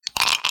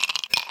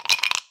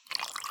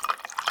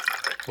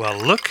Well,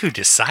 look who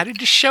decided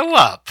to show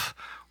up.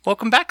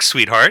 Welcome back,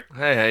 sweetheart.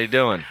 Hey, how you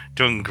doing?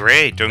 Doing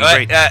great,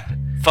 great.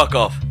 Fuck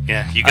off.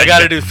 Yeah, I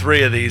gotta do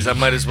 3 of these. I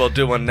might as well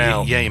do one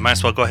now. Yeah, you might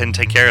as well go ahead and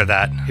take care of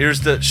that.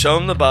 Show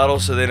them the bottle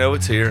so they know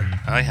it's here.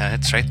 Oh yeah,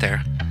 it's right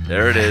there.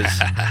 There it is.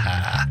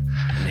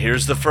 And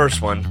here's the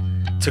first one.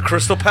 To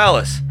Crystal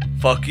Palace.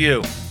 Fuck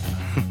you.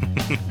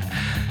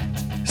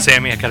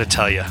 Sammy, I gotta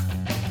tell you,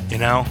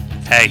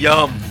 hey,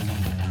 Yum.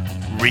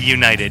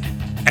 reunited,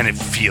 and it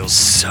feels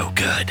so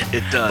good.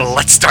 It does. But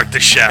let's start the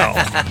show.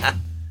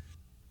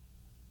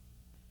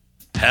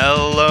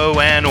 Hello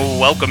and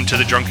welcome to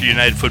the Drunken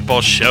United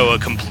Football Show, a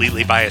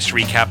completely biased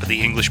recap of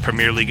the English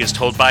Premier League as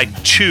told by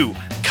two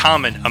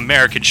common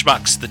American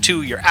schmucks, the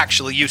two you're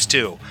actually used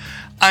to.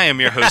 I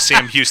am your host,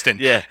 Sam Houston,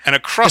 Yeah. And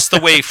across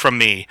the way from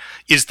me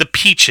is the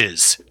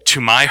peaches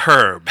to my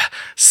herb,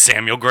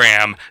 Samuel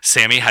Graham.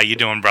 Sammy, how you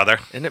doing, brother?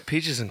 Isn't it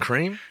peaches and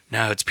cream?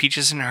 No, it's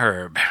peaches and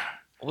herb.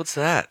 What's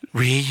that?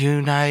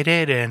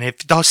 Reunited, and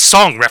if the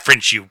song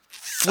reference, you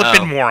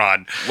flippin'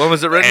 moron. When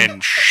was it written?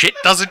 And shit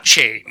doesn't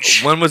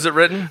change. When was it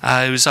written?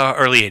 It was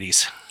early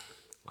 80s.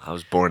 I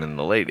was born in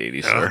the late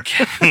 80s, sir.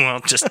 Okay,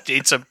 well,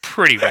 it's a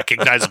pretty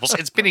recognizable.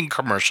 It's been in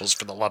commercials,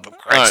 for the love of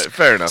Christ. All right,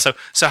 fair enough.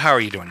 So how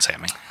are you doing,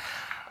 Sammy?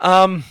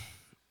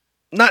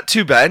 Not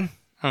too bad.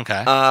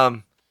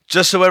 Okay.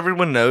 Just so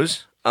everyone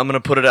knows, I'm going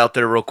to put it out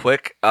there real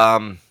quick.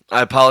 I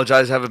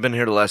apologize, I haven't been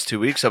here the last 2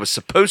 weeks. I was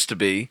supposed to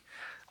be,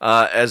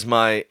 as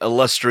my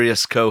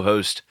illustrious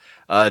co-host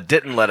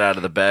didn't let out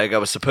of the bag. I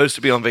was supposed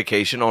to be on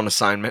vacation, on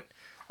assignment,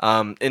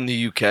 in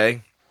the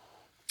UK.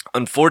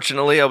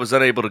 Unfortunately, I was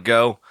unable to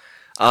go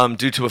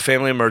due to a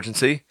family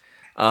emergency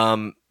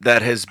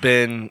that has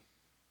been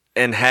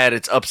and had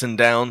its ups and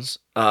downs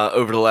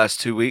over the last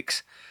 2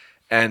 weeks.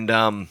 And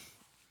I'm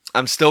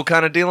still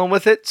kind of dealing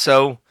with it,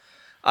 so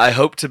I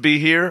hope to be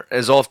here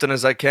as often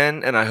as I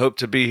can, and I hope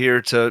to be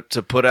here to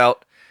put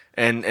out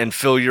and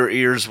fill your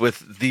ears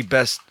with the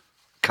best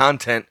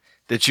content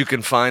that you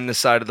can find this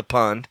side of the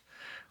pond.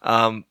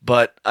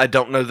 But I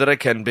don't know that I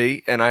can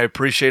be, and I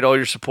appreciate all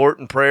your support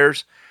and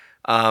prayers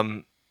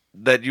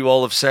that you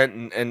all have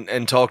sent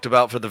and talked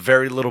about for the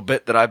very little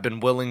bit that I've been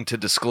willing to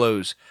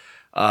disclose.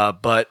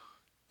 But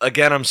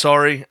again, I'm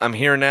sorry. I'm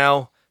here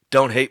now.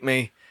 Don't hate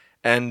me.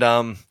 And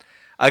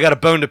I got a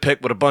bone to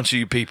pick with a bunch of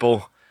you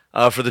people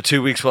for the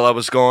 2 weeks while I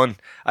was gone.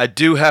 I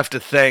do have to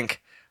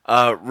thank,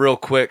 real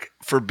quick,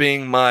 for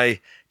being my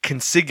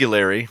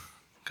consigliere.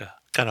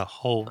 Got a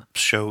whole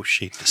show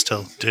sheet to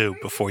still do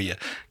before you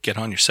get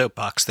on your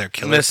soapbox there,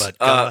 killer. Miss, but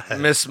go ahead.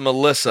 Miss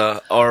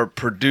Melissa, our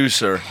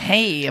producer.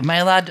 Hey, am I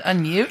allowed to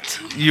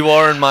unmute? You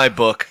are in my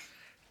book.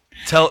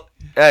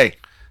 Hey,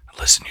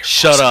 Listen, you're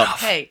shut close up.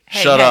 enough. Hey,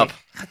 Shut hey. up.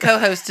 The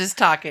co-host is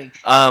talking.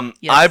 I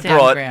Sam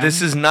brought, Graham.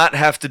 this does not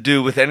have to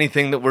do with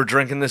anything that we're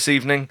drinking this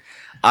evening.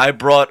 I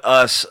brought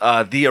us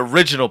the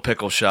original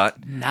pickle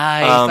shot.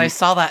 Nice. I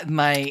saw that in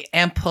my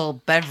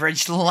ample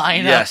beverage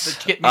lineup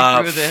to get me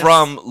through this.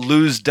 From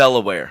Lewes,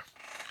 Delaware.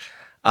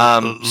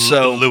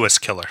 So Lewis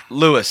killer.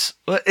 Lewis.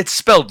 Well, it's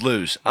spelled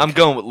Lewes. I'm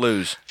going with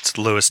Lewes. It's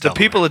Lewis. The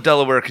people of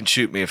Delaware can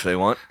shoot me if they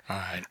want. All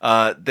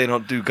right. They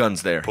don't do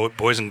guns there.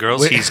 Boys and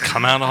girls, he's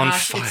come out on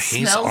Gosh, fire. it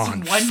He's smells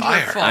on wonderful.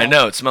 fire. I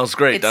know, it smells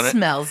great, It doesn't it?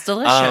 smells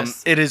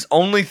delicious. It is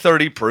only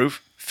 30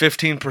 proof,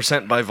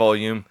 15% by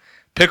volume,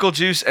 pickle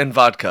juice and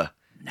vodka.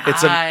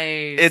 Nice.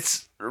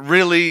 It's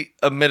really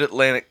a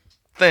mid-Atlantic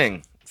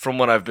thing, from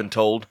what I've been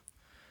told.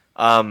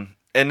 And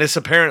this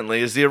apparently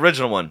is the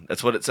original one.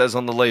 That's what it says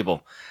on the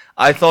label.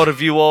 I thought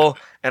of you all,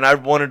 and I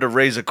wanted to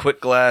raise a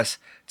quick glass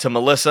to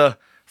Melissa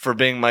for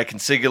being my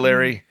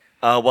consigliere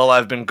while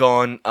I've been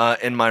gone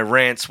in my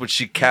rants, which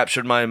she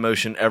captured my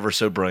emotion ever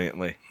so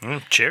brilliantly.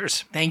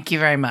 Cheers. Thank you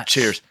very much.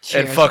 Cheers.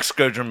 And fuck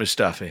Skodran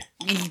Mustafi.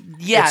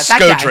 Yeah, It's that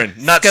guy. Skodran,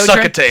 not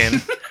Skodran.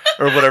 Succotan,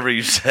 or whatever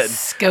you said.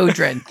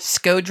 Skodran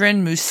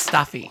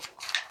Mustafi.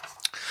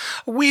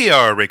 We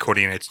are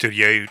recording at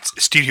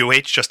Studio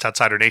H, just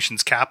outside our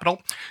nation's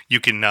capital. You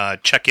can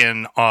check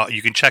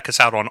us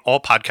out on all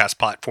podcast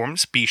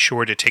platforms. Be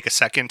sure to take a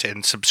second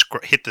and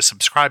hit the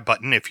subscribe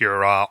button if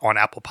you're on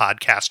Apple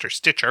Podcast or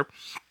Stitcher.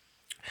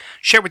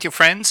 Share with your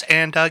friends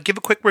and give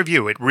a quick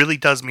review. It really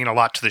does mean a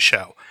lot to the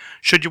show.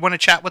 Should you want to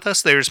chat with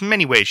us, there's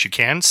many ways you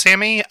can.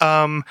 Sammy,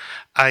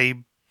 I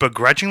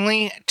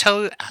begrudgingly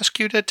ask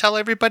you to tell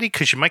everybody,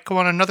 because you might go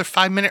on another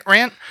 5-minute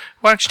rant.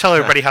 Why don't you tell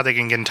everybody how they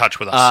can get in touch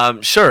with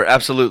us? Sure,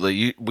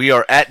 absolutely. We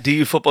are at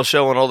DU Football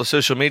Show on all the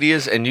social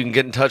medias, and you can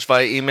get in touch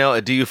via email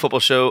at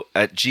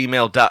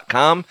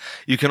dufootballshow@gmail.com.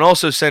 You can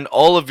also send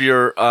all of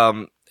your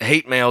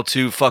hate mail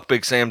to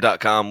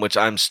fuckbigsam.com, which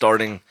I'm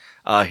starting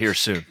here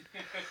soon.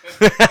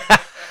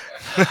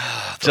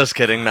 Just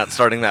kidding, not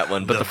starting that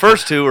one. But the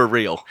first two are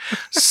real.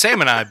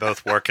 Sam and I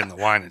both work in the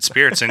wine and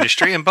spirits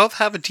industry and both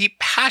have a deep,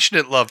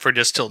 passionate love for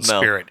distilled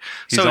spirit.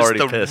 He's So as already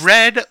the pissed.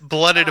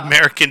 red-blooded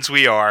Americans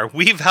we are,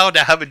 we vow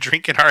to have a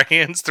drink in our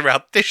hands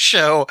throughout this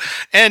show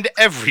and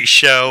every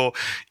show,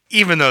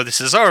 even though this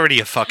is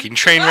already a fucking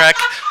train wreck.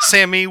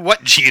 Sammy,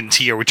 what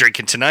G&T are we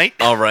drinking tonight?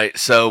 All right,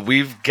 so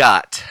we've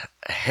got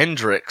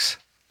Hendrick's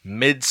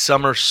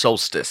Midsummer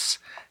Solstice.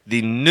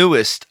 the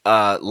newest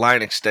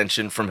line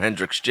extension from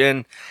Hendrick's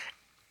Gin.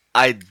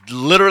 I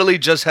literally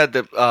just had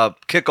the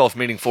kickoff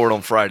meeting for it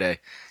on Friday.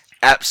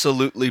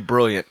 Absolutely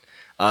brilliant,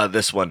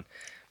 this one.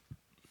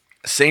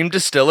 Same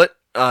distillate,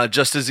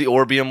 just as the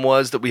Orbium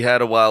was that we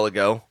had a while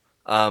ago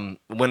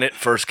when it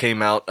first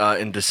came out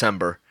in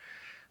December.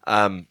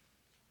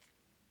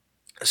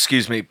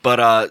 Excuse me.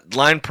 But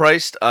line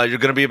priced, you're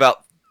going to be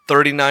about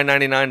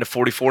 $39.99 to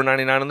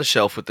 $44.99 on the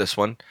shelf with this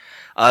one.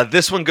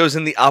 This one goes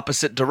in the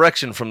opposite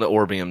direction from the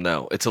Orbium,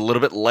 though. It's a little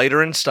bit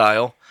lighter in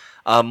style,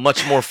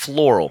 much more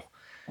floral.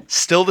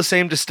 Still the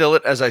same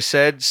distillate, as I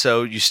said,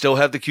 so you still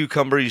have the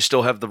cucumber, you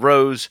still have the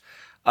rose,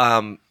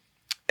 and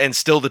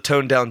still the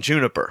toned-down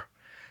juniper.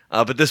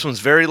 But this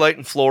one's very light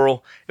and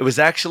floral. It was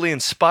actually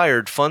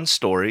inspired, fun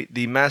story,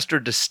 the master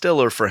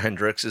distiller for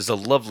Hendrick's is a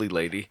lovely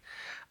lady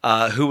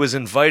who was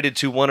invited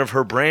to one of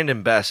her brand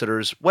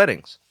ambassadors'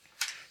 weddings.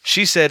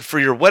 She said, for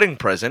your wedding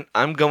present,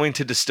 I'm going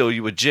to distill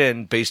you a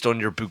gin based on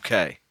your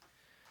bouquet.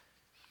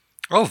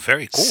 Oh,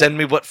 very cool. Send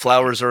me what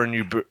flowers are in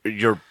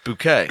your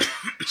bouquet.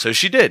 So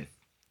she did.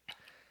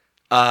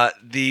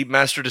 The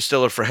master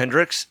distiller for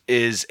Hendrick's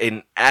is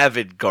an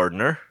avid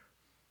gardener.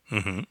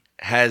 Mm-hmm.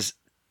 Has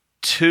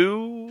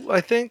 2,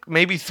 I think,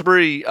 maybe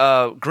 3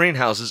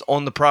 greenhouses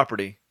on the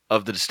property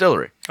of the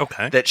distillery.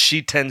 Okay. That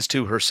she tends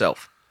to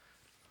herself.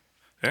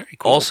 Very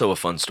cool. Also a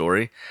fun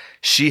story.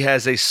 She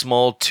has a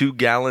small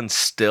 2-gallon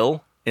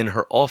still in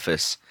her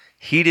office,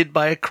 heated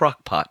by a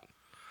crock pot.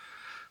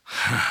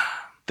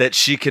 That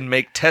she can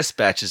make test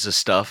batches of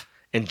stuff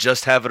and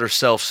just have it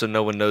herself so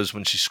no one knows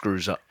when she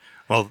screws up.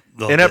 Well,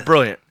 isn't that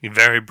brilliant?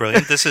 Very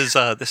brilliant. This is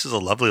a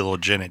lovely little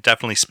gin. It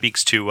definitely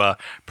speaks to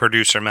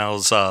producer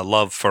Mel's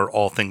love for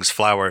all things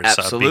flowers,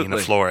 being a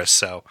florist.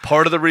 So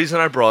part of the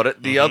reason I brought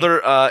it. The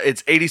other,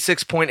 it's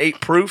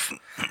 86.8 proof.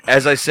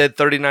 As I said,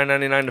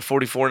 $39.99 to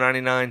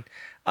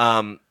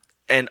 $44.99.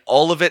 And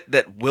all of it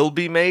that will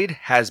be made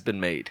has been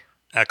made.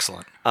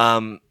 Excellent.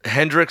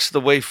 Hendrick's,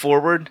 the way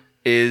forward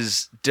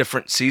is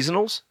different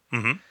seasonals.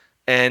 Mm-hmm.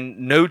 And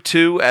no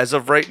 2, as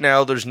of right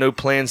now, there's no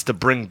plans to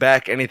bring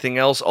back anything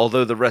else,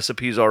 although the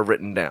recipes are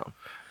written down.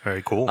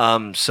 Very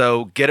cool.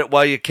 So get it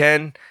while you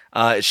can.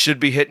 It should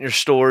be hitting your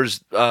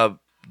stores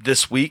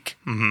this week,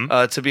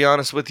 to be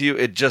honest with you.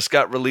 It just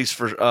got released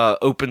for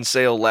open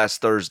sale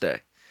last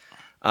Thursday.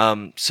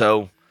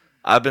 So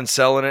I've been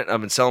selling it.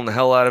 I've been selling the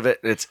hell out of it.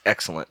 It's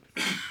excellent.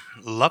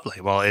 Lovely.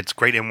 Well, it's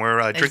great, and we're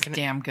drinking it.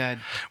 It's damn good.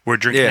 We're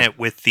drinking it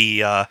with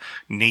the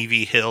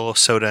Navy Hill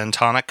soda and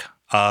tonic.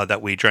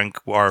 That we drank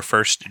our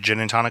first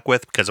gin and tonic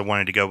with, because I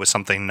wanted to go with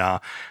something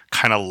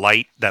kind of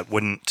light that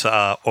wouldn't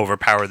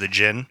overpower the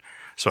gin.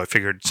 So I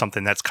figured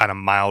something that's kind of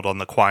mild on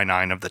the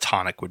quinine of the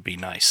tonic would be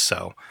nice.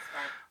 So,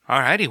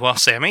 alrighty. Well,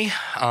 Sammy,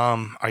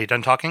 are you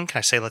done talking? Can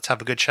I say let's have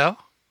a good show?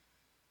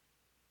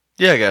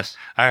 Yeah, I guess.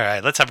 All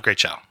right, let's have a great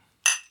show.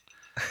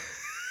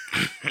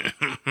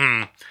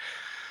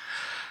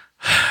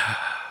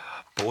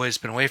 Boy's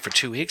been away for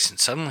 2 weeks, and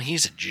suddenly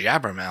he's a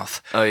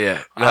jabbermouth. Oh,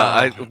 yeah.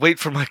 I wait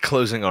for my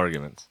closing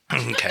arguments.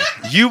 Okay.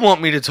 You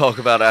want me to talk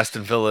about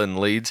Aston Villa and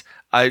Leeds.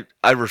 I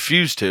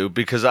refuse to,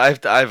 because I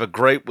have a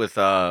gripe with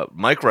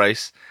Mike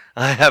Rice.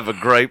 I have a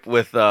gripe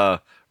with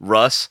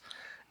Russ.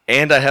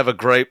 And I have a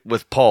gripe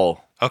with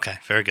Paul. Okay,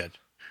 very good.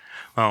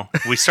 Well,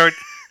 we start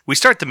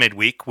the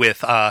midweek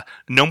with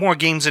no more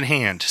games in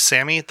hand.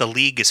 Sammy, the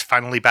league is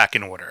finally back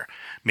in order.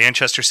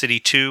 Manchester City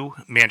 2,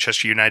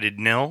 Manchester United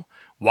 0.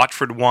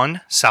 Watford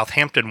 1,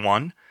 Southampton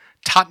 1,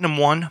 Tottenham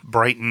 1,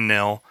 Brighton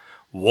 0,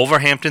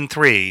 Wolverhampton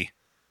 3.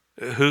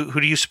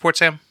 Who do you support,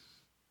 Sam?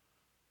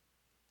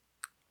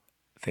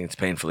 I think it's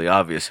painfully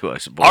obvious who I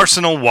support.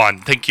 Arsenal 1.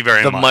 Thank you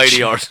very much. The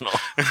mighty Arsenal.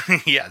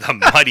 Yeah, the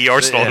mighty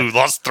Arsenal who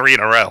lost 3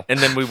 in a row. And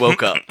then we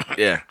woke up.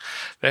 Yeah.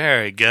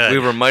 Very good. We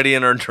were mighty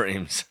in our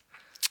dreams.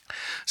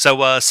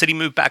 So City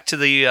moved back to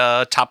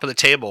the top of the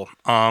table.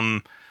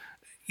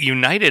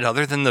 United,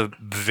 other than the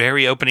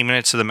very opening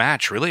minutes of the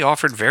match, really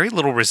offered very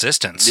little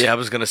resistance. Yeah, I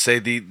was going to say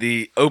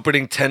the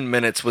opening 10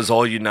 minutes was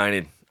all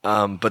United,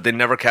 but they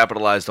never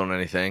capitalized on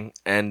anything,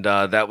 and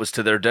that was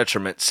to their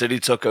detriment. City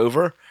took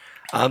over.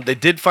 They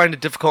did find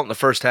it difficult in the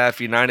first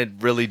half.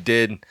 United really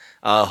did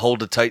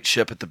hold a tight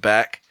ship at the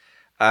back.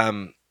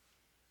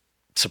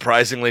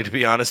 Surprisingly, to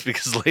be honest,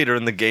 because later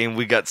in the game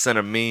we got sent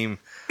a meme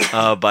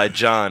by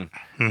John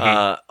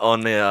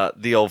on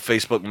the old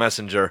Facebook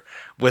Messenger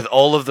with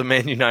all of the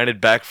Man United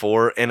back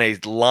four in a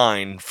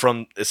line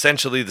from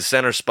essentially the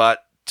center spot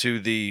to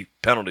the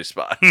penalty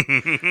spot.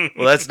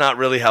 Well, that's not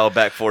really how a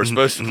back four is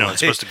supposed to play. No, it's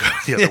supposed to go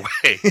the other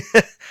way.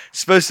 It's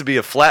supposed to be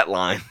a flat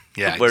line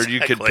where exactly. You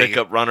could pick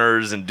up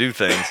runners and do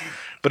things.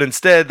 But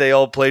instead, they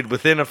all played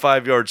within a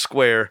 5-yard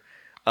square,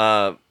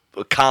 a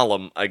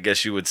column, I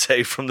guess you would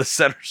say, from the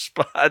center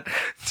spot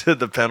to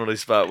the penalty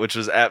spot, which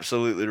was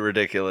absolutely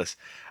ridiculous.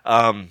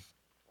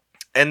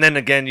 And then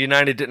again,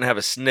 United didn't have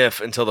a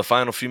sniff until the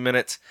final few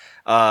minutes,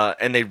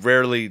 and they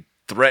rarely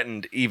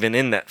threatened even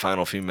in that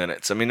final few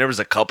minutes. I mean, there was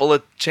a couple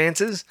of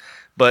chances,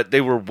 but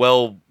they were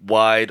well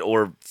wide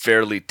or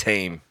fairly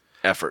tame.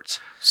 efforts.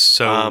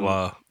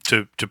 So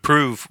to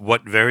prove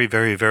what very,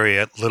 very,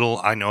 very little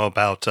I know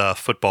about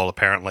football,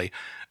 apparently,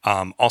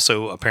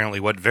 also apparently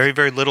what very,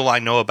 very little I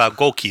know about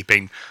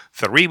goalkeeping.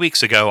 3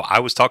 weeks ago, I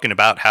was talking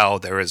about how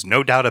there is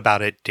no doubt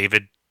about it,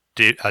 David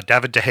De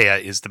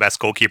Gea is the best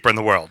goalkeeper in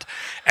the world.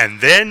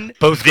 And then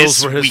both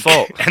goals were his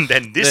fault. And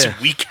then this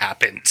week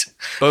happened.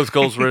 Both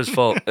goals were his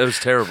fault. It was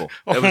terrible.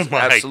 It was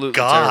absolutely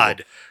God.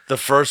 terrible. The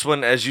first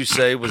one, as you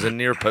say, was a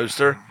near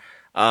poster.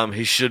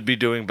 He should be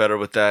doing better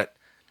with that,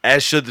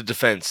 as should the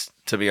defense,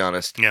 to be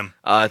honest. Yeah.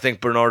 I think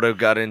Bernardo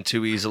got in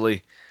too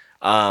easily.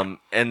 And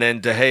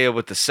then De Gea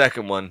with the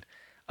second one,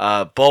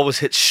 ball was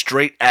hit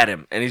straight at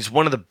him, and he's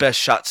one of the best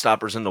shot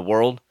stoppers in the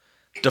world.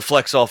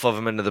 Deflects off of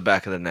him into the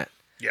back of the net.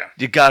 Yeah.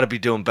 You got to be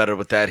doing better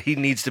with that. He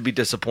needs to be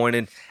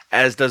disappointed,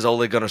 as does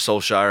Ole Gunnar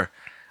Solskjaer.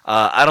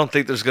 I don't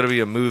think there's going to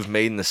be a move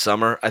made in the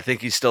summer. I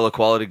think he's still a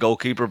quality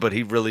goalkeeper, but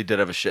he really did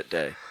have a shit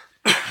day.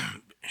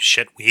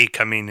 Shit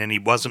week. I mean, and he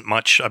wasn't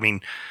much. I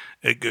mean,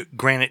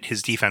 granted,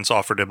 his defense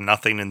offered him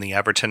nothing in the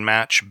Everton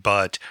match,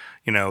 but,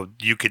 you know,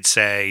 you could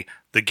say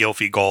the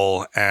Gylfi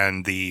goal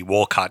and the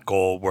Walcott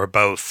goal were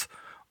both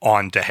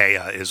on De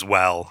Gea as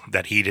well,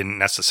 that he didn't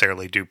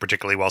necessarily do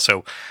particularly well.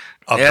 So,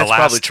 that's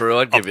probably true.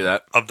 I'd give you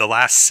that. Of the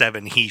last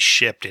 7 he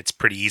shipped, it's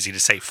pretty easy to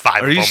say 5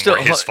 of them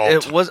were his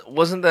fault.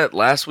 Wasn't that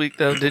last week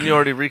though? Didn't you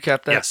already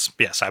recap that? Yes.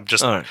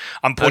 Right.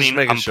 I'm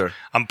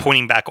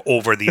pointing back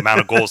over the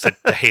amount of goals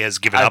that De Gea has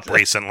given up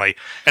recently,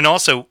 and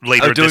also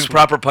later doing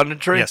proper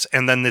punditry. Yes,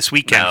 and then this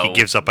weekend he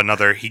gives up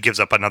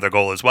another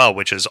goal as well,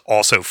 which is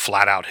also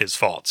flat out his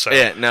fault. So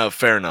yeah, no,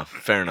 fair enough.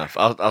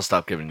 I'll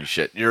stop giving you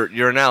shit.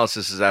 Your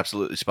analysis is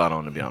absolutely spot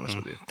on, to be honest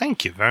with you.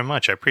 Thank you very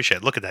much. I appreciate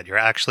it. Look at that. You're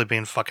actually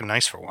being fucking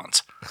nice for once.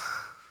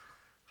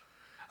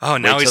 Oh,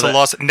 now he's a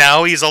loss.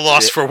 Now he's a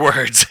loss for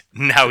words.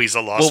 Now he's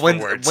a loss for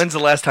words. When's the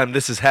last time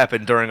this has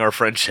happened during our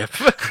friendship?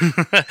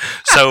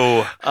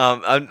 So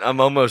I'm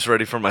almost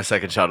ready for my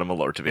second shot of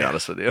Malort, to be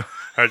honest with you. All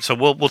right, so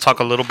we'll talk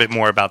a little bit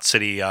more about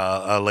City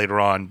later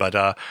on,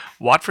 but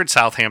Watford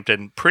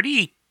Southampton,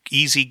 pretty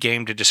easy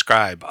game to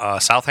describe.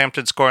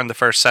 Southampton score in the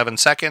first 7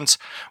 seconds.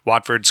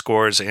 Watford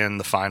scores in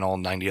the final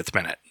 90th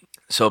minute.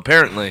 So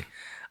apparently,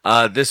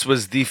 this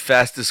was the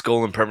fastest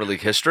goal in Premier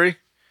League history.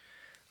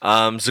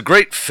 It's a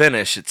great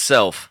finish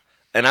itself,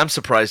 and I'm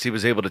surprised he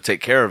was able to take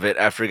care of it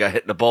after he got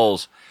hit in the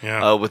balls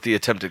with the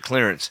attempted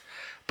clearance.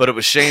 But it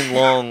was Shane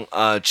Long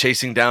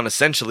chasing down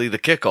essentially the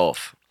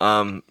kickoff.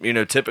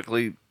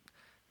 Typically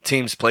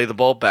teams play the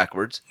ball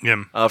backwards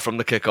from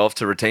the kickoff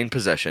to retain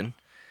possession,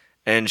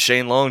 and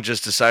Shane Long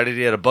just decided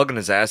he had a bug in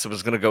his ass and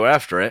was going to go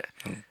after it.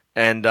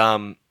 And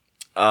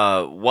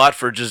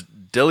Watford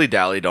just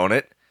dilly-dallied on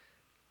it,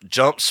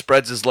 jumps,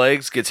 spreads his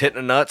legs, gets hit in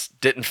the nuts,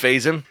 didn't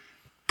phase him.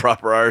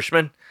 Proper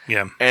Irishman.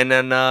 Yeah. And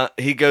then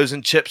he goes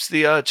and chips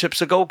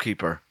a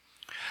goalkeeper.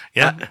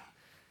 Yeah.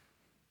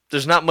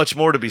 There's not much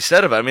more to be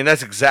said about it. I mean,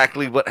 that's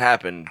exactly what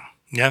happened.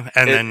 Yeah,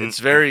 and then it's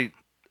very,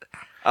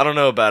 I don't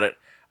know about it.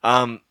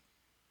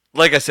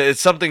 Like I said, it's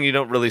something you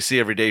don't really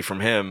see every day from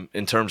him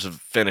in terms of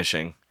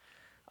finishing,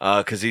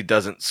 because he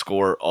doesn't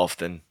score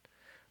often.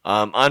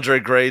 Andre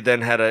Gray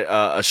then had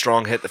a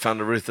strong hit that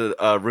found the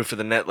roof of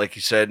the net, like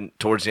you said,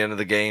 towards the end of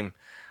the game.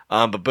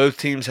 But both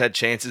teams had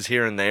chances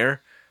here and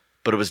there.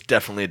 But it was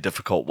definitely a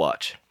difficult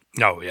watch.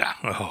 Oh, yeah.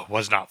 It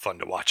was not fun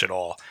to watch at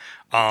all.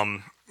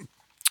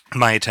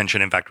 My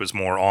attention, in fact, was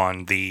more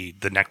on the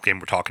next game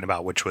we're talking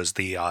about, which was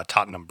the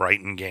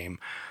Tottenham-Brighton game.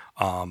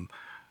 I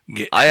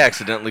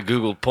accidentally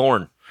Googled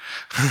porn.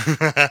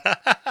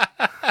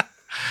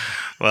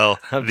 Well,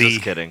 I'm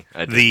just kidding.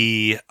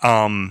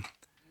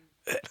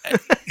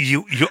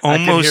 You almost I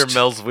can hear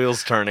Mel's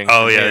wheels turning.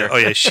 Oh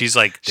yeah. She's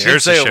like,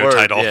 there's a show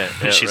title.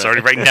 Yeah, She's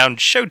already writing down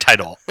show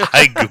title.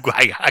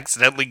 I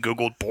accidentally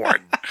Googled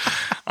porn.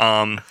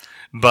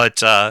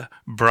 But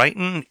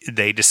Brighton,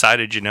 they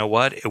decided, you know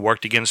what? It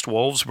worked against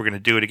Wolves. We're going to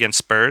do it against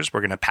Spurs.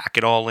 We're going to pack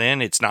it all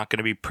in. It's not going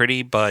to be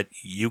pretty, but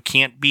you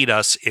can't beat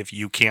us if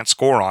you can't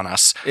score on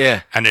us.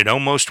 Yeah. And it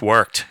almost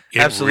worked. It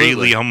Absolutely.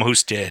 really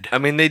almost did. I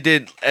mean, they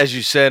did, as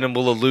you said, and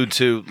we'll allude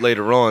to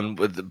later on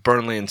with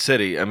Burnley and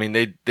City. I mean,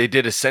 they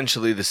did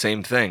essentially the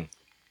same thing.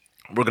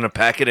 We're going to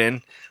pack it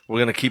in. We're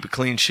going to keep a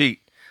clean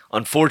sheet.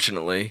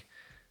 Unfortunately,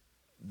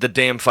 the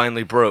dam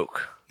finally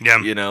broke. Yeah.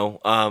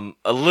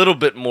 A little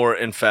bit more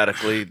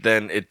emphatically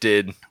than it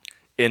did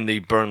in the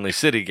Burnley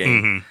City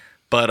game. Mm-hmm.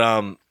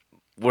 But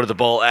where the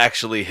ball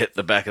actually hit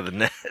the back of the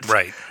net.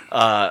 Right.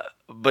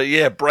 But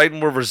yeah, Brighton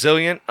were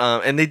resilient,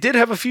 and they did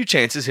have a few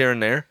chances here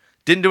and there.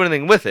 Didn't do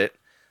anything with it,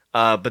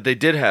 but they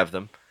did have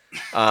them.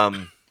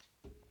 And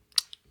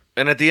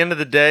at the end of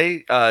the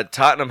day,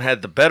 Tottenham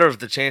had the better of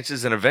the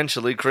chances, and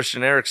eventually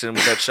Christian Eriksen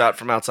with that shot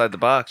from outside the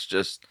box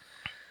just...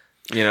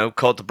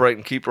 caught the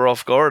Brighton keeper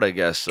off guard, I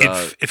guess. It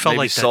felt maybe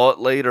like saw it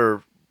late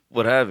or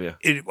what have you.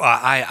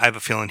 I have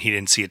a feeling he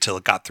didn't see it till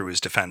it got through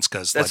his defense.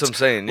 Because that's what I'm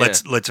saying. Yeah.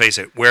 Let's face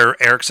it. Where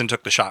Eriksson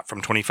took the shot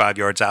from 25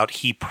 yards out,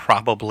 he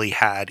probably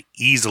had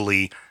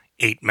easily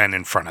 8 men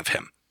in front of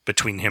him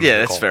between him. Yeah, and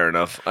the that's goal. fair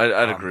enough.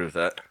 I'd agree with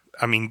that.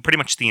 I mean, pretty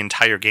much the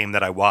entire game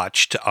that I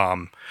watched,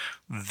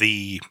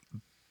 the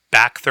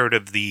back third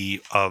of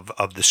the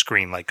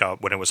screen, like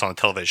when it was on the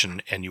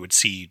television, and you would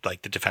see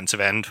like the defensive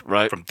end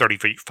from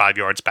 35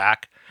 yards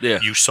back. Yeah.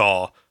 You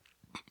saw.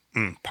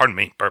 Pardon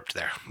me, burped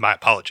there. My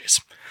apologies.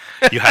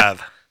 You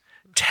have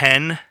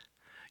 10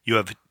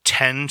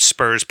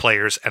 Spurs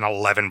players and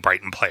 11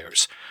 Brighton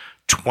players.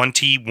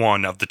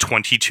 21 of the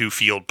 22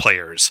 field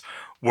players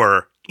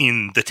were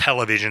in the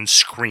television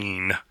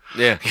screen.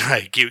 Yeah.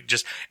 Like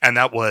and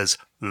that was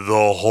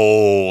the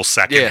whole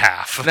second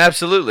half. And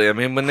absolutely. I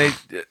mean, when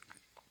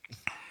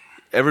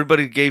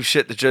everybody gave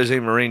shit to Jose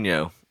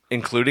Mourinho,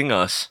 including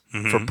us,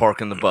 for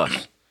parking the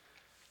bus.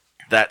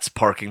 That's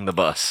parking the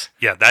bus.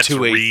 Yeah, that's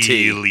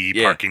really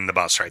parking the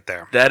bus right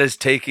there. That is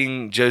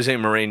taking Jose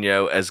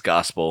Mourinho as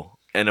gospel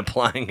and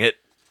applying it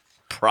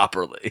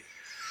properly.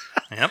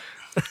 Yep.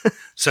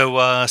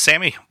 So,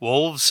 Sammy,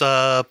 Wolves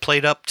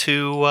played up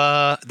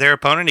to their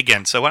opponent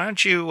again. So why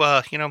don't you,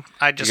 I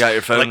just... You got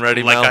your phone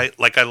ready, Mel? I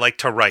like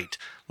to write,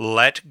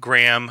 let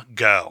Graham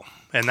go.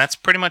 And that's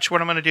pretty much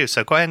what I'm going to do.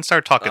 So go ahead and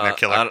start talking there,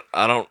 Killer.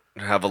 I don't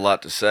have a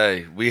lot to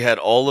say. We had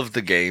all of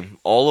the game,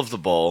 all of the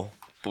ball,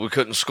 but we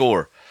couldn't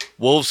score.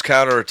 Wolves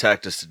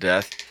counterattacked us to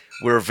death.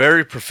 We were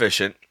very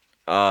proficient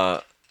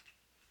at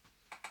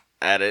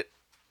it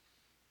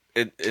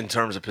in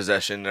terms of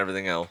possession and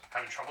everything else.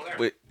 Having trouble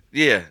there?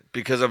 Yeah,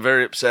 because I'm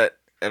very upset,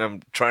 and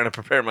I'm trying to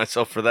prepare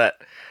myself for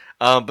that.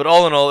 But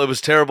all in all, it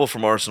was terrible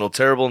from Arsenal,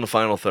 terrible in the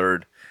final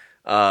third.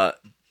 I'm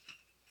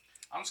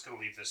just going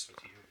to leave this with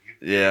you.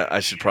 Yeah,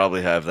 I should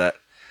probably have that.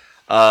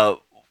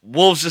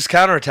 Wolves just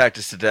counterattacked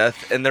us to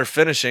death, and their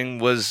finishing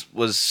was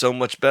so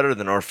much better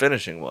than our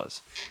finishing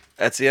was.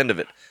 That's the end of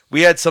it.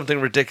 We had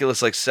something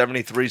ridiculous like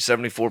 73,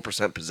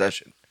 74%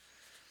 possession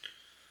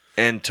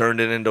and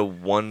turned it into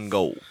one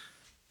goal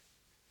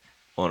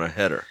on a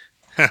header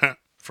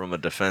from a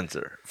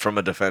defender. From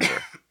a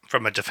defender.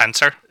 From a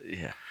defensor?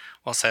 Yeah.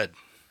 Well said.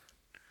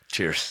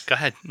 Cheers. Go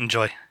ahead.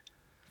 Enjoy.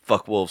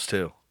 Fuck Wolves,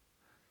 too.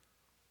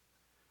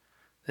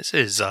 This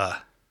is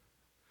a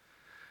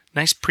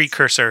nice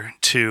precursor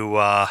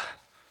to...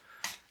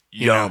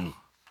 Yum.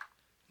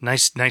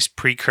 Nice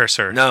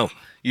precursor. No.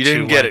 You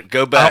didn't get it.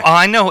 Go back. Oh,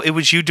 I know. It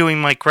was you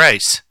doing Mike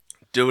Rice.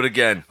 Do it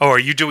again. Oh, are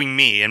you doing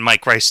me and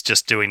Mike Rice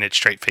just doing it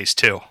straight face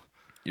too?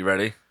 You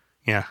ready?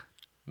 Yeah.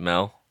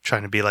 Mel?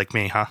 Trying to be like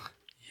me, huh?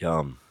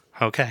 Yum.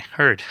 Okay,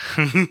 heard.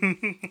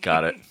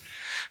 Got it.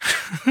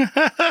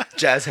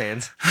 Jazz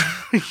hands.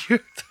 You're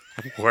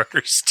the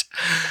worst.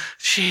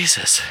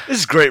 Jesus. This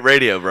is great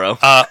radio, bro.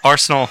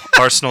 Arsenal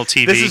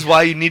TV. This is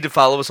why you need to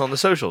follow us on the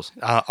socials.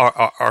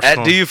 Arsenal,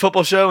 at DU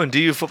Football Show and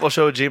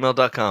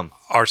dufootballshow@gmail.com.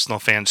 Arsenal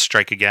fans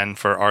strike again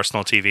for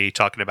Arsenal TV,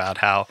 talking about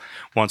how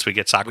once we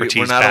get Socrates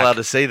we're not back, allowed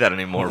to say that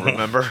anymore,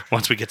 remember?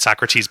 Once we get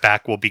Socrates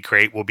back, we'll be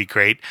great.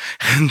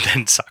 And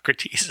then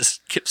Socrates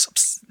gives up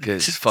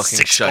fucking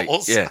 6 shite.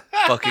 goals. Yeah,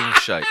 fucking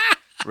shite.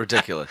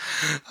 Ridiculous.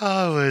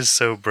 Oh, it was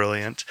so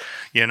brilliant.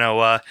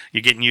 You're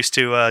getting used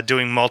to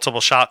doing multiple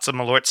shots of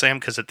Malort, Sam,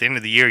 because at the end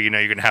of the year, you're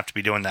going to have to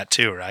be doing that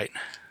too, right?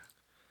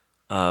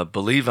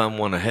 Believe I'm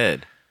one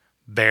ahead.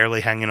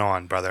 Barely hanging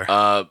on, brother.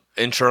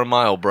 Inch or a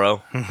mile,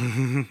 bro.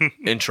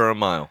 Inch or a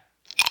mile.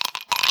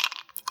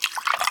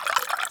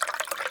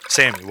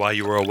 Sammy, while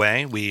you were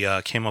away, we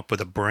came up with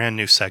a brand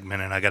new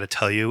segment, and I got to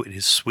tell you, it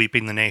is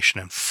sweeping the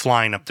nation and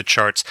flying up the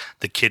charts.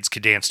 The kids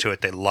could dance to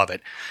it. They love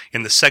it.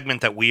 In the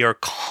segment that we are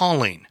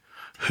calling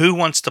Who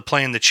Wants to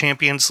Play in the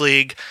Champions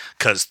League?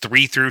 Because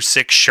 3 through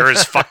 6 sure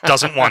as fuck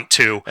doesn't want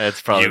to.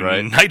 That's probably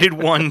right. United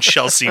 1,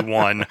 Chelsea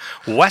 1,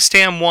 West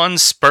Ham 1,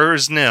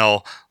 Spurs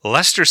 0,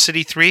 Leicester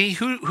City 3.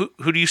 Who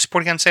do you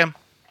support again, Sam?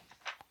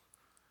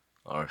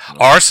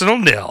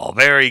 Arsenal 0.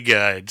 Very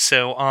good.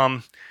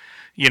 So,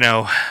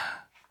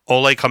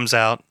 Ole comes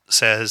out,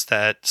 says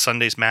that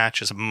Sunday's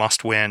match is a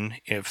must-win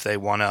if they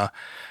want to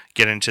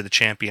get into the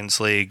Champions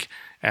League,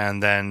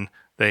 and then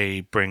they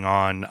bring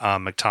on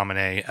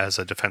McTominay as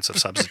a defensive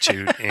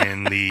substitute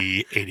in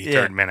the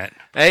 83rd minute.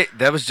 Hey,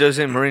 that was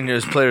Jose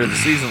Mourinho's player of the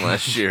season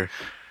last year.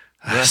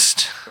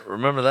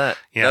 Remember that?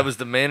 Yeah. That was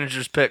the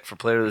manager's pick for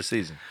player of the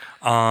season.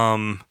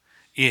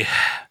 Yeah.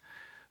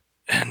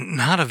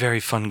 Not a very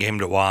fun game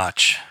to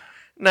watch.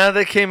 No,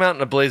 they came out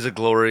in a blaze of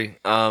glory.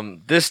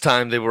 This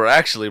time they were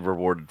actually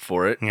rewarded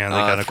for it. Yeah, they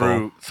got a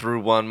goal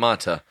through Juan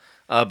Mata.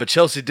 But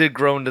Chelsea did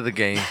grow into the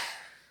game.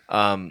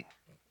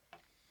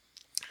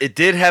 It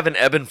did have an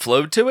ebb and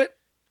flow to it,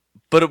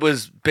 but it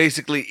was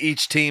basically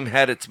each team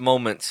had its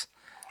moments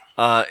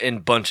in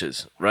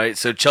bunches, right?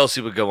 So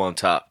Chelsea would go on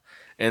top.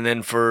 And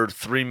then for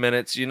 3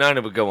 minutes,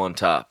 United would go on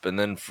top. And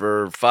then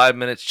for 5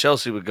 minutes,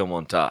 Chelsea would go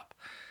on top.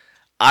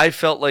 I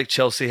felt like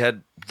Chelsea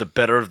had the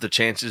better of the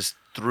chances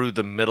through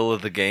the middle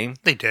of the game.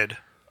 They did.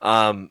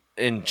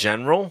 In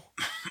general,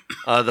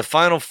 the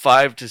final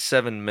 5 to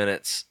 7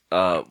 minutes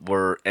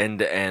were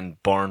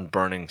end-to-end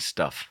barn-burning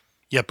stuff.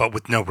 Yeah, but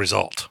with no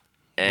result.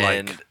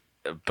 And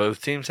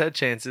both teams had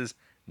chances.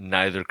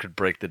 Neither could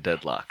break the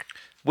deadlock.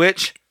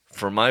 Which,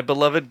 for my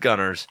beloved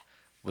Gunners,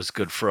 was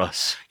good for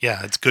us.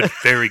 Yeah, it's good.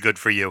 Very good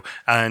for you.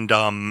 And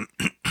De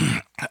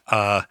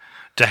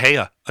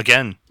Gea,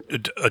 again,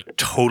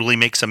 totally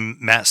makes a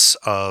mess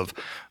of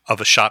of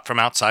a shot from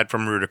outside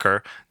from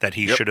Rudiger that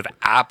he should have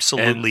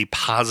absolutely,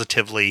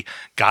 positively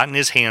gotten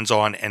his hands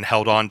on and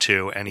held on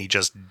to, and he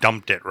just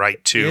dumped it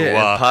right to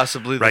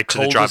possibly right to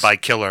the drive-by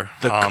killer.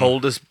 The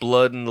coldest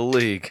blood in the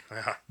league.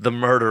 The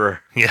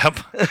murderer. Yep.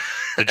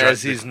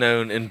 As he's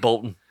known in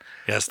Bolton.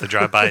 Yes, the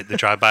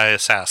drive-by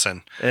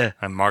assassin. Yeah.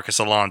 And Marcus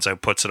Alonso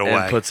puts it away.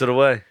 And puts it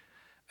away.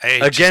 Hey,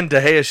 Again,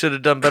 De Gea should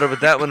have done better with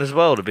that one as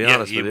well, to be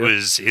honest with you.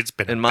 It's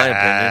been a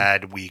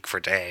bad week for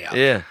De Gea.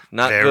 Yeah,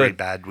 not Very good.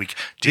 bad week.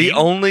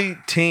 Only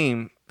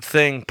team,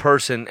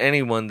 person,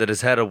 anyone that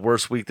has had a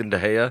worse week than De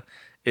Gea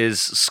is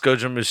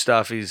Shkodran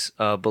Mustafi's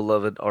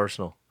beloved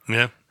Arsenal.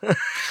 Yeah.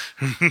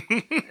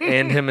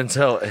 And him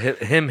himself.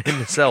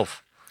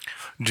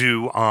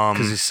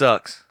 Because he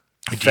sucks.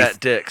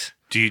 Fat dicks.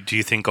 Do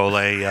you think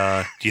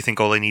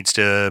Ole needs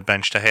to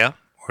bench De Gea?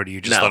 Or do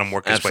you just let him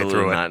work his way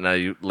through it? No,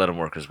 you let him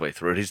work his way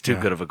through it. He's too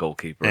good of a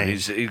goalkeeper. Yeah.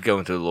 He's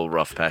going through a little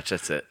rough patch.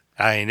 That's it.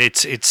 I mean,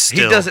 it's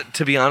still... He does it,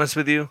 to be honest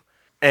with you,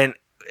 and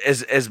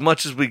as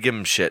much as we give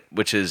him shit,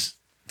 which is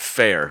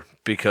fair,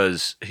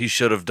 because he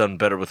should have done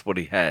better with what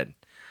he had,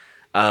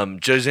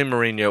 Jose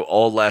Mourinho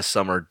all last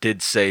summer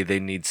did say they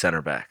need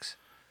center backs.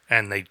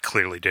 And they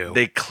clearly do.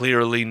 They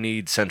clearly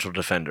need central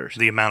defenders.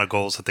 The amount of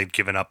goals that they've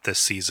given up this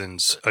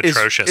season's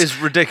atrocious. Is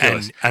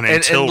ridiculous. And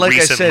until like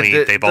recently,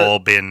 said, they've all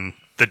been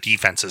the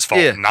defense's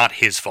fault, not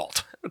his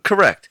fault.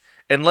 Correct.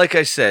 And like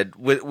I said,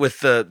 with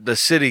the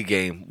City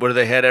game, where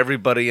they had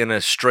everybody in a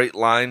straight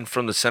line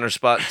from the center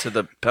spot to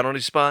the penalty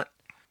spot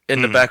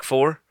in the back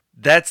four,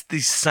 that's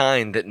the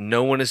sign that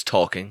no one is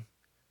talking,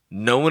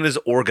 no one is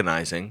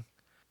organizing,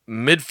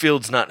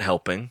 midfield's not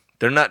helping,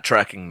 they're not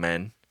tracking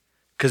men,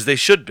 because they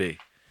should be.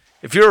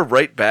 If you're a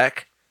right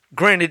back,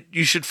 granted,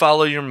 you should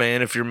follow your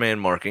man if you're man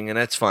marking, and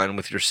that's fine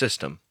with your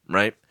system,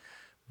 right?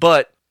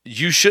 But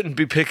you shouldn't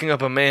be picking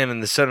up a man in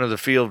the center of the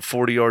field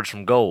 40 yards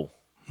from goal.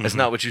 That's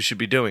not what you should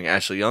be doing.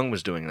 Ashley Young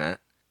was doing that.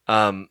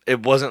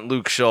 It wasn't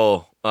Luke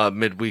Shaw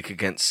midweek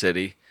against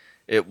City.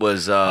 It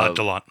was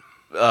Dalot.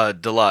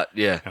 Dalot,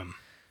 yeah.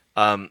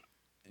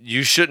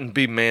 You shouldn't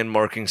be man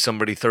marking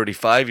somebody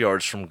 35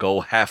 yards from goal,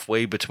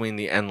 halfway between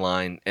the end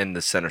line and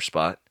the center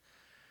spot.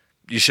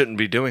 You shouldn't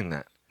be doing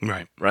that.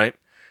 Right.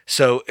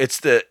 So it's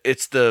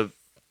the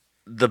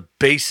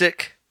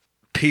basic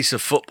piece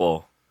of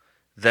football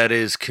that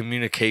is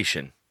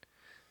communication.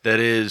 That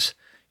is,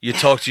 you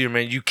talk to your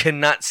man. You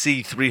cannot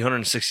see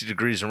 360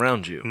 degrees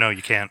around you. No,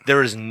 you can't.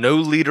 There is no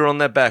leader on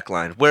that back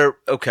line.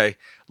 Look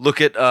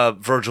at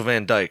Virgil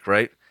van Dijk,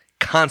 right?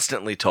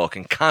 Constantly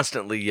talking,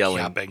 constantly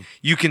yelling. Yapping.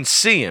 You can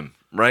see him,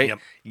 right? Yep.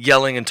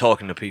 Yelling and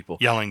talking to people.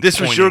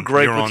 This was your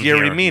gripe with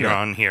Yerry here, Mina. You're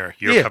on here.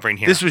 You're covering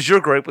here. This was your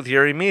gripe with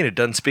Yerry Mina.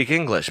 Doesn't speak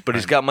English, but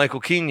he's got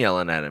Michael Keane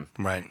yelling at him.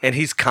 Right. And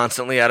he's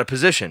constantly out of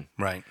position.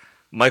 Right.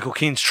 Michael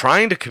Keane's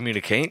trying to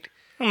communicate,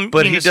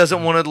 but he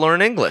doesn't want to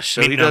learn English.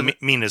 So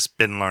Mina's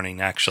been learning,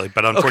 actually,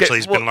 but unfortunately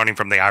he's been learning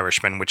from the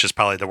Irishman, which is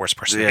probably the worst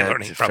person to be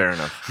learning from. Fair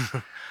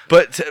enough.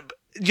 But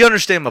you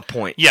understand my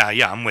point. Yeah,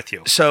 I'm with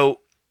you. So,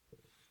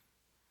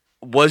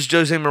 was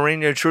Jose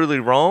Mourinho truly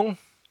wrong?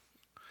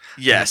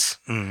 Yes.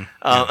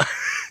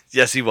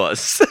 Yes, he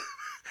was.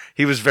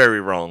 He was very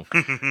wrong.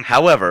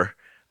 However,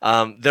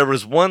 there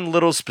was one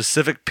little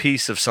specific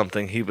piece of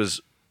something he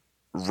was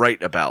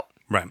right about.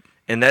 Right.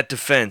 And that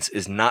defense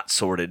is not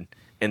sorted,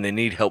 and they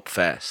need help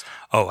fast.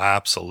 Oh,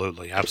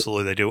 absolutely.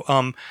 Absolutely they do.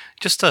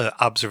 Just an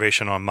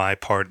observation on my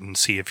part and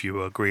see if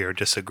you agree or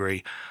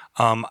disagree.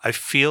 I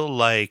feel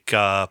like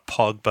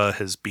Pogba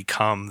has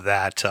become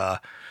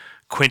that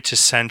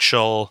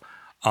quintessential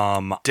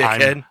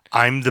dickhead.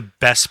 I'm the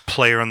best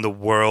player in the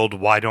world.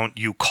 Why don't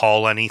you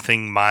call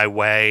anything my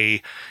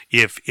way?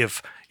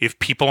 If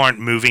people aren't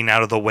moving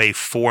out of the way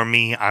for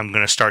me, I'm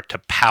going to start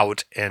to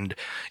pout and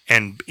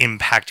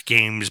impact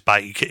games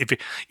by if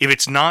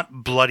it's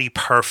not bloody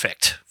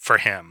perfect for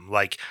him.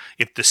 Like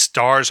if the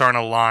stars aren't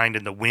aligned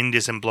and the wind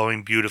isn't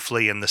blowing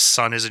beautifully and the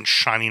sun isn't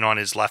shining on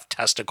his left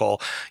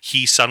testicle,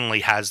 he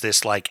suddenly has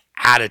this like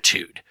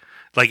attitude.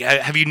 Like,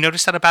 have you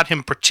noticed that about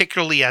him,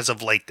 particularly as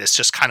of late? This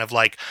just kind of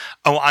like,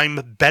 oh,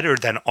 I'm better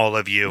than all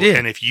of you,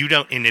 and if you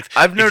don't, and if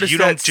you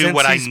don't do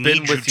what I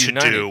need you to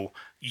do,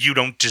 you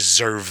don't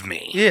deserve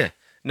me. Yeah,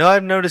 no,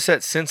 I've noticed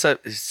that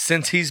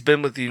since he's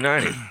been with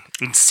United.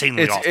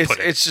 Insanely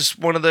off-putting. It's just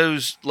one of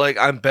those like,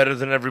 I'm better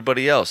than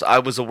everybody else. I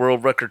was a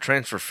world record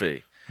transfer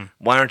fee.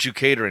 Why aren't you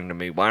catering to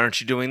me? Why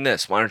aren't you doing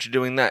this? Why aren't you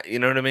doing that? You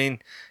know what I mean?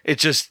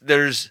 It's just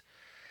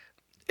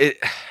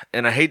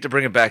and I hate to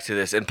bring it back to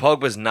this, and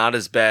Pogba's not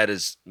as bad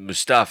as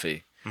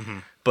Mustafi,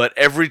 but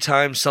every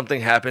time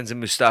something happens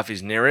and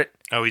Mustafi's near it,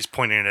 he's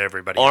pointing at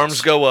everybody.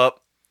 Arms go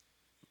up,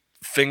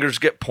 fingers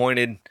get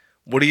pointed.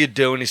 What are you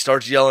doing? He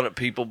starts yelling at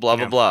people, blah,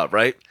 blah, blah,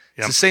 right?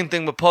 It's the same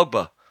thing with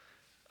Pogba.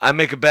 I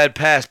make a bad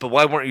pass, but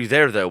why weren't you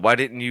there, though? Why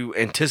didn't you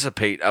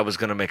anticipate I was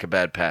going to make a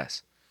bad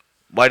pass?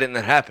 Why didn't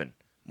that happen?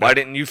 Why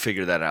didn't you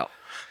figure that out?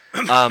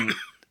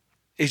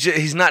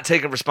 He's not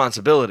taking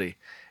responsibility.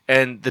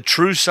 And the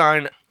true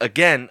sign,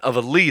 again, of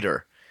a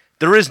leader,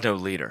 there is no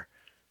leader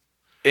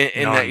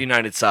in that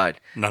United side.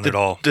 None at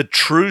all. The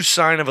true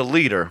sign of a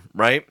leader,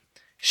 right?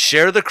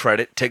 Share the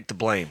credit, take the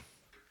blame.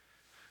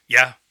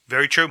 Yeah,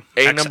 very true.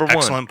 Number one.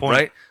 Excellent point.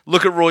 Right?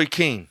 Look at Roy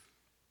Keane.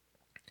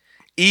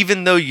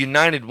 Even though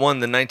United won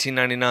the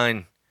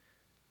 1999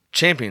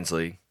 Champions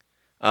League,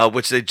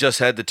 which they just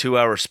had the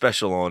 2-hour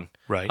special on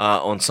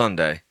on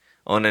Sunday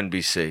on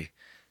NBC,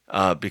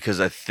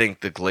 because I think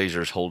the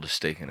Glazers hold a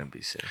stake in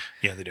NBC.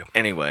 Yeah, they do.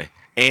 Anyway,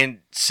 and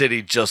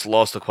City just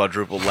lost the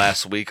quadruple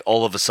last week.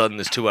 All of a sudden,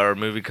 this 2-hour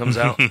movie comes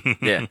out.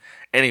 Yeah.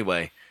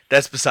 Anyway,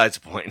 that's besides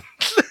the point.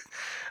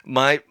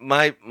 My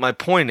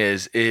point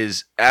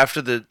is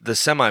after the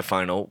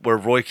semifinal where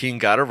Roy Keane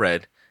got a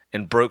red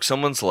and broke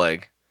someone's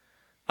leg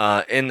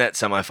in that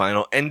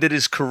semifinal, ended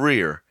his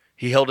career.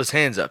 He held his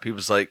hands up. He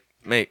was like,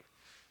 "Mate,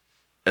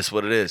 that's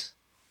what it is.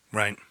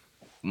 Right.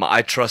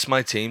 I trust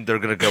my team. They're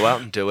going to go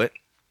out and do it,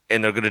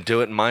 and they're going to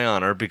do it in my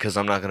honor because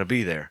I'm not going to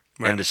be there."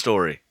 Right. End of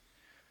story.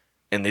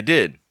 And they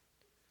did.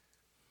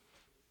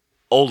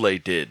 Ole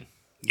did.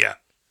 Yeah.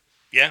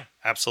 Yeah,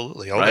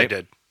 absolutely. Ole Right?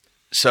 did.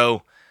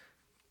 So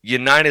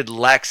United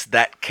lacks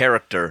that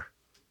character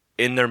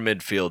in their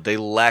midfield. They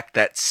lack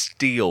that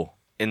steel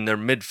in their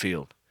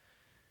midfield.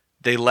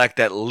 They lack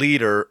that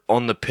leader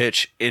on the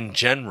pitch in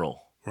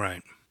general.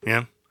 Right.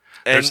 Yeah.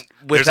 And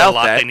there's a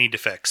lot they need to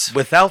fix.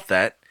 Without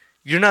that,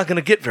 you're not going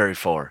to get very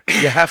far.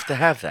 You have to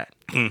have that.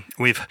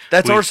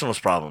 That's Arsenal's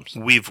problems.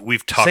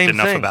 We've talked Same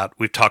enough thing.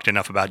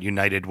 about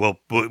United.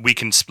 We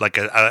can, like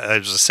I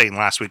was saying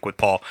last week with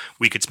Paul,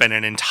 we could spend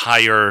an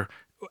entire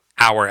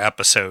hour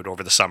episode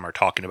over the summer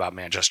talking about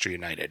Manchester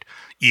United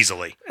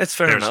easily. That's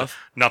fair enough.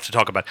 Enough to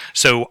talk about.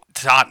 So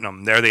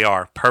Tottenham, there they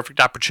are.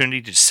 Perfect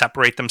opportunity to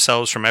separate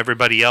themselves from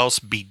everybody else,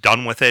 be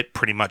done with it,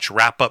 pretty much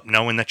wrap up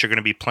knowing that you're going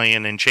to be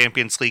playing in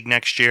Champions League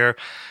next year,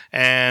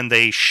 and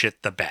they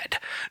shit the bed.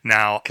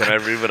 Now, can I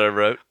read what I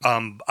wrote?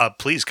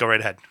 Please go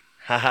right ahead.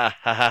 Ha ha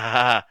ha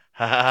ha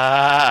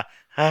ha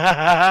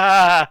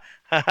ha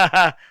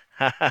ha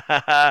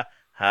ha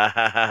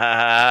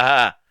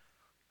ha ha.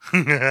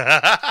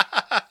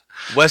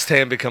 West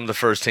Ham become the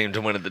first team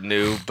to win at the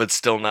new, but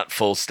still not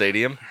full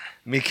stadium.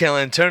 Mikel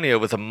Antonio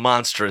with a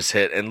monstrous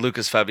hit, and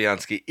Lucas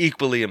Fabianski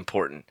equally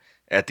important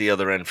at the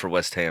other end for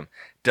West Ham.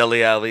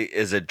 Dele Alli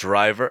is a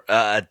diver,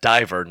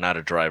 not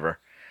a driver,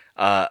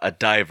 a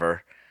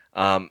diver.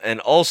 And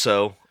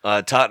also,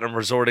 Tottenham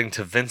resorting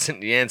to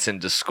Vincent Janssen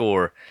to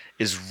score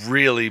is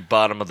really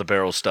bottom of the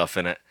barrel stuff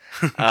in it.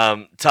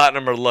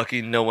 Tottenham are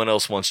lucky no one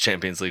else wants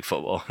Champions League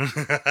football.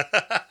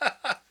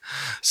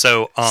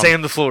 So,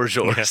 Sam, the floor is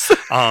yours.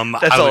 That's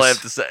all I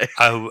have to say.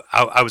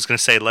 I was going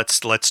to say let's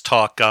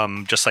talk.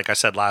 Just like I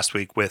said last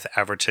week with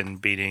Everton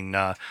beating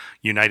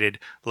United,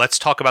 let's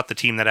talk about the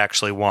team that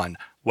actually won.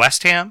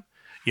 West Ham,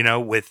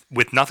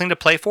 with nothing to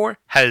play for,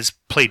 has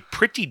played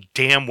pretty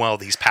damn well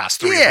these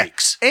past 3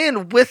 weeks.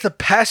 And with a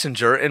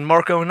passenger in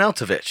Marko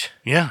Arnautovic.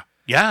 Yeah.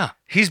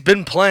 He's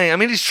been playing. I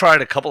mean, he's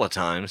tried a couple of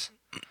times.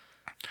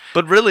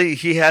 But really,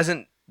 he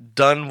hasn't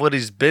done what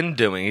he's been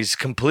doing. He's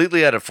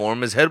completely out of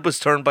form. His head was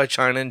turned by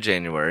China in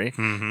January.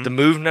 Mm-hmm. The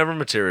move never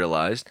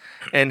materialized.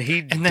 And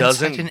he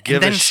doesn't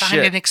give a shit.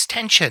 Signed an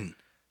extension.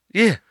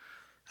 Yeah.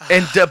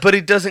 But he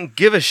doesn't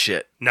give a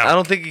shit. No. I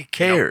don't think he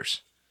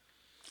cares.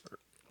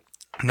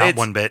 Not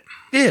one bit.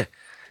 Yeah.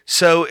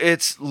 So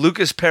it's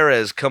Lucas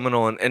Perez coming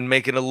on and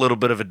making a little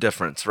bit of a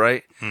difference,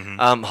 right?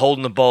 Mm-hmm.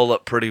 Holding the ball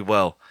up pretty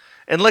well.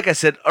 And like I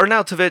said,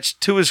 Arnautovic,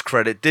 to his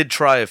credit, did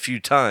try a few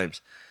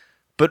times.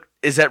 But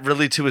is that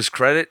really to his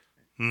credit?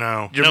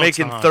 No. You're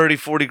making 30,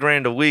 40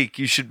 grand a week.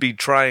 You should be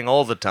trying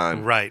all the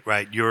time. Right.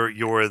 You're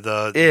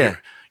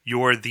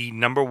the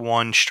number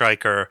one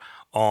striker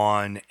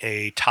on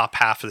a top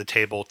half of the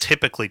table,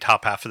 typically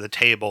top half of the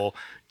table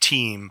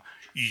team.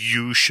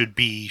 You should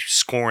be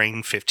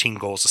scoring 15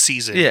 goals a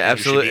season. Yeah,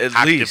 absolutely. You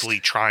should be actively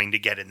trying to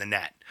get in the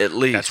net. At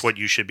least. That's what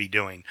you should be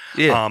doing.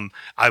 Yeah.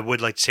 I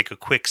would like to take a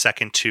quick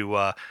second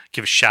to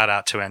give a shout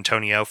out to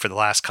Antonio for the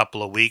last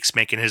couple of weeks,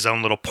 making his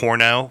own little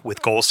porno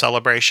with goal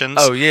celebrations.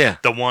 Oh, yeah.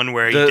 The one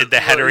where he did the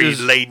header, he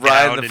laid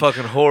down. Riding the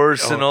fucking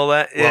horse and all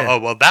that. Yeah.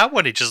 Well, that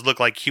one, it just looked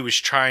like he was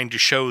trying to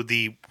show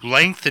the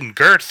length and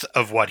girth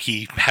of what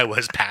he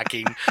was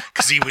packing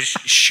because he was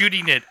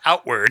shooting it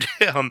outward.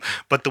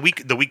 But the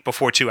week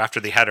before, too, after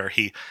the header,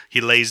 he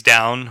lays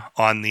down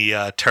on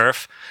the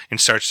turf and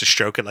starts to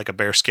stroke it like a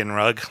bearskin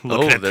rug.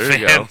 Looking at there the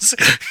you fans.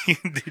 go.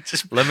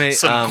 Just Let me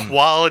some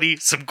quality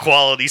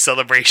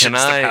celebrations the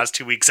past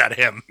 2 weeks out of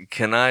him.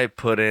 Can I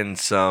put in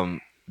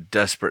some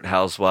Desperate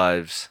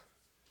Housewives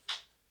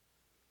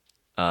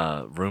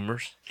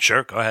rumors?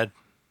 Sure, go ahead.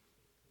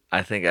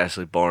 I think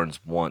Ashley Barnes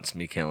wants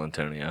Mikel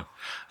Antonio.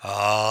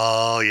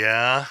 Oh,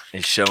 yeah.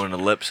 He's showing the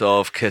lips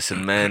off,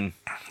 kissing men.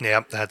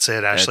 Yep, that's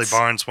it. Ashley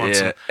Barnes wants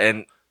him.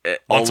 And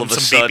all of a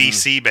sudden,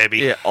 BBC, baby.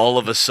 Yeah, all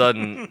of a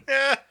sudden,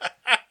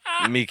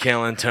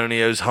 Mikel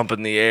Antonio's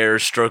humping the air,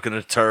 stroking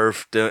the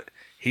turf.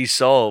 He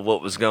saw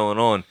what was going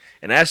on.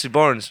 And Ashley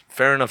Barnes,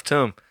 fair enough to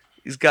him,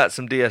 he's got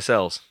some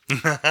DSLs.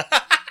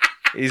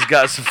 He's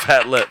got some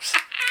fat lips.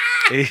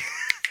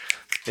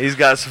 He's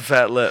got some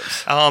fat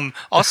lips.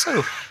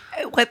 Also,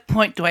 at what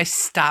point do I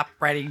stop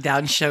writing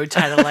down show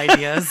title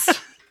ideas?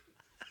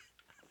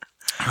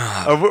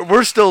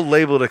 We're still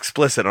labeled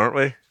explicit, aren't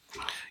we?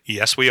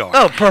 Yes, we are.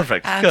 Oh,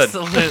 perfect. Good.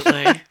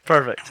 Absolutely.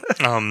 Perfect.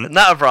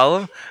 Not a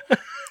problem.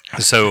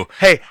 So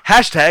Hey,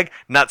 hashtag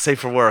not safe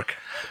for work.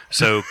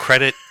 So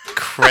credit.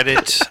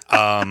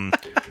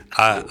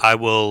 I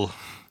will.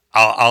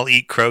 I'll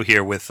eat crow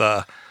here with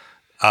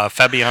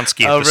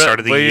Fabianski at the start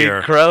of the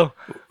year. Crow?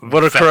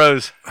 What are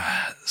crows?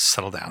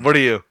 Settle down. What are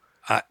you?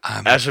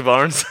 I'm Ashley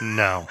Barnes?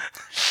 no.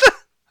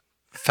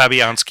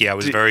 Fabianski, I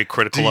was very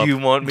critical of. Do you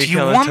want me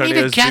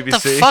to get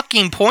BBC? the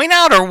fucking point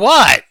out or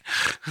what?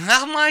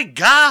 Oh my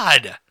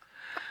god!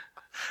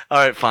 All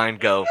right, fine,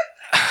 go.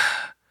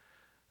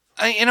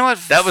 You know what?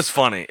 That was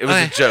funny. It was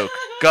a joke.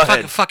 Go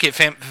ahead. Fuck it,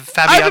 Fabianski.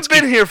 I haven't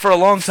been here for a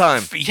long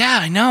time. Yeah,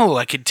 I know.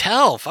 I could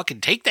tell.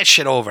 Fucking take that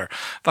shit over.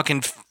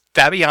 Fucking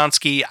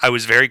Fabianski, I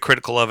was very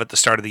critical of at the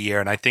start of the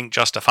year, and I think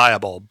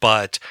justifiable.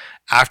 But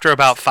after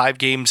about 5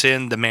 games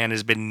in, the man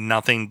has been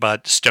nothing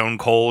but stone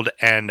cold,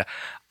 and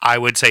I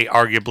would say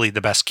arguably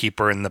the best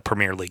keeper in the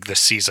Premier League this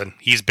season.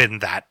 He's been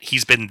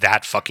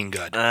that fucking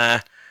good.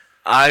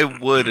 I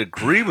would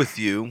agree with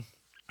you,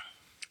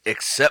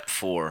 except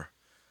for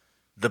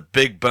the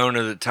big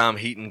boner that Tom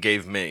Heaton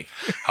gave me.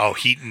 Oh,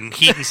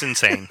 Heaton's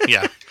insane.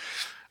 Yeah.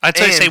 I'd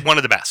say one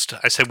of the best.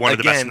 I say one of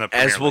the best in the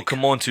Premier League. As we'll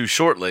come on to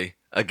shortly,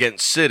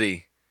 against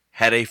City,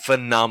 had a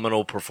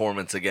phenomenal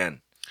performance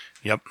again.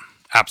 Yep.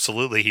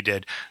 Absolutely, he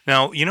did.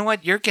 Now, you know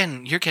what? You're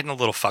getting a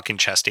little fucking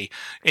chesty.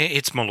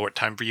 It's Malort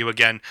time for you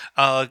again.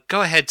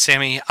 Go ahead,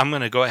 Sammy. I'm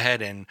going to go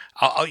ahead and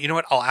you know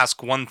what? I'll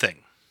ask one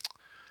thing.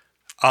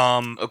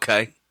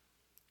 Okay.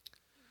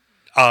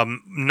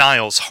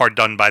 Niles hard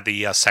done by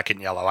the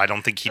second yellow. I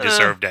don't think he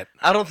deserved it.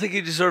 I don't think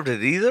he deserved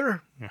it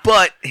either.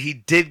 But he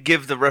did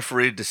give the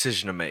referee a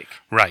decision to make.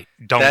 Right.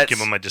 Don't give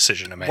him a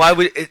decision to make. Why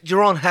would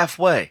you're on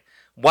halfway?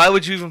 Why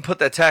would you even put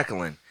that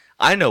tackle in?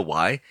 I know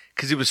why.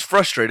 Because he was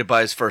frustrated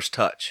by his first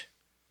touch.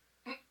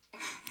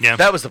 Yeah.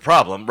 That was the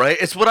problem, right?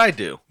 It's what I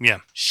do. Yeah.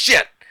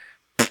 Shit.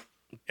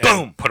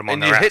 Boom. Put him on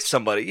and their you ass. hit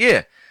somebody.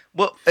 Yeah.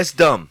 Well, it's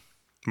dumb.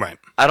 Right.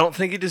 I don't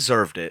think he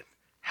deserved it.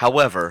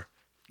 However,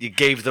 you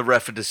gave the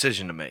ref a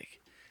decision to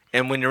make.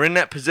 And when you're in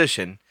that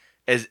position,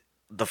 as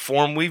the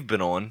form we've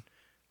been on,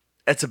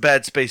 that's a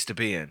bad space to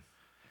be in,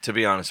 to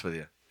be honest with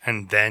you.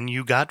 And then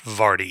you got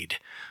Vardied.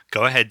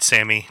 Go ahead,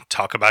 Sammy.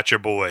 Talk about your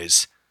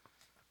boys.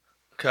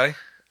 Okay.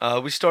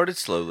 We started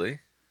slowly,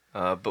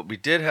 but we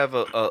did have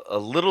a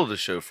little to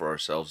show for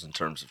ourselves in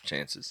terms of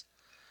chances.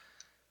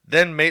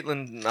 Then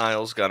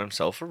Maitland-Niles got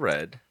himself a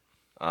red.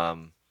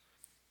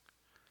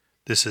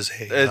 This is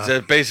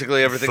it's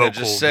basically everything I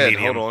just said.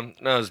 medium. Hold on.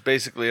 No, it's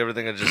basically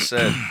everything I just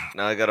said.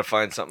 Now I got to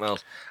find something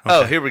else. Okay.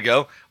 Oh, here we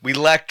go. We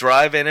lack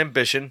drive and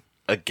ambition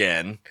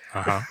again.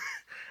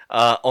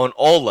 On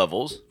all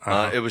levels.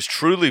 It was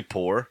truly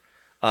poor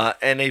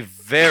and a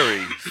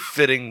very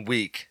fitting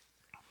week.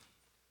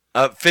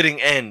 Fitting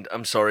end,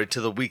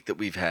 to the week that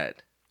we've had.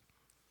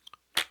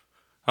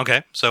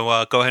 Okay,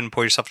 so go ahead and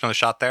pour yourself another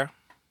shot there.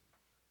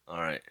 All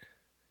right.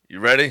 You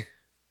ready?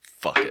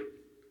 Fuck it.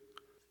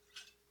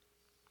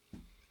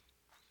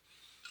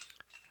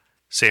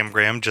 Sam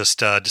Graham just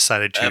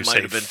decided to That might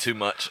say, have been too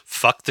much.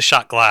 fuck the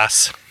shot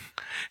glass.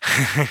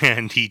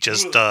 And he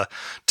just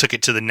took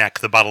it to the neck,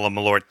 the bottle of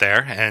Malort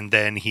there, and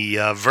then he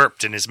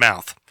verped in his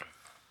mouth.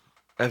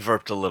 I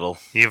verped a little.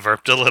 You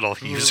verped a little.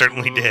 You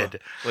certainly did.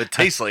 Well, it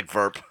tastes like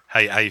verp. How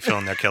you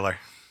feeling there, killer?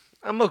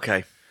 I'm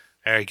okay.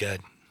 Very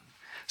good.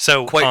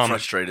 So Quite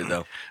frustrated,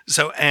 though.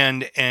 So,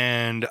 and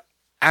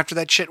after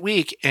that shit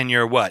week, and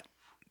you're what?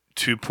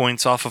 2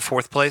 points off of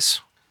 4th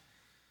place?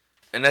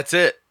 And that's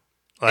it.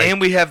 Like,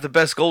 and we have the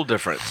best goal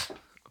difference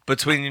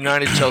between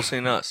United, Chelsea,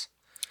 and us.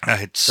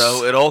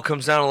 So it all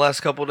comes down to the last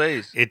couple of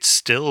days. It's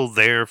still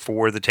there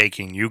for the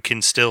taking. You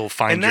can still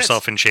find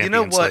yourself in Champions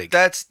League. You know what? League.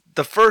 That's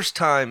the first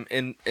time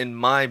in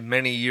my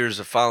many years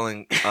of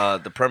following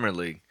the Premier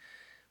League,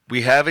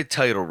 we have a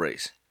title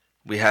race,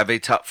 we have a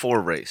top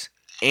 4 race,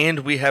 and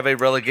we have a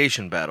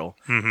relegation battle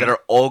that are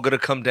all going to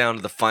come down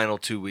to the final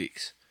 2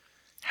 weeks.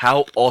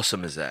 How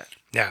awesome is that?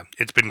 Yeah,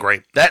 it's been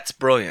great. That's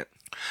brilliant.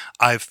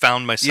 I've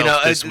found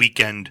myself this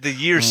weekend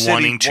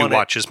wanting to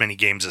watch as many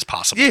games as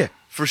possible. Yeah,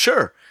 for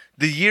sure.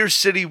 The year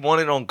City won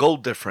it on goal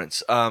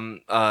difference.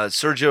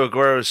 Sergio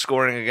Aguero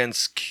scoring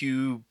against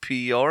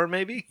QPR,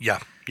 maybe? Yeah.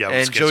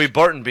 And Joey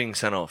Barton being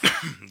sent off,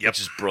 which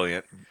is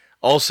brilliant.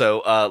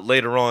 Also,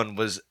 later on,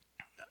 was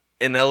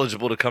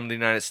ineligible to come to the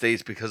United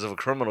States because of a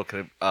criminal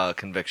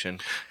conviction.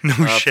 No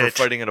shit.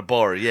 For fighting at a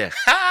bar, yeah.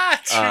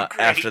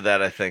 After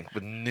that, I think,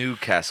 with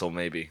Newcastle,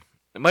 maybe.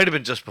 It might have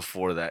been just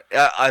before that.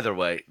 Either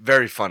way,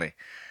 very funny.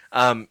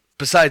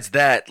 Besides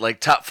that, like,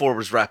 top 4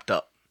 was wrapped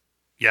up.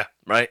 Yeah.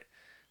 Right?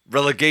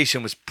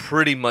 Relegation was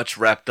pretty much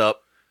wrapped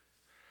up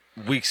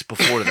weeks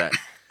before that.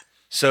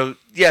 So,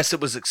 yes, it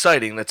was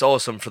exciting. That's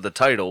awesome for the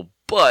title.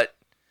 But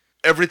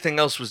everything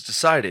else was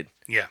decided.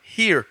 Yeah.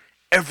 Here,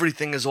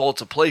 everything is all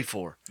to play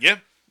for. Yeah.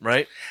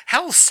 Right?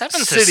 Hell,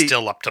 7th is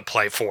still up to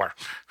play for.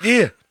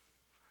 Yeah.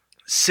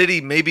 City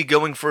maybe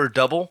going for a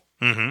double.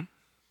 Mm-hmm.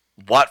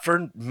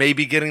 Watford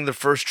maybe getting the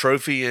first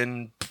trophy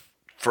in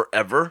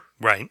forever.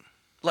 Right.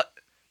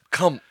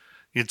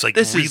 It's like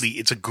This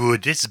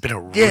has been a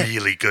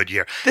really good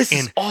year. This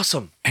is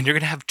awesome. And you're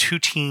going to have two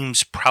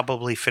teams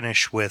probably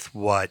finish with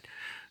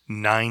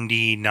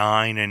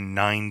 99 and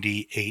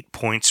 98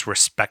 points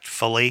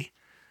respectively,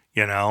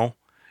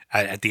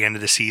 at the end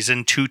of the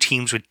season. Two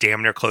teams with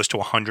damn near close to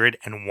 100,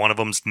 and one of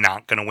them's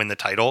not going to win the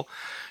title.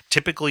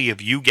 Typically,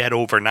 if you get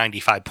over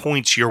 95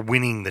 points, you're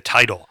winning the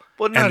title.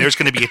 And there's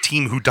going to be a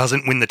team who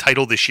doesn't win the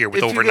title this year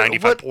with over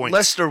 95 points.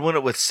 Leicester won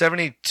it with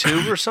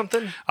 72 or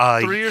something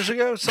 3 years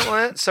ago? Something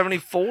like that?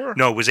 74?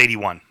 No, it was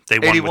 81. They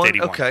won with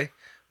 81. Okay.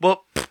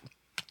 Well,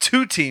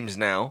 two teams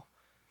now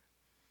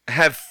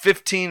have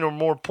 15 or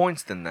more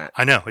points than that.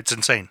 I know. It's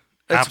insane.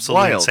 It's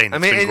absolutely wild. insane.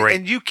 It's been great.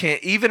 And you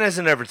can't, even as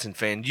an Everton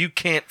fan, you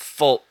can't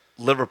fault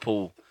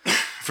Liverpool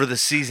for the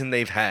season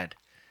they've had.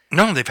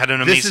 No, they've had an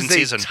amazing season.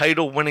 This is a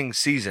title-winning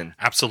season.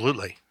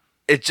 Absolutely.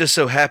 It just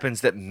so happens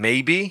that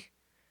maybe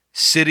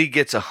City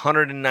gets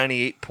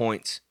 198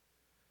 points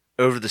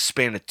over the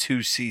span of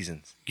 2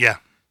 seasons. Yeah.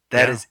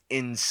 That is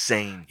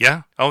insane.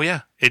 Yeah. Oh,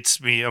 yeah. It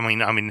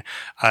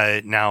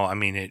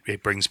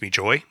brings me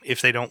joy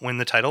if they don't win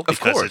the title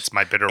because it's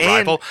my bitter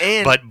rival.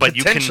 And but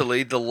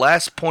potentially the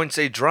last points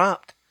they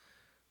dropped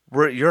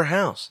were at your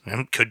house.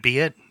 And could be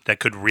it. That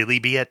could really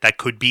be it. That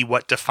could be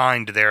what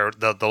defined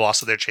the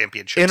loss of their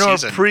championship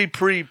season. In our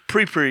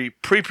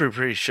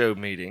pre-show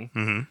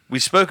meeting, we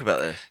spoke about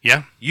this.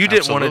 Yeah, you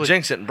didn't want to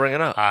jinx it and bring it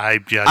up. I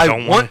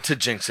don't want to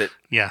jinx it.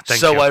 Yeah,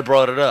 so I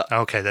brought it up.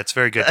 Okay, that's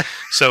very good.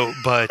 So,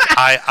 but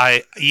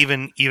I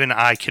even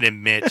I can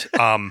admit,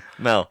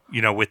 Mel,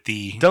 with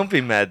the don't be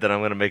mad that I'm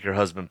going to make your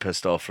husband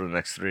pissed off for the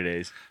next 3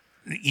 days.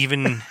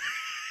 Even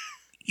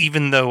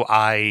though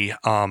I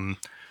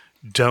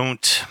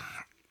don't.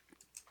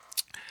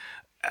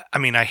 I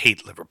mean, I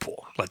hate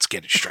Liverpool. Let's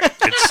get it straight.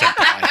 It's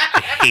simple.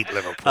 I hate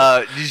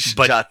Liverpool. You should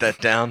jot that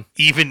down.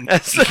 I hate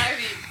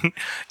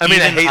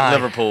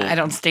Liverpool. I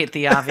don't state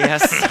the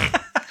obvious.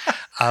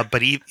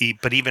 But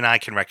even I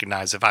can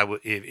recognize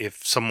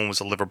if someone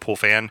was a Liverpool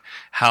fan,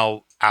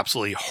 how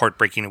absolutely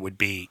heartbreaking it would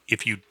be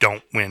if you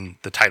don't win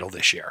the title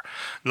this year.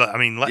 I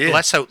mean,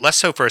 less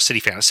so for a City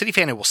fan. A City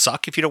fan, it will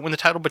suck if you don't win the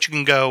title, but you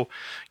can go,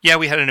 yeah,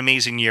 we had an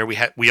amazing year.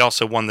 We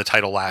also won the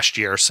title last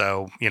year,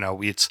 so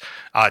it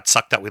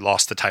sucked that we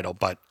lost the title.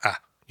 But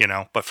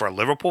but for a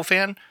Liverpool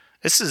fan,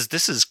 this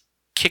is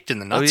kicked in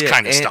the nuts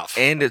kind of stuff.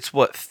 And it's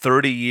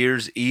 30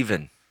 years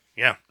even.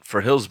 Yeah, for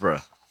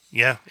Hillsborough.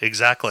 Yeah,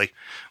 exactly.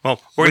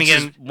 Well, we're going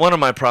to get one of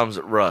my problems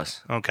at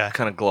Russ. Okay.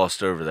 Kind of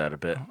glossed over that a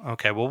bit.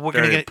 Okay. Well, we're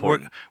going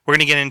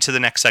to get into the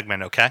next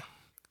segment, okay?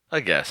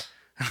 I guess.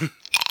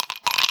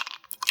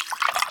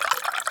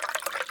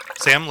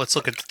 Sam, let's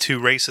look at the 2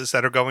 races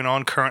that are going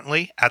on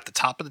currently at the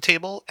top of the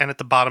table and at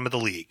the bottom of the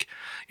league.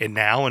 It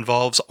now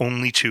involves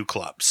only 2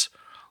 clubs.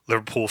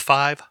 Liverpool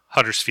 5,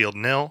 Huddersfield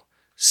 0,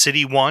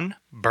 City 1,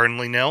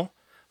 Burnley 0,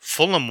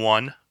 Fulham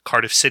 1,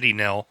 Cardiff City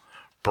 0,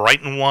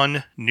 Brighton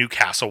 1,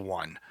 Newcastle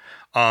 1.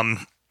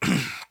 I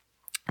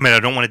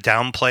don't want to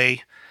downplay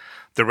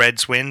the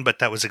Reds' win, but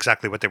that was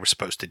exactly what they were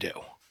supposed to do.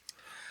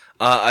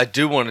 I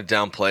do want to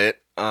downplay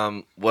it.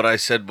 What I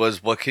said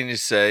was, what can you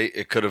say?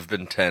 It could have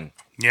been 10.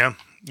 Yeah.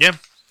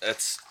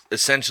 That's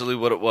essentially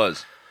what it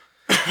was.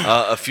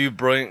 A few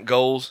brilliant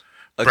goals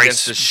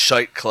against a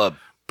shite club.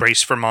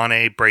 Brace for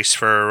Mane, brace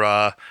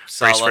for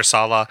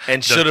Salah,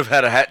 and should have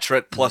had a hat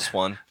trick plus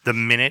 1.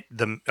 Mane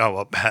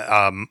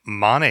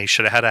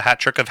should have had a hat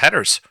trick of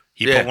headers.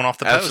 He put one off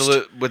the post.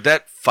 Absolutely. With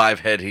that 5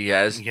 head he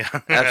has. Yeah.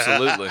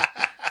 Absolutely.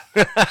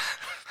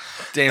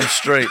 Damn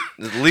straight.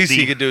 The least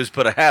he could do is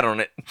put a hat on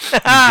it.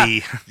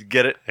 You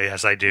get it?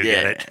 Yes, I do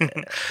get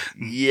it.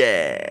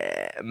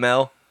 Yeah.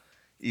 Mel,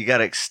 you got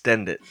to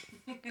extend it.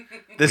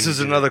 This is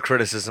another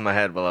criticism I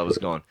had while I was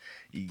gone.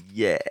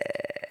 Yeah.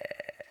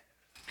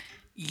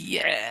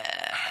 Yeah.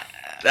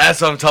 That's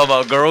what I'm talking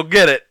about, girl.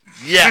 Get it.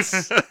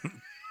 Yes.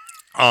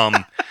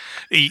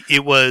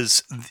 It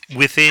was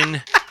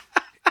within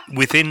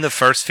the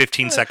first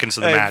 15 seconds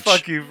of the match.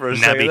 Fuck you for a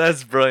second.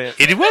 That's brilliant.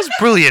 It was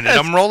brilliant, and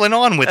I'm rolling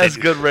on with it. That's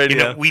good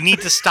radio. We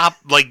need to stop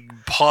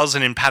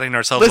pausing and patting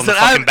ourselves on the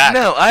fucking back.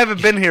 No, I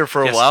haven't been here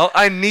for a while.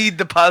 I need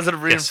the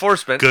positive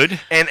reinforcement. Good.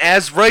 And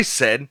as Rice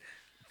said,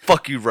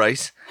 fuck you,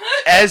 Rice.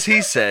 As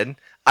he said,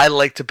 I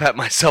like to pat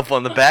myself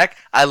on the back.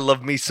 I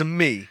love me some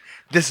me.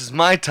 This is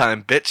my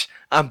time, bitch.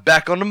 I'm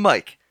back on the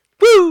mic.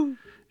 Woo!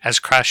 As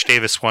Crash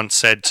Davis once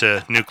said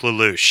to Nuke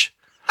Lelouch,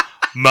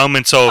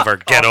 moment's over.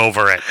 Get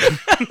over it.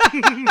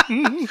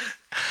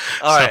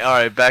 All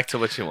right. Back to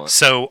what you want.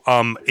 So,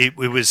 it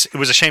was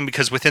a shame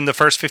because within the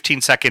first 15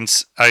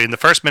 seconds, in the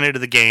first minute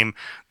of the game,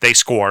 they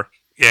score.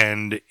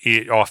 And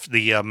off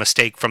the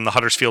mistake from the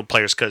Huddersfield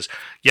players, because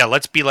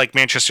let's be like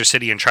Manchester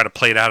City and try to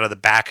play it out of the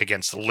back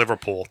against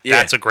Liverpool. Yeah.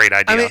 That's a great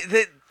idea. I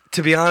mean,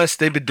 to be honest,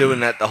 they've been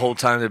doing that the whole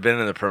time they've been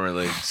in the Premier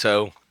League.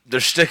 So they're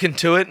sticking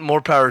to it. More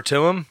power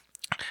to them.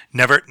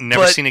 Never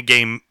seen a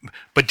game.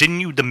 But didn't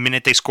you, the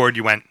minute they scored,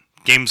 you went,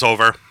 game's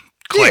over.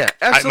 Click. Yeah,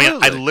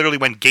 absolutely. I literally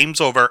went,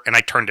 game's over, and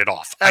I turned it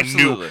off.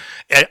 Absolutely.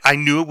 I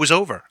knew it was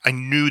over. I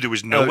knew there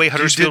was no way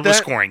Huddersfield was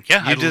scoring.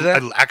 Yeah, you did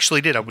that? I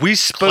actually did. We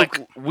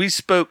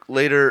spoke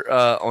later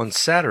on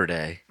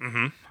Saturday,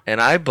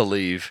 and I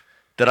believe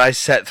that I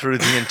sat through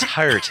the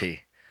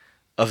entirety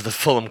of the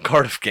Fulham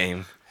Cardiff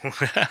game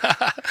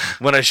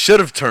when I should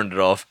have turned it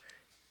off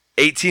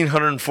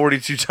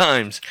 1,842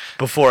 times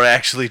before I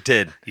actually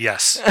did.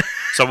 Yes.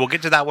 So we'll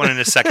get to that one in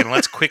a second.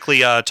 Let's quickly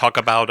talk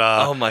about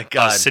oh my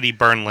God. City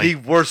Burnley.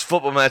 The worst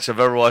football match I've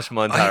ever watched in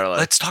my entire life.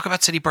 Let's talk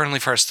about City Burnley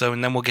first, though,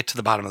 and then we'll get to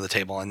the bottom of the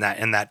table in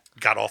that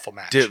god-awful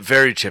match. Dude,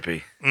 very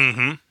chippy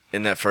in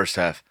that first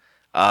half.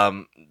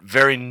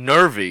 Very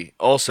nervy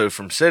also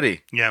from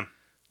City. Yeah.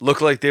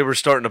 Looked like they were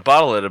starting to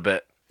bottle it a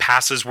bit.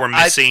 Passes were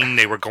missing.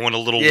 They were going a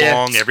little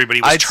long.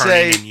 Everybody was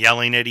turning and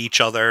yelling at each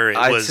other.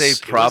 I'd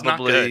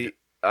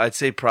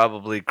say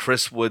probably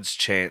Chris Wood's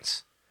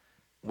chance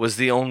was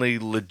the only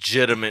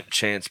legitimate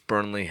chance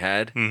Burnley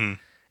had. Mm-hmm.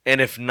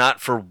 And if not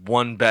for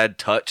one bad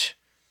touch,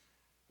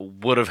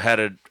 would have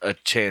had a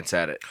chance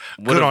at it.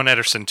 Good on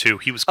Ederson, too.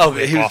 He was quick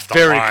off the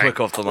very line.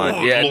 quick off the line.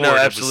 Oh, yeah, Lord, no,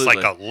 absolutely. It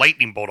was like a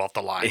lightning bolt off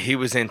the line. He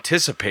was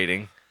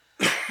anticipating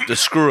the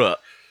screw-up,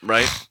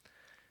 right?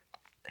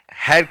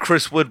 Had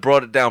Chris Wood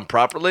brought it down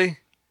properly,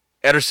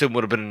 Ederson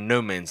would have been in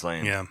no man's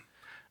land. Yeah.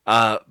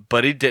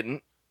 But he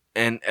didn't,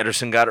 and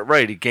Ederson got it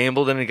right. He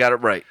gambled and he got it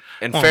right.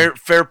 And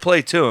fair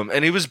play to him.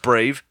 And he was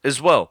brave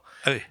as well.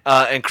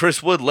 And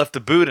Chris Wood left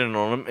the boot in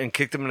on him and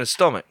kicked him in his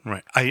stomach.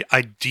 Right.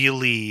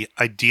 Ideally,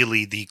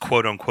 the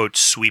quote-unquote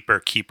sweeper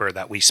keeper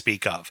that we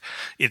speak of,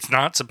 it's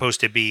not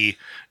supposed to be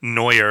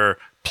Neuer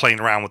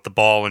playing around with the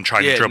ball and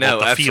trying to dribble up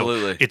the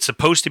absolutely. field. It's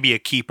supposed to be a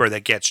keeper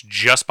that gets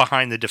just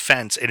behind the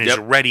defense and is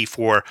ready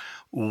for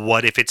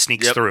what if it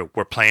sneaks through.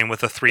 We're playing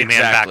with a three-man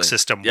back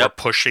system. We're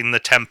pushing the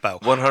tempo.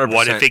 100%.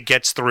 What if it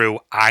gets through?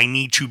 I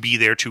need to be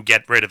there to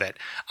get rid of it.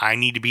 I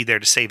need to be there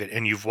to save it.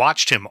 And you've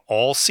watched him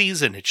all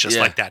season. It's just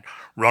like that.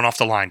 Run off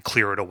the line,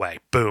 clear it away.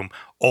 Boom.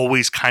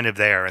 Always kind of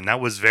there. And that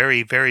was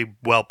very, very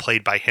well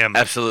played by him.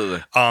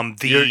 Absolutely.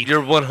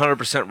 You're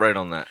 100% right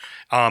on that.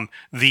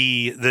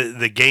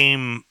 The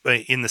game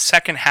in the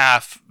second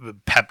half,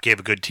 Pep gave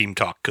a good team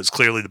talk because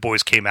clearly the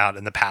boys came out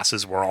and the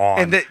passes were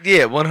on. And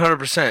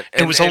 100%.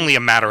 It was only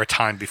a matter of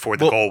time before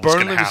the goal was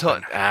going to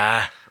happen.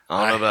 I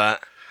don't know about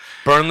that.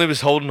 Burnley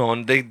was holding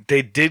on. They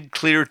did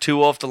clear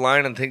two off the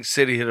line and think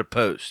City hit a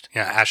post.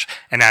 Yeah,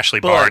 Ashley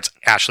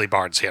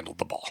Barnes handled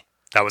the ball.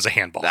 That was a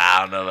handball. I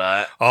don't know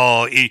that.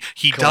 Oh,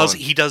 he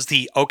does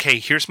the okay.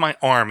 Here's my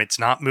arm. It's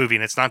not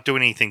moving. It's not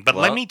doing anything. But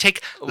let me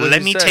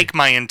take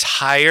my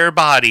entire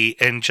body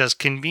and just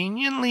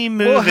conveniently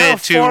move it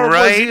to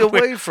right. Was he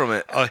away from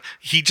it?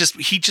 He just.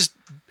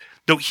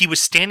 Though he was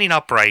standing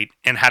upright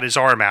and had his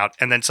arm out,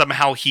 and then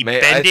somehow he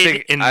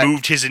bended and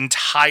moved his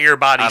entire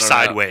body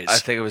sideways. I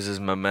think it was his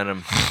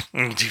momentum.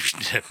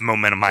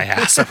 Momentum, my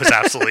ass. That was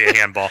absolutely a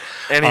handball.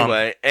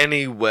 Anyway,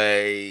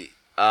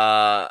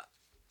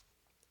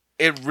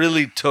 it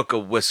really took a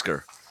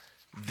whisker.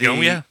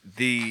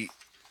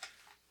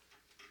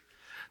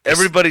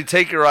 Everybody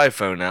take your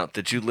iPhone out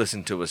that you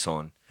listen to us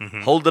on.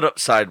 Mm-hmm. Hold it up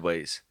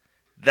sideways.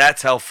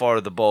 That's how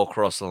far the ball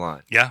crossed the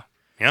line. Yeah.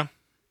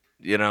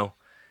 You know?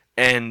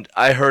 And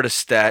I heard a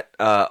stat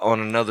on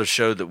another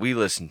show that we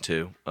listened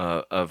to,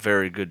 a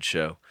very good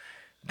show,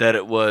 that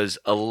it was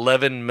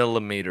 11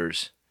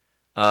 millimeters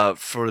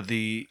for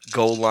the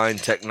goal line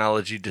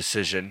technology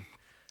decision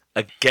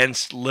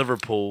against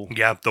Liverpool.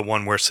 Yeah, the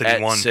one where City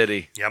won.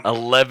 City. Yep.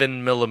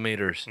 11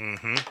 millimeters.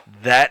 Mm-hmm.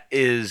 That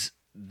is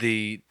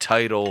the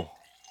title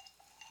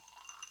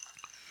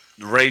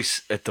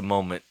race at the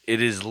moment.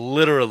 It is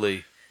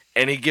literally,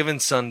 any given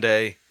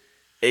Sunday,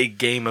 a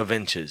game of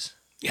inches.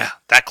 Yeah,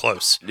 that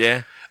close.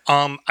 Yeah.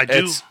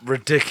 It's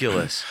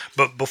ridiculous.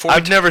 But before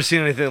I've never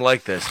seen anything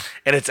like this,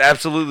 and it's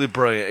absolutely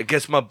brilliant. It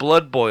gets my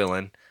blood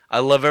boiling. I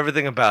love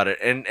everything about it.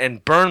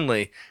 And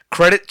Burnley,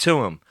 credit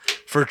to him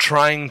for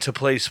trying to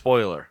play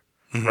spoiler,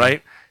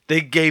 right? They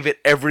gave it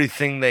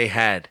everything they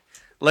had.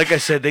 Like I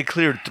said, they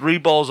cleared 3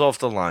 balls off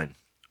the line.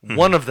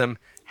 One of them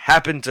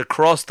happened to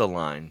cross the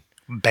line.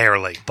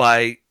 Barely.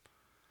 By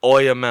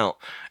amount.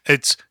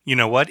 It's, you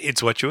know what?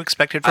 It's what you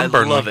expected from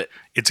Burnley. I love it.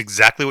 It's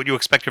exactly what you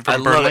expected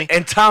from Burnley. Love it.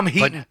 And Tom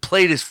Heaton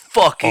played his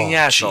fucking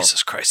ass off.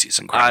 Jesus Christ, he's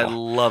incredible. I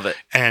love it.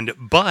 And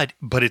but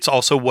it's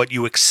also what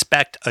you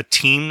expect a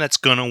team that's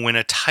going to win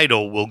a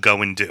title will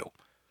go and do.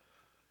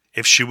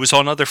 If she was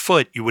on other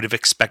foot, you would have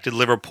expected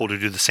Liverpool to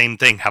do the same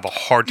thing, have a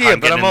hard time getting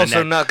in the net. Yeah, but I'm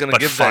also not going to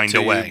give that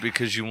to you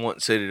because you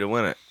want City to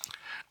win it.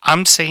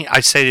 I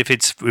say if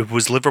it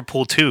was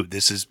Liverpool too,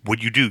 this is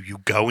what you do. You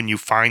go and you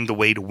find the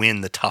way to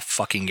win the tough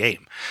fucking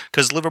game.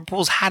 Because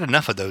Liverpool's had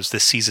enough of those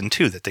this season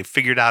too, that they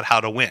figured out how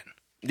to win.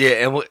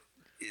 Yeah, and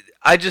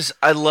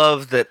I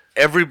love that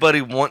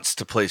everybody wants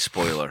to play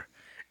spoiler.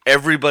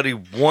 Everybody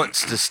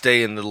wants to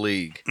stay in the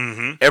league.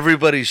 Mm-hmm.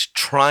 Everybody's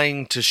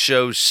trying to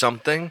show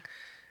something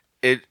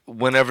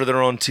whenever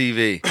they're on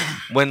TV.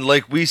 When,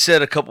 like we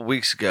said a couple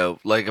weeks ago,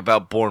 like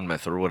about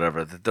Bournemouth or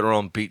whatever, that they're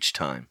on beach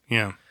time.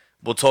 Yeah.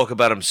 We'll talk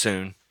about them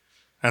soon.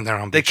 And they're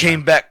on They beach came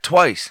time. back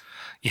twice.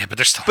 Yeah, but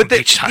they're still But on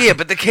beach time. yeah,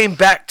 but they came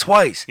back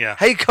twice. Yeah.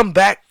 How you come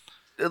back?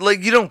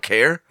 Like, you don't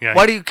care. Yeah.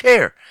 Why do you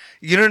care?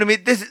 You know what I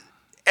mean?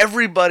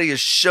 Everybody is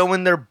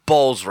showing their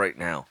balls right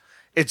now.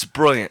 It's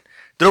brilliant.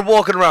 They're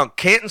walking around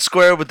Canton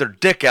Square with their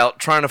dick out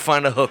trying to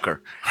find a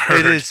hooker.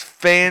 It is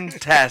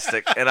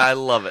fantastic, and I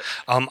love it.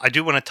 I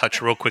do want to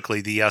touch real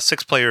quickly. The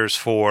 6 players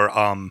for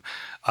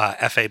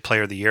FA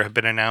Player of the Year have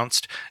been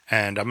announced,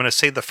 and I'm going to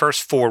say the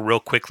first 4 real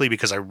quickly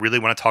because I really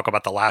want to talk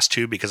about the last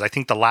 2 because I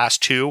think the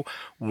last 2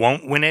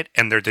 won't win it,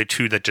 and they're the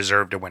 2 that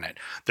deserve to win it.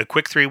 The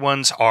quick 3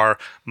 ones are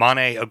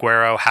Mane,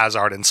 Aguero,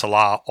 Hazard, and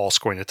Salah, all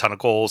scoring a ton of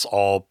goals,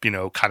 all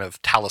kind of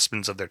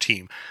talismans of their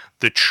team.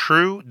 The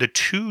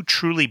 2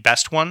 truly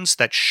best ones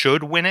that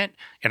should win it,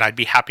 and I'd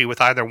be happy with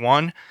either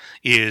one,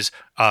 is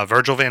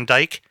Virgil van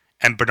Dijk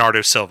and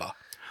Bernardo Silva.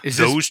 Is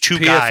Those this 2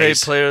 PFA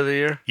guys. Player of the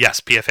Year?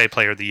 Yes, PFA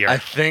Player of the Year. I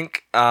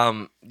think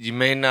you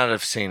may not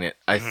have seen it.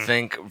 I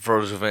think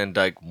Virgil van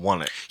Dijk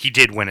won it. He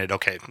did win it.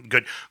 Okay,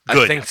 good.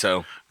 I think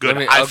so.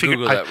 Good. I'll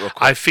Google that real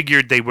quick. I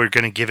figured they were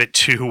going to give it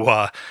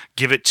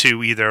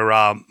to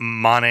either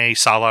Mane,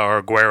 Salah,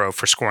 or Aguero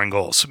for scoring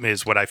goals.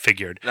 Is what I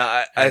figured.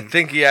 No, I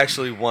think he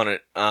actually won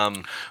it.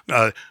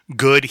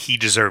 Good. He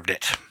deserved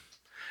it.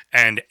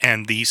 And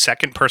the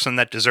second person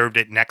that deserved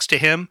it next to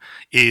him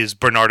is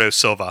Bernardo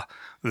Silva.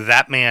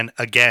 That man,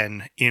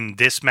 again, in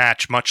this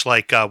match, much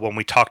like when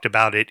we talked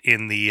about it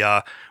in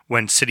the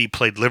when City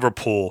played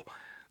Liverpool,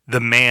 the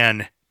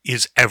man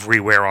is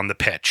everywhere on the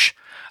pitch.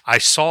 I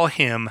saw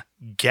him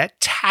get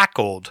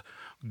tackled,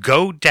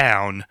 go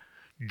down,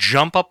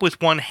 jump up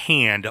with one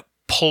hand,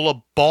 pull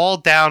a ball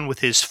down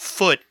with his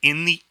foot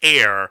in the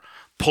air,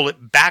 pull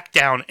it back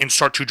down, and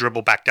start to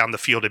dribble back down the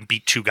field and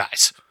beat 2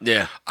 guys.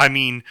 Yeah. I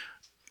mean,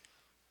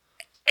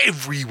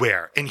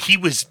 everywhere. And he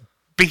was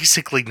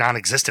basically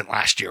non-existent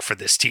last year for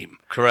this team.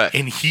 Correct.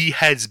 And he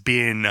has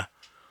been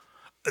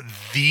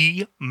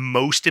the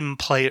most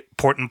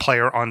important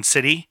player on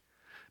City.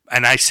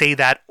 And I say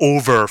that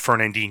over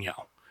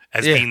Fernandinho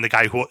as being the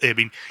guy who,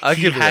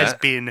 he has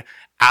been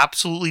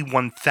absolutely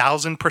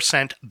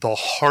 1,000% the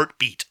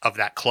heartbeat of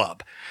that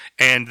club.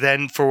 And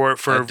then for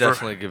I'll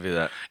definitely give you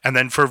that. And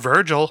then for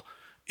Virgil,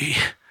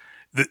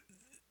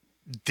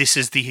 this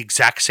is the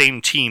exact same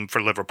team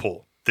for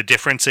Liverpool. The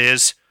difference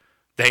is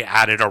they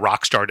added a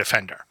rock star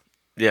defender.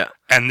 Yeah.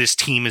 And this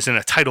team is in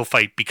a title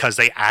fight because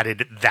they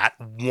added that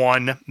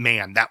one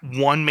man. That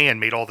one man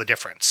made all the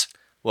difference.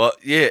 Well,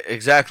 yeah,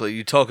 exactly.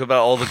 You talk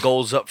about all the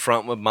goals up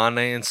front with Mane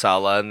and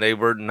Salah, and they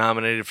were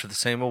nominated for the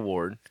same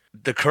award.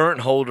 The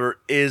current holder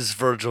is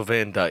Virgil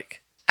van Dijk.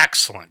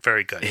 Excellent.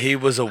 Very good. He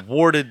was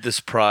awarded this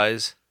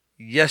prize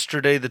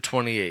yesterday, the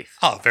 28th.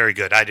 Oh, very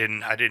good. I didn't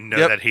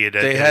know that he had.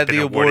 They had been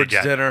the awarded awards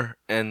yet. dinner,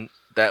 and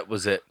that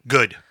was it.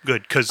 Good.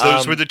 Because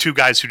those were the 2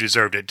 guys who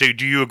deserved it.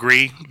 Do you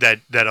agree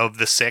that of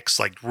the 6,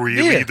 like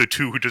really the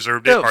 2 who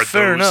deserved it are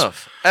fair those?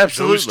 enough.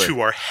 Absolutely. Those 2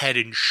 are head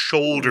and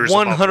shoulders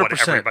above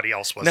what everybody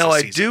else was. Now, this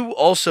I season. do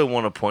also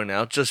want to point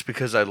out, just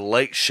because I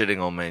like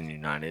shitting on Man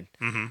United,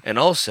 and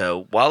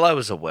also while I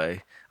was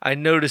away, I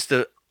noticed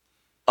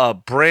a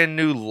brand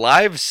new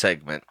live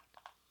segment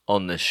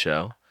on this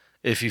show.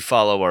 If you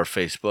follow our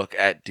Facebook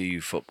at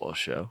DU Football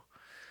Show,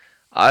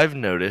 I've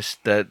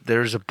noticed that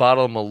there's a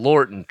bottle of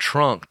Malort in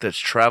trunk that's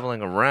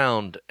traveling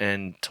around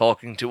and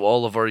talking to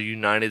all of our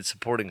United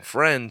supporting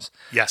friends.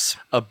 Yes.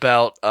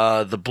 About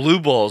the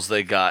blue balls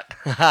they got.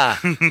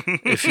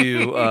 If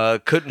you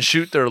couldn't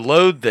shoot their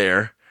load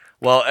there,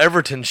 while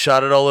Everton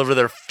shot it all over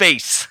their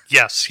face.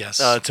 Yes.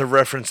 To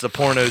reference the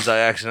pornos I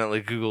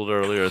accidentally Googled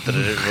earlier that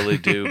I didn't really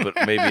do, but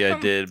maybe I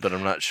did, but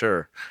I'm not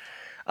sure.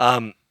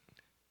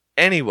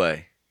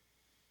 Anyway,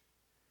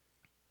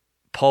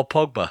 Paul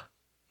Pogba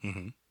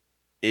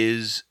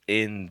is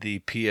in the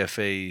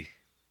PFA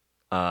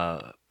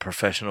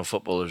Professional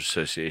Footballers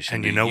Association.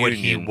 And you know what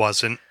he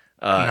wasn't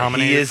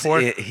nominated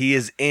for? He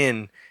is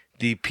in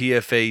the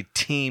PFA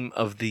Team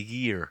of the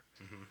Year.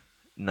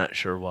 Not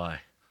sure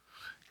why.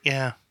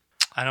 Yeah,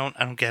 I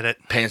don't get it.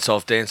 Pants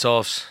off, dance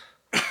offs.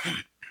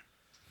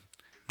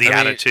 The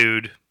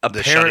attitude,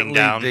 the shutting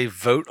down. Apparently, they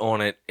vote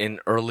on it in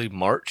early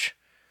March,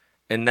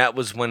 and that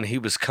was when he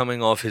was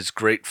coming off his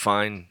great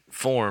fine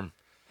form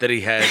that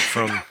he had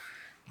from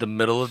the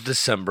middle of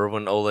December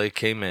when Ole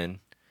came in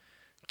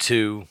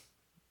to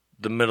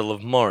the middle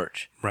of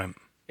March. Right.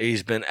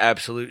 He's been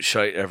absolute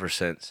shite ever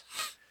since.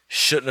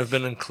 Shouldn't have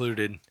been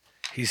included.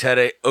 He's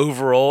had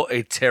overall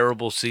a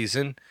terrible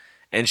season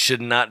and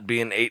should not be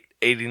an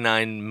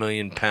 £89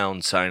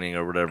 million signing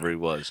or whatever he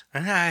was.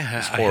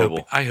 It's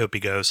horrible. I hope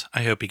he goes.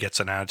 I hope he gets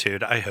an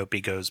attitude. I hope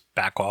he goes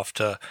back off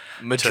to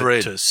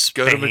Madrid. to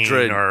Spain, go to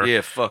Madrid.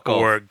 Or, fuck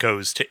off. Or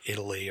goes to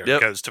Italy or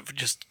goes to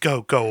just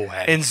go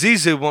away. And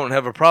Zizou won't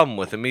have a problem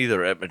with him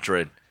either at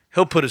Madrid.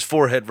 he'll put his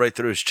forehead right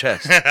through his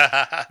chest,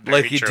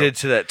 like he did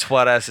to that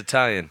twat-ass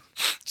Italian.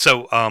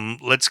 So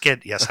let's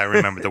get. Yes, I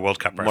remember the World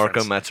Cup Marco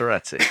reference.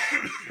 Materazzi.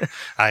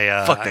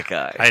 Fuck that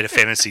guy. I had a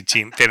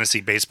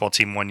fantasy baseball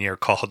team one year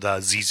called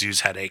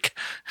Zizou's Headache.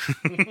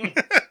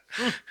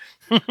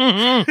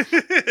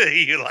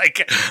 You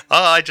like?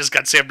 Oh, I just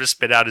got Sam to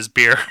spit out his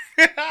beer.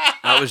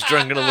 I was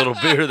drinking a little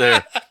beer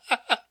there.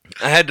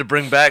 I had to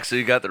bring back so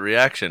you got the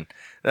reaction.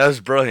 That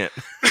was brilliant.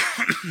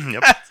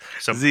 Yep.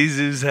 So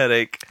Zizou's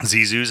Headache.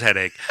 Zizou's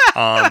Headache.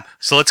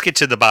 So let's get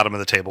to the bottom of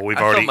the table. We've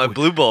already my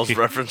Blue Balls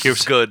reference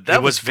was good.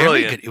 That was very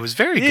brilliant. good. It was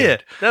very Yeah,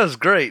 good. that was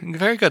great.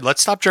 Very good.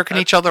 Let's stop jerking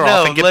each other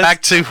off and get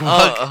back to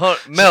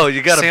Mel,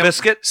 you got a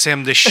biscuit?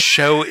 Sam, this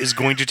show is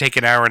going to take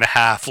an hour and a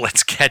half.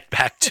 Let's get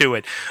back to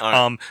it.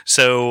 Right.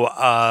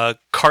 So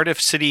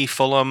Cardiff City,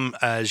 Fulham,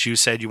 as you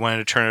said, you wanted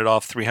to turn it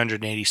off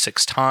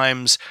 386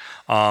 times.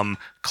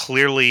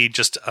 Clearly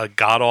just a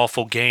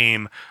god-awful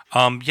game.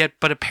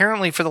 But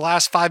apparently for the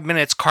last 5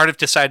 minutes, Cardiff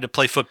decided to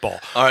play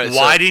football. All right,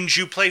 Why didn't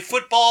you play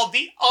football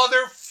the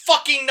other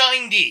fucking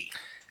 90?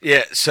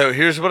 Yeah, so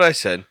here's what I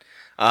said.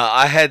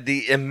 I had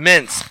the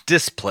immense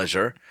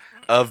displeasure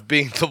of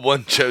being the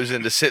one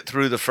chosen to sit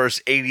through the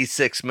first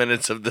 86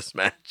 minutes of this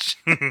match.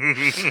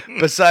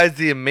 Besides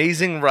the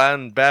amazing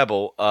Ryan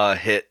Babel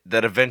hit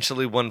that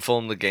eventually won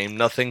Fulham the game,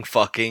 nothing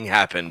fucking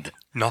happened.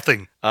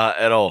 Nothing.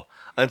 At all.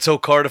 Until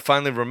Cardiff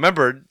finally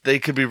remembered they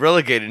could be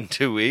relegated in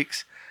 2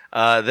 weeks.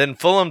 Then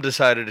Fulham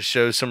decided to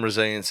show some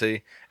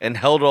resiliency and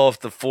held off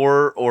the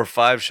 4 or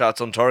 5 shots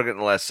on target in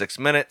the last 6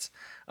 minutes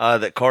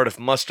that Cardiff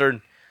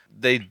mustered.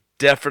 They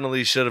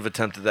definitely should have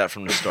attempted that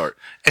from the start.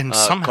 And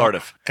somehow,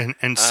 Cardiff.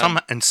 And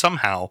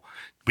somehow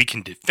we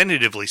can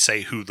definitively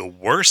say who the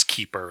worst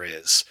keeper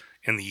is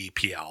in the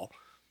EPL.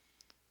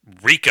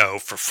 Rico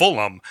for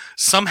Fulham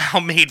somehow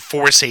made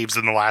 4 saves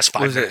in the last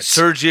 5 minutes.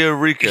 Sergio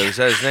Rico? Is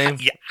that his name?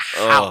 Yeah.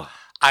 How?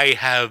 I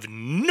have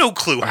no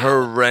clue how.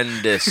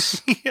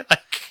 Horrendous.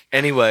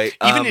 Anyway,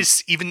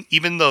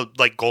 even the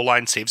like goal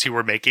line saves he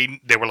were making,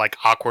 they were like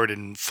awkward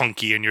and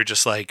funky, and you're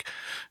just like,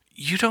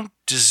 you don't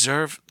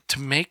deserve to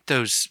make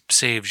those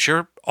saves.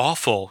 You're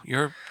awful.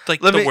 You're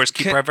like the worst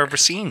keeper I've ever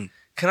seen.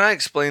 Can I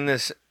explain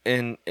this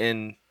in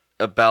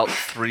about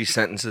 3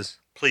 sentences?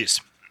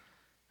 Please.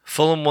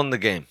 Fulham won the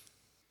game.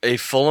 A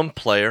Fulham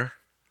player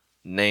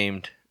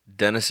named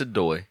Dennis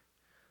Adoy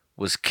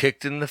was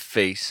kicked in the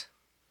face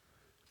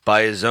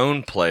by his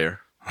own player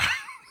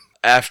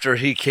after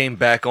he came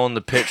back on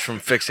the pitch from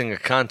fixing a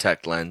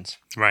contact lens.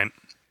 Right.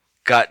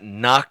 Got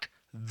knocked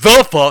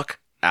the fuck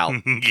out.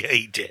 Yeah,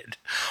 he did.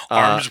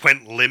 Arms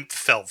went limp,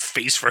 fell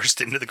face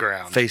first into the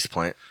ground. Face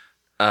plant.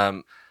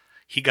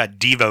 He got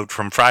devoed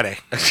from Friday.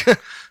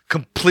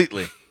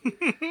 Completely.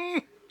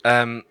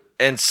 And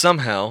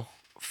somehow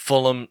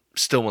Fulham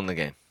still won the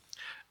game.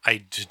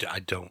 I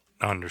don't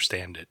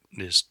understand it.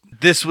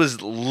 This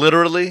was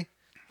literally,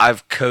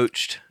 I've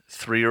coached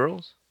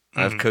 3-year-olds.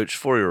 I've coached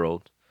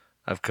 4-year-olds.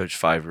 I've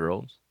coached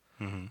 5-year-olds.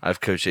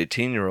 I've coached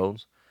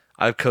 18-year-olds.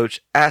 I've coached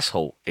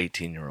asshole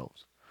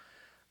 18-year-olds.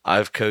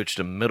 I've coached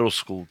a middle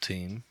school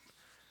team.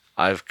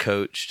 I've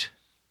coached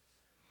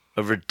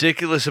a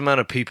ridiculous amount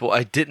of people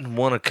I didn't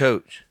want to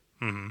coach.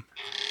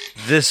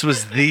 This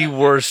was the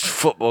worst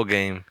football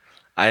game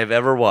I have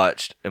ever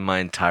watched in my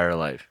entire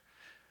life.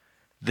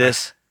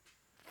 This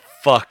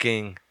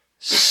fucking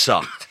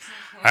sucked.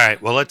 All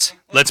right, well let's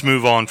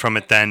move on from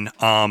it then.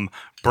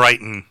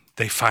 Brighton,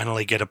 they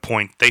finally get a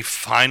point. They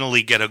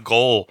finally get a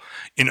goal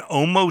in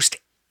almost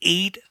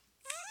 8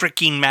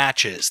 freaking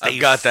matches. They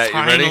I've got that. You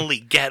ready? Finally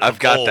get a goal. I've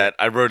got that.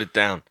 I wrote it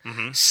down.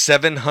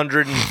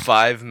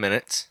 705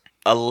 minutes,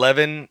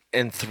 11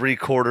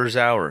 3/4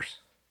 hours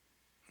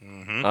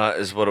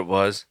is what it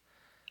was.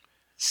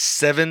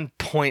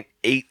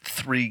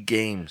 7.83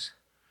 games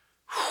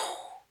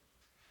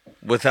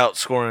without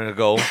scoring a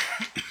goal.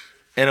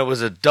 And it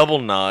was a double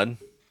nod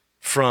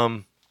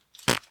from,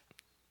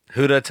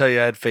 who did I tell you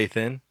I had faith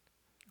in?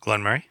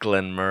 Glenn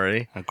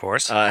Murray. Of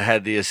course.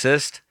 Had the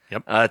assist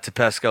to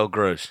Pascal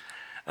Gross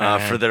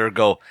for their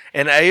goal.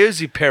 And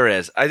Ayoze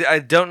Perez, I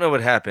don't know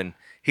what happened.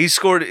 He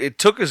scored, it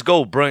took his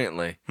goal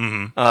brilliantly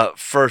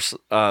first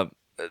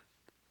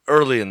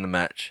early in the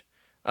match.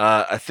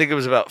 I think it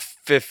was about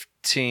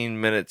 15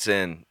 minutes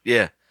in.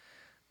 Yeah.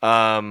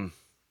 No,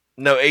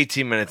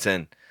 18 minutes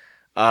in.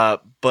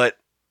 But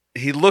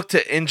he looked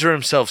to injure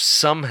himself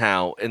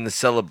somehow in the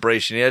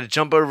celebration. He had to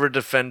jump over a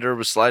defender,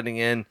 was sliding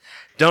in.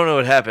 Don't know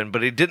what happened,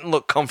 but he didn't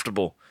look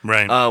comfortable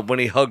when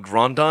he hugged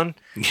Rondon.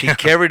 He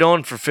carried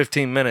on for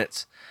 15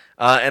 minutes.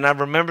 And I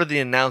remember the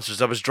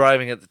announcers. I was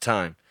driving at the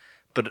time.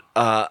 But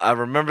I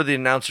remember the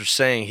announcers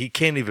saying, he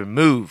can't even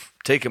move.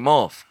 Take him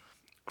off.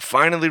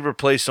 Finally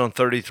replaced on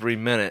 33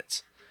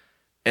 minutes.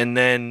 And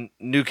then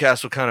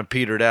Newcastle kind of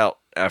petered out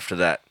after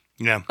that.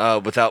 Yeah.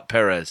 Without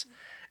Perez.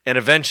 And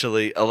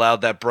eventually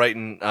allowed that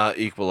Brighton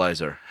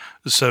equalizer.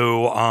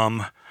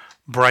 So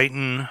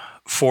Brighton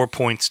 4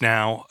 points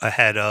now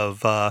ahead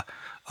of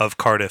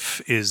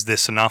Cardiff. Is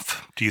this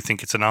enough? Do you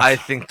think it's enough? I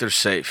think they're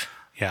safe.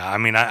 Yeah, I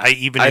mean,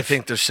 I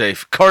think they're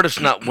safe.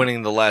 Cardiff's not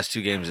winning the last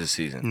 2 games this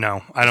season.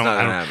 No, I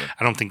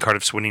don't think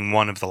Cardiff's winning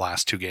one of the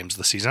last 2 games of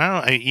the season.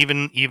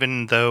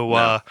 Even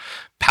though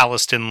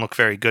Palace didn't look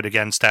very good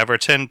against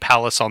Everton,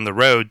 Palace on the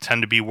road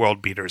tend to be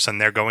world beaters,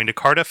 and they're going to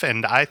Cardiff,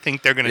 and I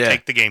think they're going to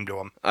take the game to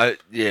them. I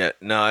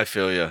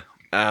feel you.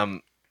 I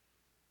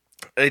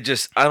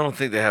don't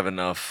think they have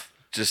enough,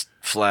 just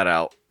flat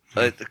out.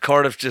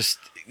 Cardiff just,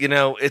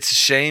 it's a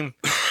shame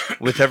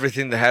with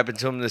everything that happened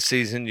to them this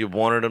season. You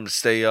wanted them to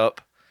stay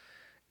up,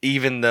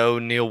 even though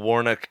Neil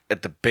Warnock,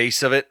 at the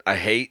base of it, I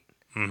hate,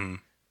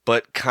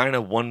 but kind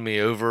of won me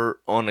over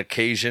on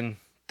occasion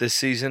this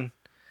season.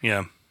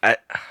 Yeah.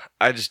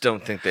 I just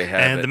don't think they have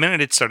and it. The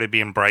minute it started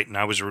being Brighton,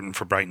 I was rooting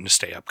for Brighton to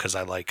stay up because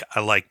I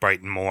like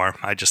Brighton more.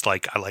 I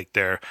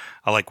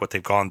like what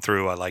they've gone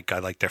through. I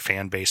like their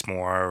fan base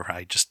more.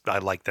 I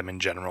like them in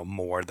general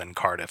more than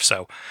Cardiff.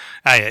 So,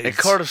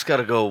 Cardiff's got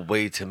to go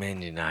away to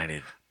Man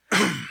United.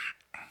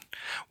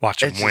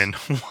 Watch them win.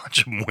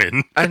 Watch them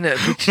win. I know.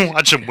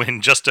 Watch them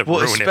win just to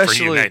ruin it for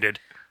United.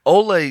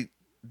 Ole,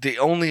 the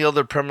only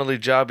other Premier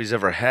League job he's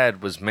ever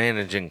had was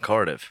managing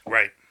Cardiff.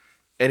 Right.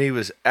 And he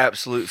was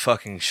absolute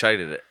fucking shite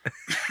at it.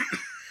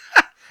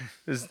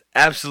 It was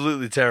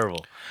absolutely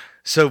terrible.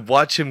 So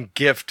watch him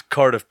gift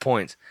Cardiff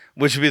points,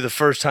 which would be the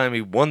first time he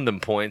won them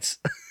points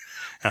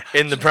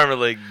in the Premier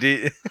League.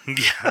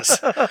 Yes.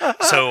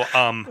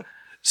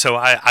 So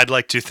I'd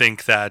like to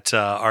think that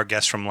our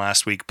guest from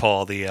last week,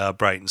 Paul, the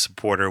Brighton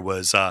supporter,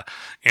 was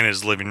in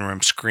his living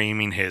room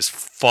screaming his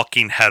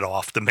fucking head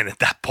off the minute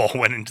that ball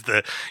went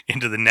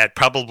into the net.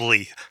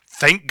 Probably,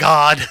 thank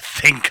God,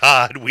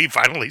 we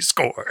finally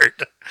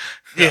scored.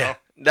 Yeah,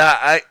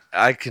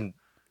 I can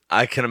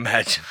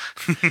imagine.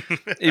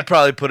 He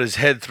probably put his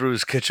head through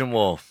his kitchen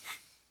wall.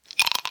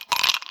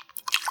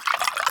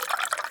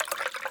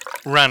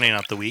 Rounding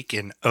out the week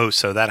in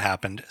So That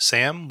Happened,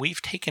 Sam,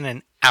 we've taken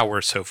an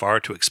hour so far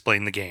to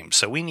explain the game,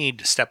 so we need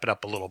to step it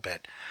up a little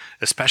bit,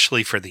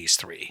 especially for these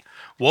 3.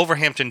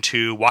 Wolverhampton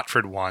 2,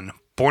 Watford 1,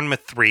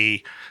 Bournemouth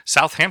 3,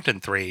 Southampton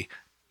 3,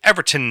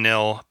 Everton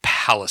 0,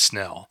 Palace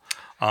 0.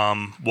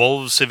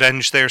 Wolves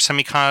avenged their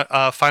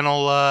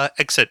semi-final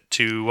exit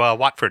to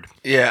Watford.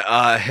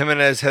 Yeah,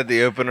 Jimenez had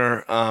the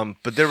opener,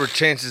 but there were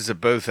chances at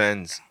both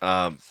ends,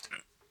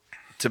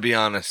 to be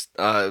honest.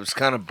 It was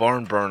kind of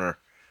barn burner.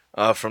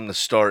 From the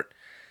start.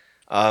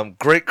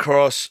 Great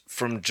cross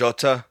from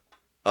Jota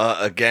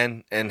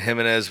again, and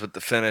Jimenez with the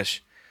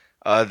finish.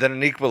 Then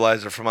an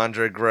equalizer from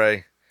Andre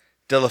Gray.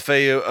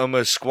 Deulofeu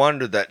almost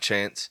squandered that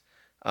chance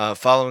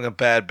following a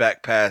bad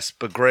back pass,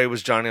 but Gray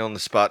was Johnny on the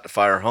spot to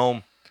fire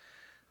home.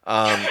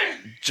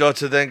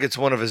 Jota then gets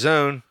one of his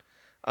own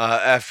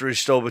after he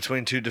stole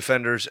between 2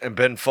 defenders, and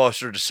Ben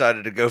Foster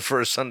decided to go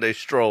for a Sunday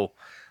stroll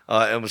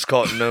and was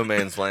caught in no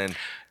man's land.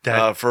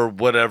 For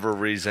whatever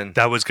reason.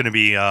 That was going to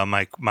be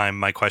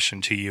my question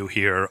to you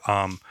here.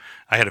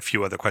 I had a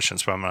few other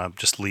questions, but I'm going to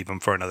just leave them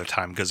for another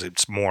time because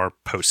it's more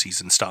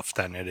postseason stuff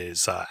than it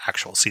is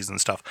actual season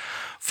stuff.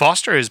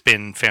 Foster has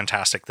been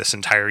fantastic this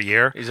entire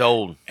year. He's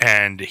old.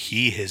 And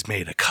he has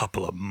made a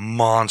couple of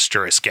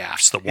monstrous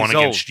gaffes. The one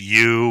against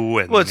you.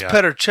 And, well, it's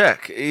Petr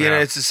Cech. You know,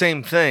 it's the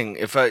same thing.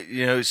 If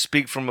I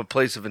speak from a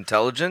place of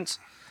intelligence,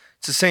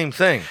 it's the same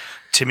thing.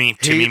 Timmy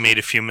made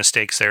a few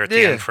mistakes there at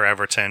the end for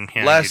Everton.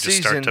 You just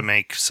start to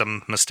make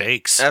some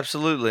mistakes.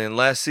 Absolutely. And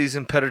last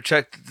season, Petr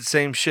Cech did the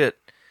same shit.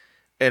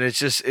 And it's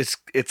just,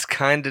 it's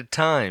kind of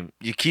time.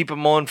 You keep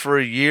him on for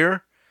a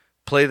year,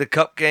 play the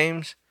cup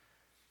games,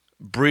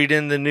 breed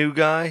in the new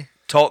guy,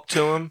 talk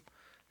to him,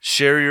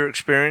 share your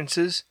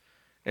experiences,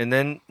 and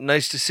then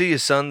nice to see you,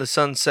 son. The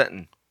sun's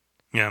setting.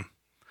 Yeah.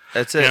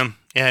 That's it.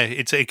 Yeah,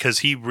 it's because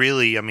he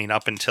really,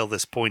 up until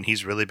this point,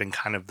 he's really been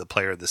kind of the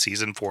player of the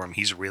season for him.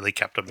 He's really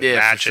kept them in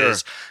matches.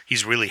 Sure.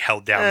 He's really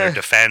held down their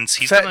defense.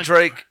 Fat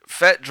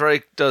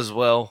Drake does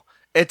well.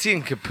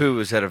 Etienne Capoue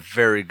has had a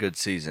very good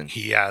season.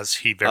 He has.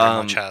 He very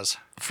much has.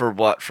 For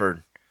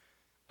Watford.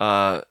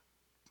 I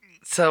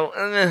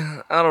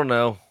don't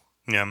know.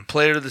 Yeah.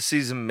 Player of the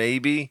season,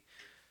 maybe.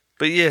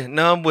 But yeah,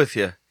 no, I'm with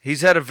you.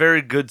 He's had a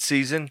very good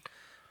season,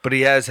 but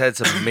he has had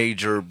some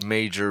major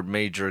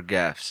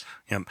gaffes.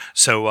 Yeah.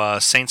 So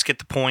Saints get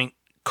the point.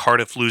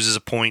 Cardiff loses a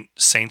point.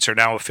 Saints are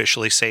now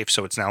officially safe,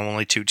 so it's now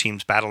only 2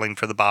 teams battling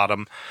for the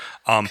bottom.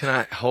 Can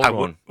I hold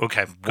on?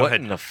 Okay, go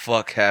ahead. What in the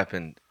fuck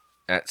happened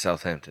at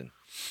Southampton?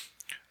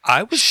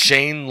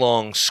 Shane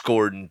Long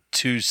scored in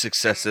 2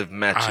 successive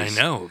matches.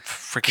 I know,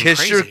 freaking Kiss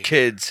crazy. your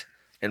kids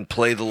and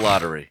play the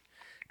lottery,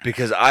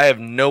 because I have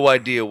no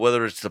idea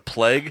whether it's the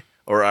plague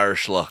or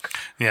Irish luck.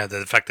 Yeah,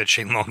 the fact that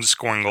Shane Long's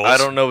scoring goals. I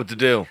don't know what to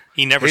do.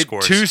 He never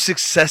scores. 2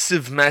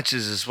 successive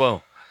matches as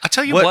well. I'll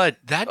tell you what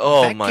that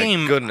my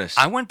game, goodness.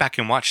 I went back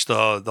and watched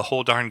the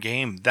whole darn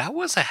game. That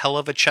was a hell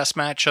of a chess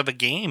match of a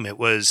game. It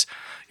was,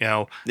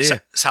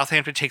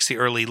 Southampton takes the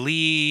early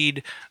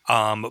lead.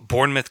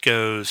 Bournemouth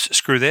goes,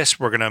 screw this.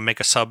 We're going to make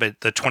a sub at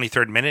the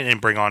 23rd minute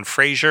and bring on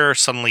Fraser.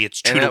 Suddenly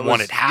it's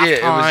 2-1 at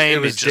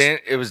halftime.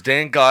 It was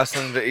Dan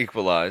Gosling that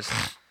equalized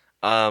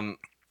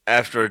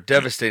after a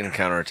devastating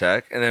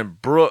counterattack. And then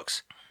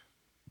Brooks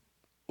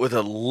with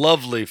a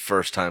lovely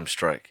first-time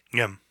strike.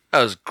 Yeah.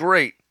 That was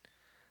great.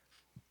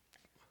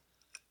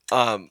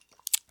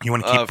 You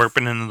want to keep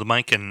burping into the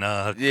mic and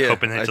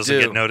hoping it doesn't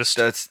get noticed?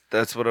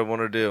 That's what I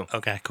want to do.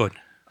 Okay, good.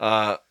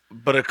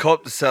 But it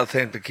caught the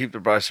Southampton keeper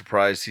by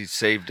surprise. He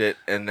saved it,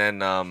 and then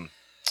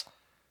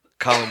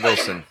Colin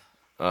Wilson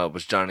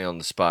was Johnny on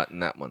the spot in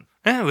that one.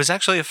 Yeah, it was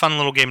actually a fun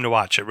little game to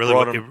watch. It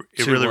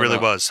really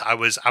was. I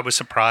was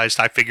surprised.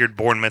 I figured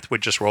Bournemouth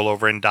would just roll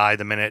over and die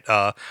the minute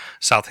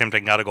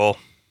Southampton got a goal.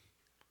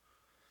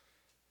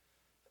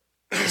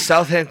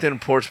 Southampton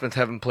and Portsmouth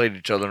haven't played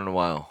each other in a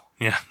while.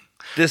 Yeah.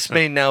 This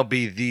may now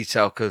be the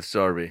South Coast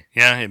Derby.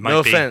 Yeah, it might be. No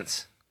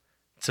offense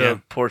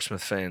to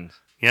Portsmouth fans.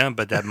 Yeah,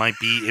 but that might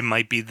be it.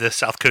 Might be the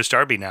South Coast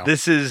Derby now.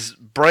 This is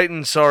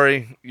Brighton.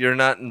 Sorry, you're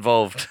not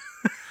involved.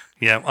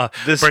 Yeah,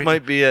 this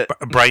might be it.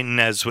 Brighton,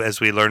 as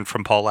we learned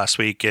from Paul last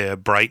week,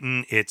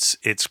 Brighton, it's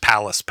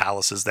Palace.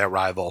 Palace is their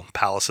rival.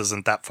 Palace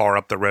isn't that far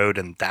up the road,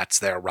 and that's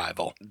their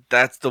rival.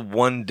 That's the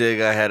one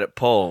dig I had at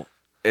Paul.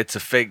 It's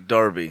a fake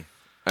derby.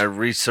 I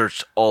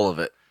researched all of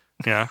it.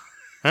 Yeah,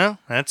 well,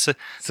 that's the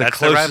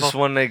closest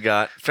one they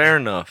got. Fair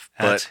enough,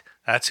 but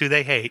that's who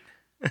they hate.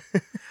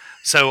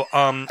 So,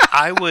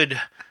 I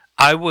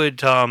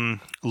would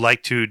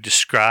like to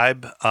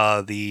describe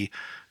the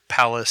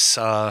Palace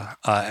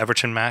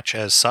Everton match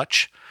as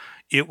such.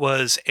 It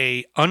was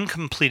a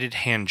uncompleted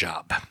hand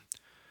job.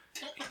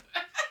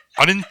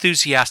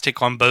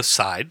 Unenthusiastic on both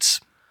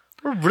sides.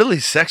 We're really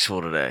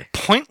sexual today.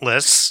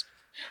 Pointless.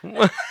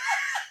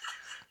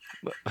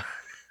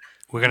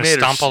 We're going to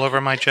stomp all over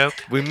my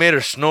joke? We made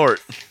her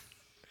snort.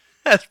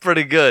 That's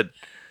pretty good.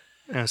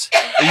 Yes.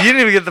 You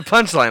didn't even get the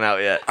punchline out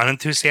yet.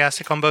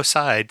 Unenthusiastic on both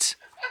sides.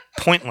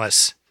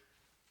 Pointless.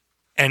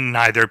 And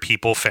neither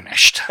people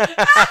finished.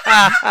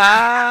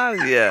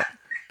 Yeah.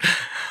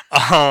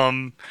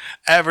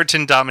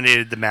 Everton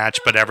dominated the match,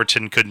 but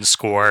Everton couldn't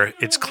score.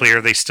 It's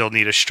clear they still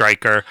need a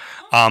striker.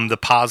 The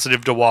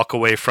positive to walk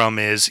away from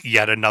is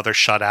yet another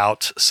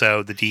shutout.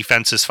 So the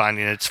defense is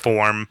finding its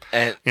form.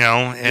 And you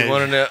want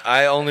to know?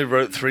 I only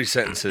wrote 3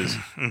 sentences.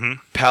 Mm-hmm.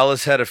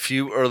 Palace had a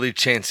few early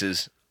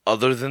chances.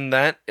 Other than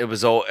that, it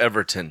was all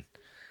Everton.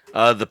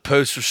 The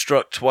post was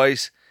struck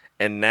twice,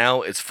 and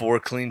now it's 4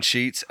 clean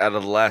sheets out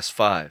of the last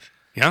 5.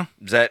 Yeah.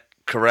 Is that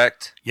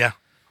correct? Yeah.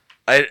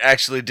 I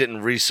actually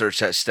didn't research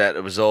that stat.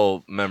 It was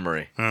all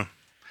memory.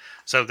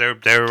 So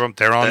they're on.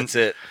 That's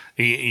it.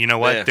 You know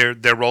what? Yeah.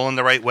 They're rolling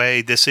the right way.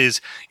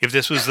 If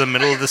this was the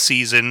middle of the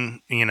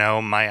season,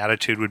 my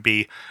attitude would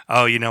be,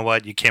 oh, you know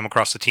what? You came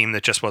across a team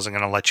that just wasn't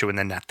going to let you in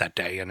the net that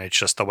day, and it's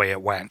just the way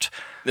it went.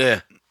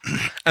 Yeah.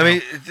 I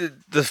mean,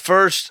 the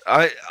first,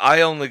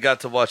 I only got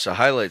to watch the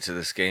highlights of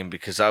this game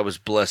because I was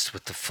blessed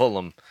with the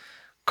Fulham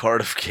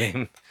Cardiff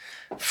game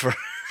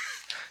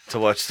to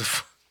watch the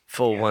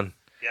full one.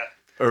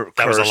 Yeah.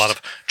 That was a lot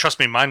of, trust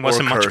me, mine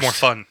wasn't much more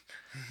fun.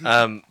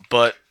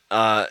 But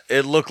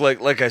it looked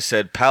like I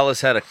said,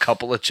 Palace had a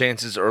couple of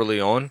chances early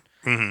on,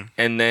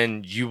 and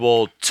then you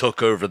all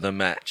took over the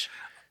match.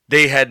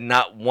 They had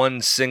not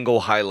one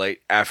single highlight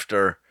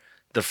after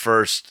the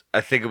first, I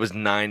think it was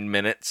 9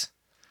 minutes.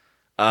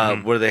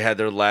 Where they had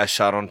their last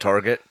shot on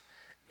target.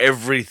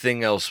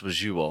 Everything else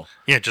was you all.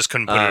 Yeah, just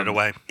couldn't put it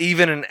away.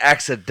 Even an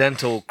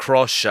accidental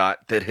cross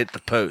shot that hit the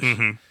post.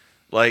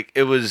 Like,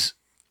 it was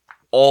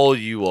all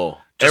you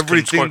all. Just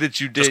everything that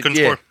you did,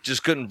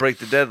 just couldn't break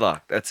the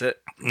deadlock. That's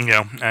it.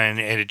 And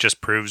it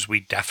just proves we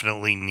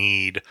definitely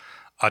need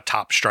a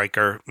top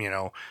striker.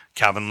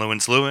 Calvin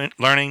Lewin's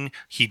learning.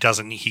 He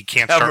can't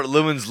Calvert start.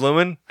 Lewin's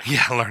Lewin?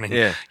 Yeah, learning.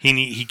 Yeah.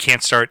 He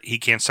can't start. He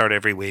can't start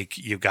every week.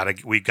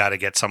 We've got to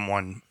get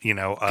someone. Get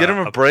him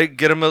a break.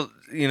 Get him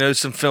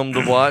some film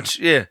to watch.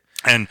 Yeah.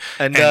 And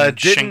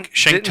didn't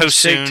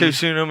Tosun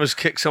Tosun almost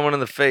kick someone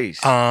in the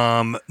face?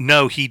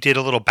 No, he did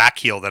a little back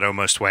heel that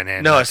almost went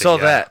in. No, I saw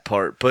that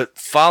part. But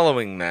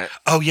following that,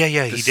 he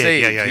did.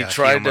 Save, Yeah. He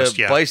tried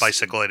to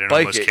bicycle it and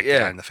almost kicked the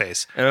guy in the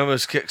face. And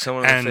almost kicked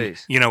someone in the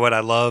face. You know what?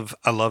 I love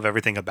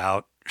everything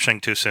about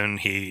Sheng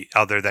Tosun.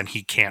 Other than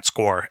he can't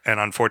score, and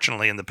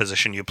unfortunately, in the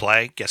position you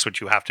play, guess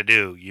what you have to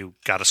do? You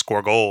got to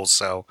score goals.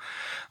 So,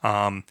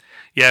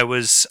 it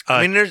was.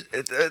 I mean, there's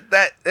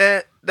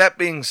that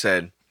being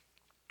said.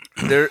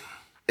 There,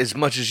 as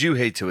much as you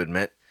hate to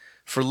admit,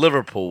 for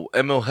Liverpool,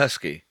 Emil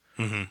Heskey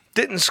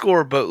didn't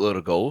score a boatload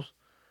of goals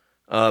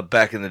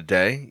back in the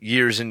day,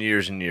 years and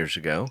years and years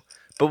ago,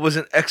 but was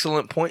an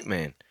excellent point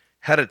man.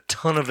 Had a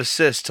ton of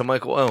assists to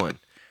Michael Owen.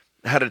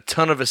 Had a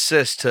ton of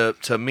assists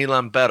to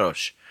Milan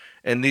Beros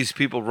and these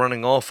people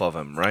running off of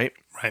him, right?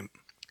 Right.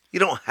 You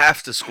don't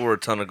have to score a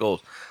ton of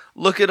goals.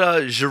 Look at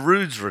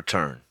Giroud's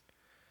return,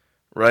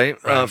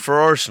 right? For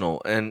Arsenal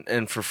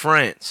and for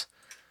France.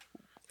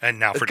 And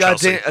now for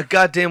Chelsea. A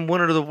goddamn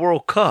winner of the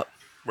World Cup.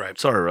 Right.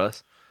 Sorry,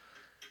 Russ.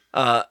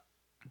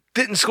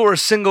 Didn't score a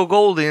single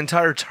goal the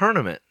entire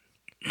tournament.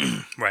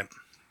 Right.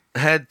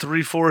 Had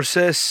 3-4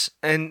 assists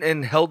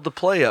and held the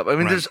play up. I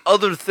mean, there's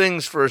other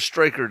things for a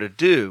striker to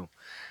do.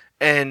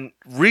 And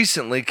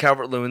recently,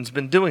 Calvert-Lewin's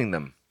been doing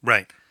them.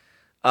 Right.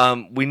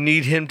 We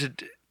need him to...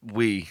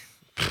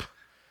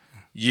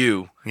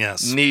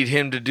 Yes. need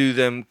him to do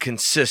them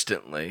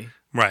consistently,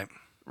 Right.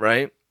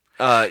 right?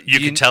 You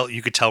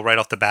could tell right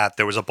off the bat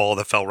there was a ball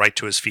that fell right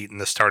to his feet in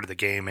the start of the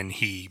game, and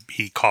he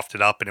coughed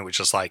it up, and it was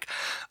just like,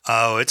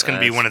 oh, it's going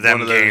to be one of them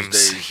one of those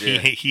games. days, yeah.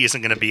 He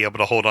isn't going to be able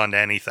to hold on to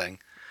anything.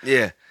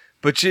 Yeah.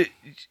 But you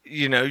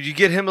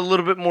get him a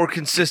little bit more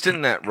consistent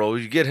in that role.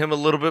 You get him a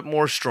little bit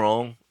more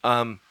strong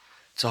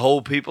to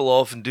hold people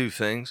off and do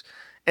things.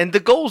 And the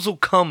goals will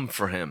come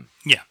for him.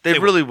 Yeah. They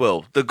really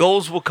will. The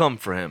goals will come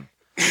for him.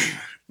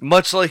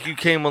 Much like you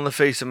came on the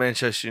face of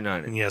Manchester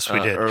United. Yes, we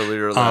did.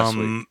 Earlier last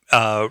week.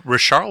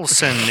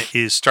 Richarlison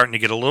is starting to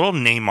get a little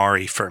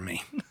Neymar-y for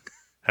me.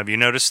 Have you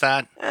noticed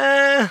that?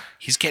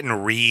 He's getting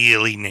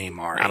really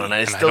Neymar-y. I don't know.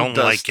 He and still I don't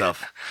does like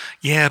stuff. it.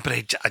 Yeah, but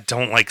I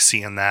don't like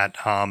seeing that.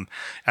 And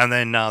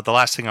then the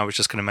last thing I was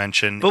just going to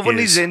mention But when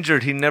is, he's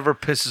injured, he never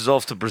pisses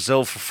off to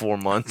Brazil for 4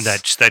 months.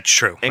 That's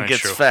true. And That's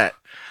gets true. fat.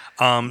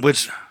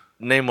 Which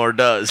Neymar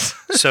does.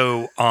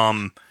 So,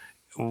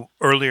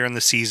 earlier in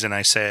the season,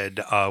 I said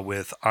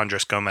with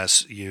Andres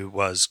Gomez,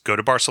 go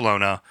to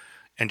Barcelona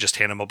and just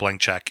hand him a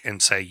blank check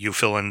and say, you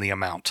fill in the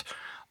amount.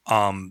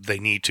 They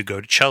need to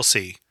go to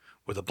Chelsea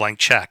with a blank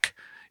check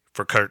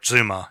for Kurt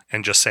Zuma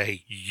and just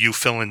say, you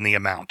fill in the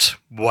amount,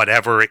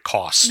 whatever it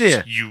costs.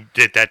 Yeah. You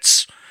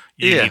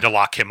need to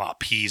lock him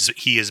up. He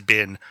has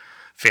been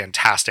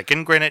fantastic.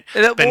 And granted,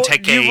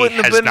 Benteke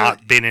has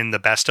not been in the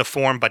best of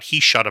form, but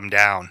he shut him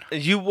down.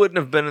 You wouldn't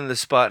have been in the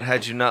spot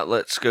had you not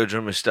let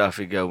Skodra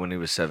Mustafi go when he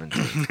was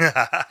 17.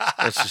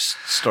 Let's just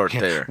start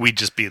there. We'd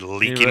just be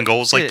leaking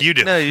goals like you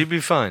do. No, you'd be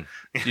fine.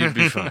 You'd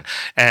be fine.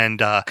 And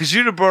because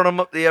you'd have brought him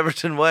up the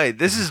Everton way.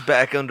 This is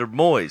back under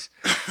Moyes.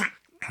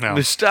 No.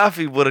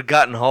 Mustafi would have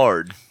gotten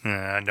hard.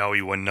 No,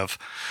 he wouldn't have.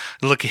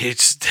 Look,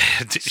 it's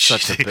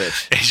such a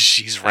bitch.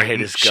 She's I hate writing.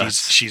 his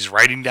guts. She's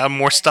writing down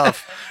more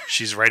stuff.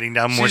 She's writing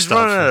down more She's stuff.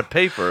 running out of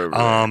paper.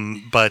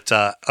 But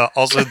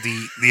also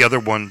the other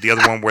one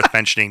worth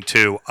mentioning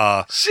too.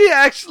 She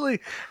actually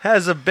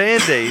has a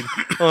Band-Aid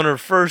on her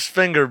first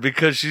finger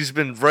because she's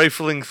been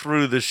rifling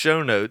through the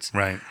show notes,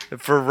 Right.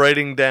 for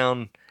writing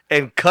down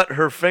and cut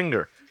her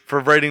finger for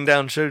writing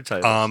down show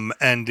titles.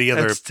 And the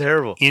other That's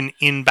terrible.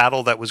 In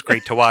battle that was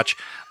great to watch.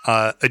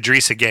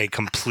 Idrissa Gueye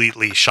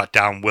completely shut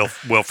down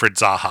Wilfred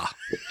Zaha.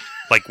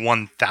 Like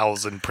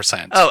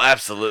 1,000%. Oh,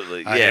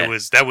 absolutely. Yeah.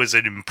 That was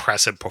an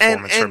impressive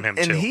performance from him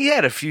too. And he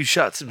had a few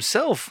shots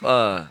himself.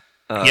 Yeah,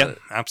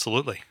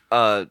 absolutely.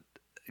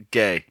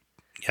 Gay.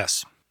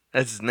 Yes.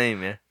 That's his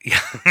name, yeah.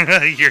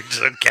 Yeah, you're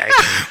just okay.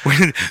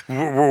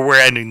 We're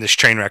ending this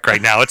train wreck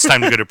right now. It's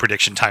time to go to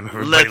prediction time,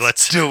 everybody.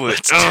 Let's do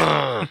it.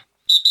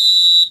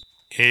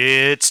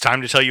 It's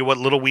time to tell you what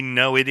little we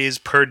know. It is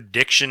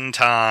prediction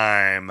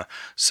time.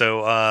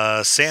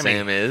 So, Sammy.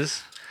 Sam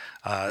is.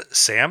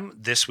 Sam,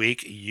 this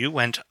week you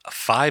went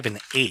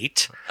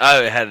 5-8. I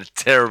had a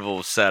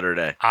terrible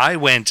Saturday. I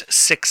went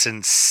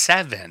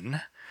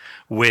 6-7,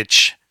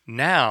 which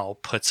now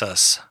puts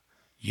us.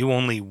 You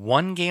only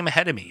one game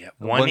ahead of me at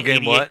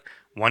 188.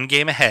 One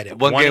game ahead at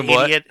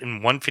 188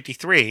 and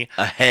 153.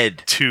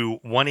 Ahead. To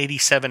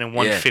 187 and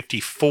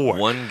 154.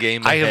 One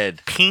game I ahead.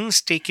 have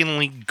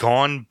painstakingly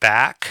gone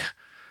back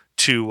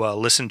to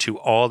listen to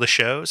all the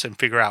shows and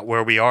figure out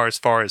where we are as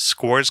far as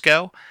scores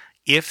go.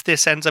 If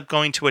this ends up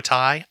going to a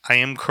tie, I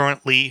am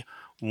currently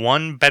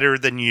one better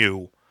than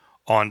you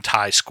on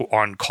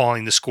on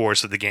calling the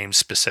scores of the game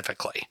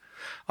specifically.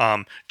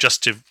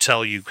 Just to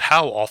tell you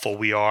how awful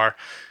we are,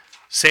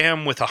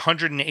 Sam, with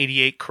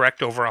 188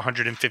 correct over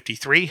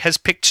 153, has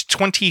picked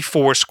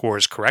 24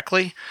 scores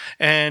correctly,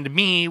 and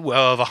me,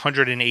 of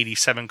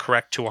 187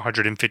 correct to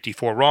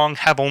 154 wrong,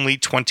 have only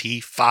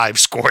 25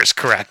 scores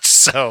correct.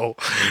 So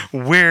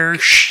we're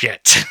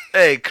shit.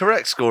 Hey,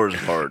 correct score is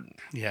hard.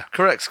 Yeah.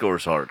 Correct score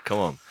is hard. Come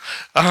on.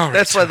 All right.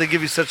 That's why they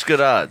give you such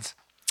good odds.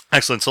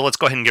 Excellent. So let's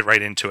go ahead and get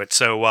right into it.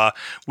 So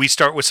we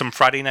start with some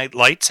Friday Night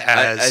Lights.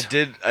 As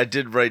I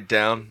did write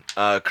down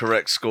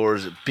correct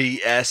scores.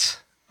 BS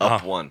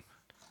up one.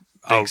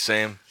 Big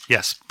Sam.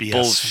 Yes, BS.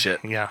 Bullshit.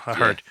 Yeah, I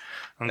heard.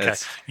 Okay,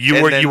 That's-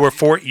 you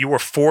were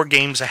four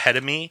games ahead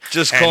of me.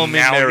 Just call me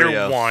now Mario.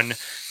 You're one.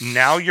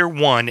 Now you're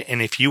one.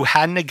 And if you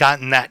hadn't have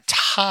gotten that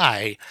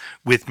tie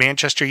with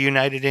Manchester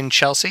United and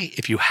Chelsea,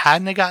 if you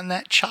hadn't have gotten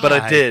that tie, But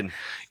I did.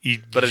 You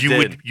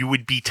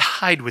would be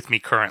tied with me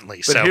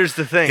currently. But so here's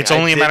the thing. it's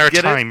only a I matter of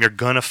did get time. You're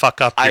gonna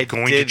fuck up. You're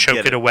going to did choke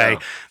get it away.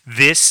 though.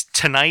 This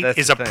tonight That's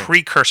is the a thing.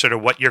 precursor to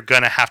what you're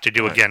gonna have to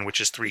do again,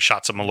 which is 3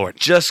 shots of Malort.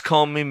 Just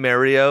call me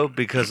Mario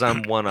because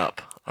I'm one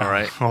up. All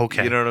right.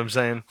 Okay. You know what I'm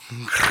saying?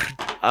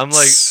 I'm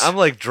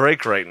like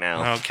Drake right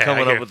now. Okay,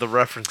 Coming I hear- up with the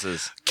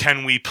references.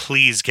 Can we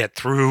please get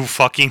through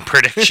fucking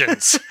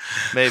predictions?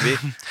 Maybe.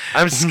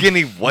 I'm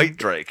skinny white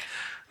Drake.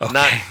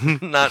 Okay.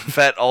 Not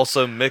fat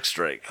also mixed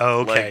Drake.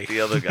 Okay. Like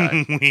the other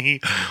guy.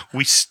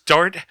 we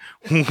start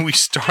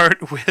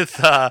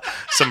with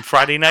some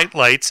Friday Night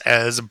Lights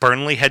as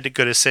Burnley head to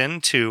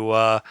Goodison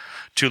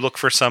to look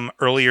for some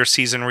earlier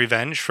season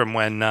revenge from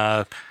when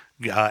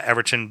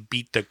Everton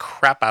beat the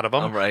crap out of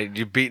them. All right,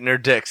 you're beating their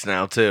dicks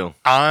now, too.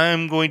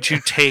 I'm going to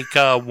take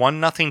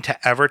 1-0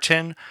 to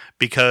Everton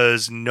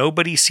because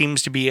nobody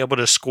seems to be able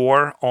to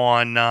score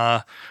on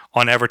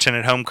Everton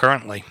at home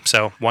currently.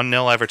 So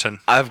 1-0 Everton.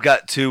 I've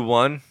got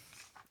 2-1.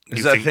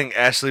 Because I think- think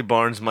Ashley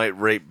Barnes might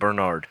rape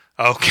Bernard.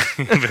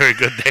 Okay, very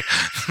good.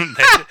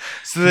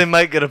 So they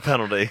might get a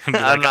penalty.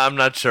 I'm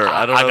not sure.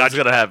 I don't know what's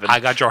going to happen. I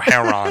got your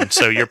hair on,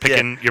 so you're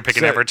picking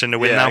So- Everton to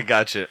win now? I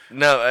got you.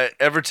 No,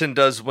 Everton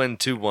does win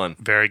 2-1.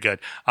 Very good.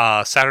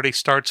 Saturday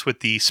starts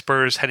with the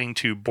Spurs heading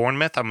to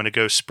Bournemouth. I'm going to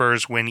go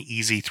Spurs win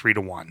easy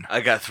 3-1.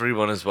 I got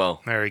 3-1 as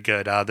well. Very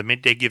good. The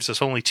midday gives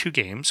us only 2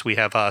 games. We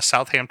have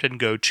Southampton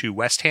go to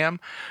West Ham.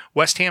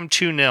 West Ham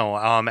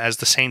 2-0 as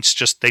the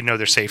Saints they know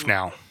they're safe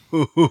now. I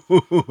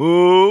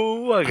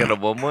got a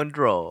 1-1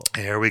 draw.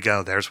 There we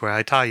go. There's where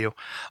I tie you.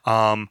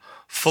 Fulham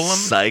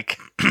Psych.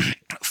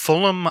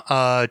 Fulham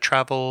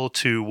travel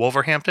to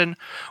Wolverhampton.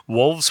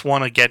 Wolves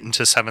want to get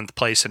into 7th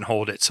place and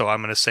hold it, so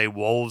I'm going to say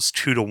Wolves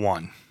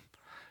 2-1.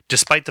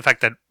 Despite the fact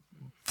that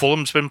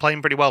Fulham's been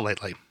playing pretty well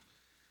lately.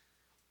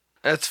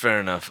 That's fair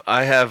enough.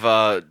 I have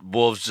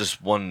Wolves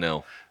just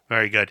 1-0.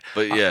 Very good.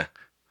 But yeah.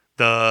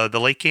 The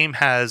late game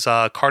has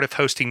Cardiff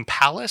hosting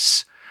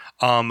Palace.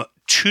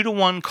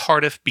 2-1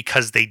 Cardiff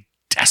because they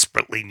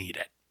desperately need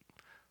it.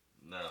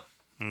 No.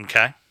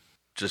 Okay.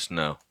 Just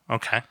no.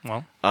 Okay.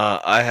 Well.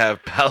 I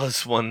have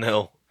Palace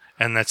 1-0.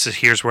 And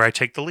here's where I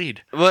take the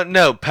lead. Well,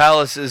 no,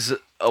 Palace is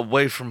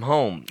away from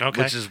home,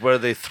 Okay. which is where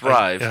they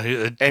thrive.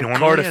 It and normally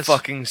Cardiff is.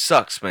 fucking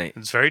sucks, mate.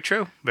 It's very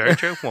true. Very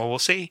true. Well, we'll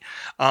see.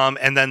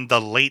 And then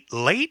the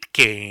late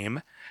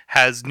game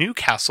has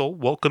Newcastle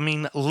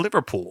welcoming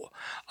Liverpool.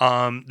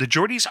 The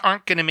Geordies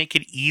aren't going to make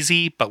it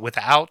easy, but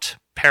without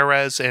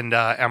Perez and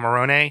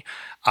Amarone,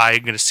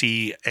 I'm going to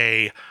see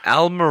a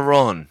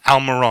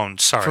Almiron.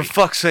 Sorry. For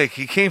fuck's sake,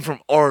 he came from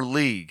our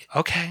league.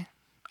 Okay.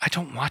 I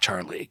don't watch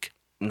our league.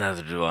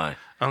 Neither do I.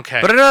 Okay.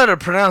 But I know how to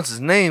pronounce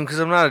his name because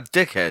I'm not a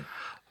dickhead.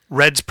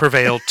 Reds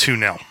prevail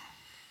 2-0.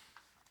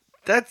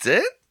 That's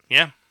it?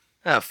 Yeah.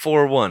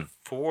 4-1.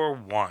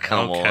 4-1.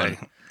 Come okay.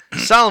 on.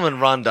 Solomon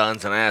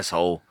Rondon's an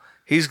asshole.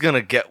 He's going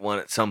to get one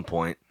at some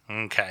point.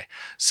 Okay.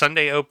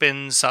 Sunday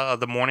opens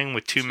the morning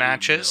with 2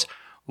 matches.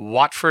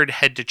 Watford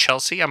head to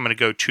Chelsea. I'm going to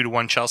go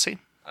 2-1 Chelsea.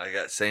 I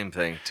got same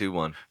thing,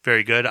 2-1.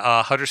 Very good.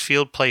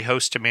 Huddersfield play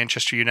host to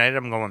Manchester United.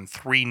 I'm going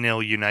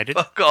 3-0 United.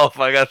 Fuck off.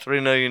 I got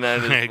 3-0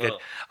 United Very as good.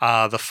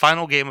 well. The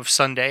final game of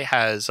Sunday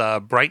has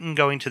Brighton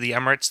going to the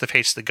Emirates to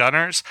face the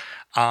Gunners.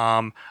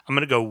 I'm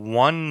going to go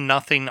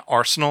 1-0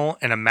 Arsenal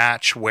in a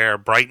match where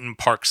Brighton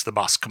parks the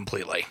bus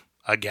completely.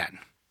 Again.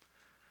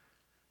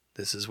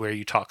 This is where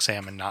you talk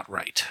Sam and not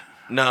right.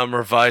 No, I'm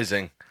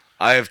revising.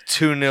 I have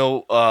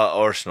 2-0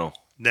 Arsenal.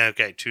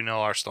 Okay, 2-0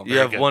 Arsenal. You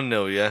Very have good.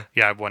 1-0, yeah?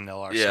 Yeah, I have 1-0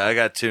 Arsenal. Yeah, I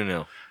got 2-0.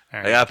 All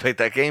right. I got to pick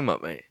that game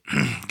up, mate.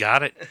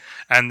 Got it.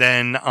 And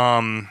then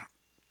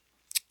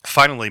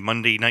finally,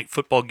 Monday Night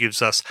Football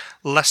gives us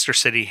Leicester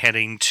City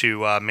heading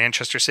to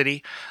Manchester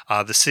City.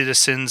 The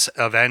Citizens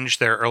avenge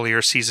their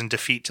earlier season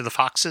defeat to the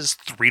Foxes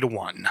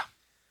 3-1.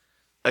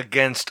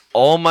 Against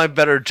all my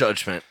better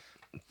judgment,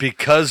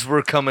 because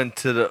we're coming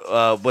to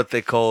the what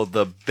they call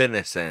the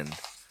business end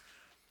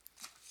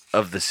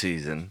of the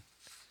season,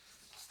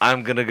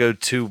 I'm going to go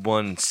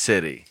 2-1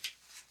 City.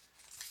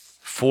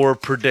 4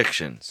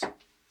 predictions.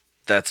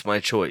 That's my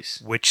choice.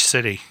 Which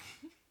city?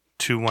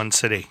 2-1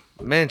 City.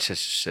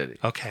 Manchester City.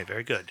 Okay,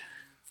 very good.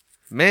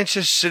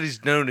 Manchester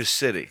City's known as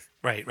City.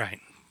 Right, right.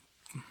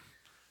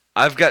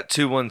 I've got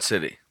 2-1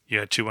 City. You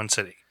got 2-1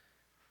 City.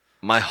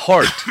 My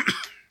heart,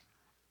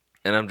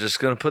 and I'm just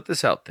going to put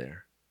this out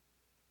there,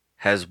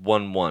 has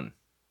 1-1.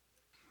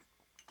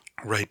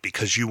 Right,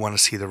 because you want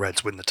to see the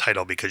Reds win the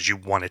title because you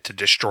want it to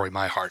destroy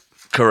my heart.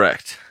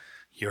 Correct.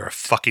 You're a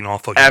fucking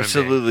awful human being.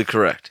 Absolutely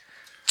correct.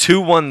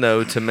 2-1,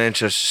 though, to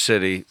Manchester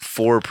City.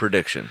 4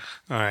 prediction.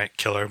 All right,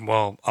 killer.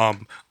 Well,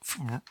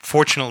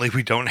 fortunately,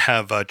 we don't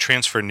have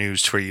transfer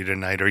news for you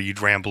tonight, or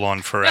you'd ramble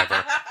on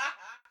forever.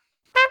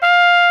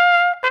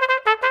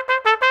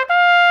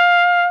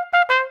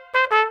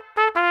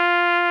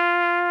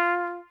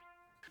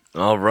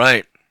 All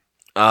right.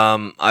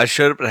 I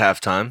showed up at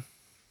halftime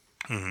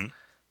Mm-hmm.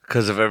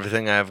 because of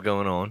everything I have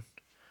going on.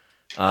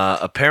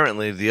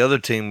 Apparently, the other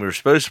team we were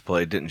supposed to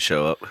play didn't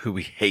show up, who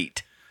we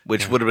hate,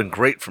 which would have been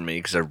great for me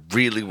because I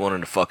really wanted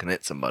to fucking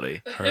hit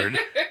somebody. Heard.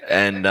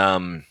 And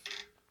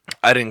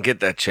I didn't get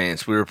that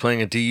chance. We were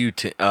playing a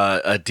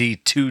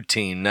D2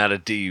 team, not a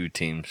DU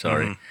team.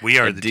 Sorry, We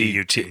are A the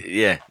DU team.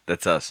 Yeah,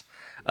 that's us.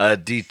 A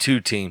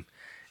D2 team,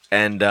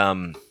 and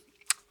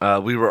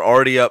we were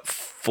already up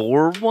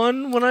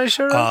 4-1 when I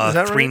showed up. Is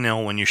that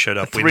 3-0 when you showed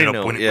up. We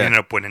 3-0, we ended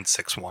up winning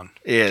 6-1. right?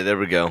 Yeah, there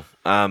we go.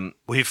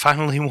 We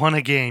finally won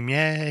a game.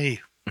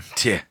 Yay.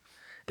 Yeah.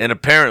 And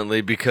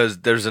apparently, because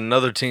there's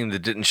another team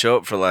that didn't show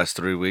up for the last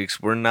 3 weeks,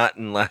 we're not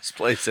in last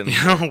place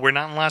anymore. We're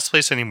not in last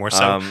place anymore,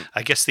 so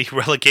I guess the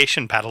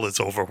relegation battle is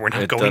over. We're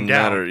not It going doesn't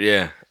down. matter.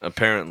 Yeah,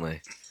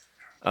 apparently.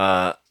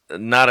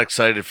 Not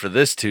excited for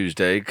this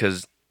Tuesday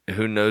because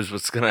who knows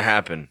what's going to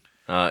happen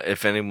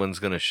if anyone's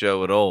going to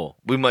show at all.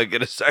 We might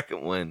get a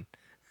second win.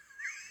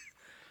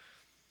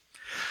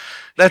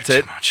 That's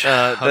it. much.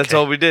 That's Okay.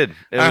 all we did.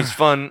 It was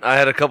fun. I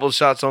had a couple of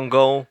shots on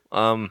goal.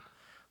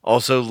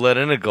 Also let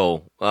in a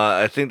goal.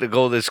 I think the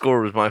goal they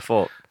scored was my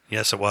fault.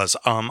 Yes, it was.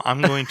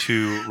 I'm going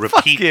to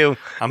repeat. you.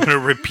 I'm going to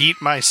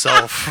repeat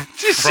myself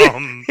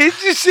Did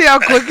you see how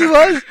quick he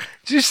was?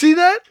 Did you see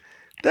that?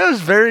 That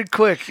was very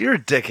quick. You're a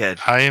dickhead.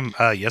 I am.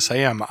 Yes, I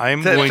am.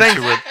 I'm Th- going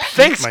thanks- to repeat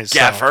Thanks,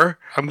 myself. Gaffer.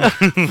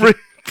 I'm-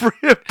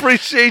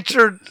 Appreciate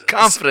your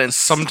confidence.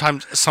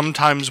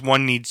 Sometimes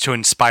one needs to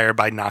inspire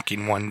by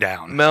knocking one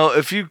down. Mel,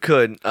 if you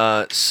could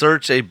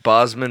search a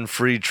Bosman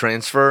free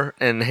transfer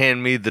and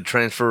hand me the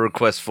transfer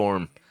request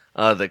form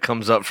that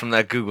comes up from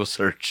that Google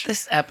search.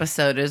 This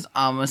episode is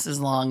almost as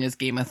long as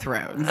Game of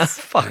Thrones.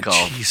 Fuck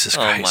off. Jesus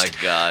Oh Christ.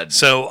 my God.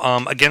 So,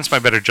 against my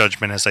better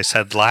judgment, as I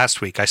said last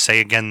week, I say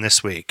again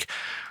this week.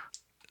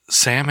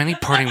 Sam, any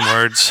parting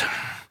words?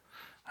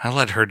 I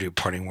let her do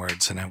parting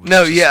words, and I was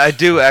I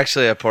do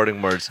actually have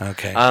parting words.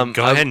 Okay,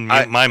 go ahead and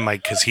mute my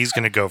mic because he's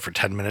going to go for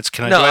 10 minutes.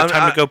 Do I have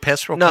time to go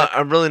piss real No, quick?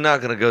 I'm really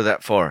not going to go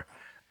that far.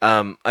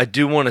 I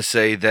do want to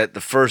say that the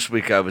first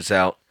week I was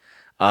out,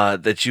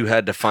 that you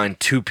had to find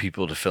 2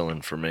 people to fill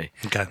in for me.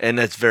 Okay. And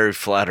that's very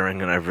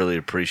flattering, and I really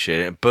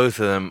appreciate it. Both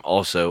of them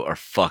also are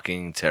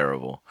fucking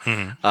terrible.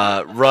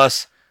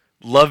 Russ,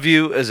 love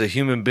you as a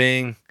human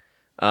being.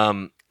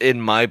 In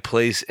my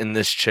place in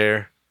this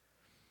chair,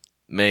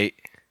 mate,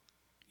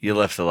 you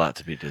left a lot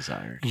to be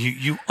desired.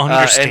 You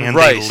understand and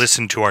they Rice.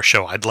 listen to our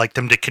show. I'd like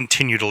them to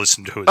continue to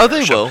listen to Oh, our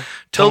they show. will.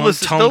 Tell They'll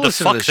listen- them they'll to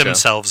listen to fuck the show.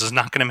 themselves is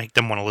not going to make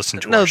them want to listen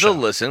to No, our show.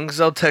 they'll listen because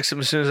I'll text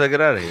them as soon as I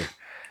get out of here.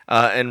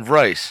 And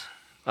Rice,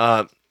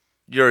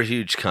 you're a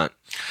huge cunt.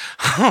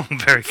 Oh,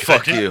 very good.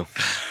 Fuck you.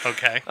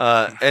 Okay.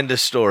 End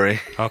of story.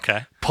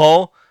 Okay.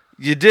 Paul,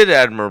 you did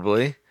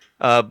admirably,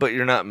 but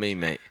you're not me,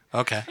 mate.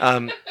 Okay.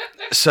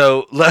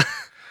 So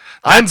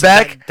I'm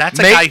back. That's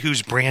mate. a guy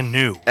who's brand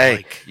new. Hey,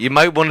 Like, you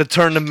might want to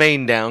turn the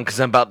main down because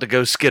I'm about to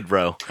go skid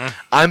row.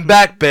 I'm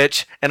back,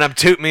 bitch, and I'm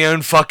tooting my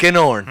own fucking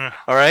horn.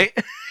 All right?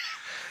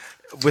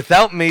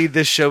 Without me,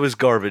 this show is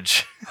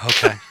garbage.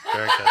 okay.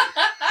 Very good.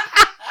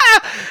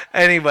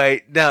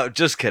 Anyway, no,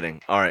 just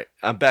kidding. All right,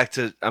 I'm back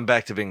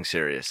to being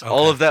serious.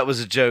 All of that was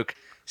a joke.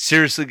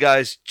 Seriously,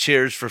 guys,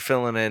 cheers for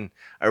filling in.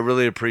 I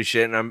really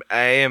appreciate it, and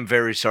I am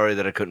very sorry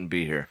that I couldn't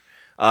be here.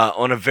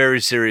 On a very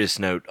serious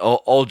note,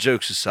 all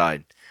jokes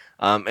aside,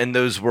 and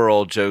those were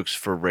all jokes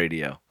for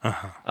radio.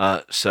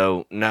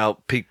 So now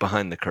peek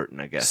behind the curtain,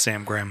 I guess.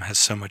 Sam Graham has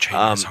so much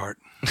hate in his heart.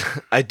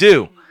 I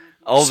do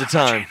all So the much hate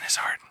time, in his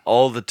heart.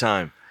 all the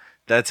time.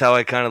 That's how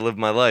I kind of live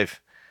my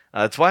life.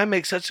 That's why I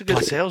make such a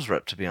good sales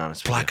rep, to be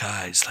honest with you. Black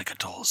eyes like a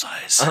doll's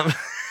eyes.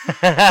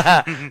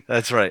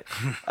 That's right.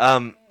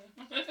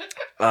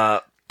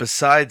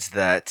 Besides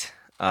that,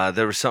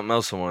 there was something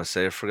else I want to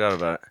say. I forgot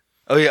about it.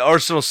 Oh yeah,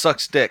 Arsenal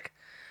sucks dick.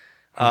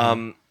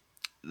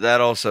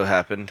 That also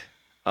happened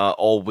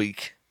all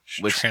week.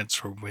 Which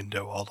Transfer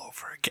window all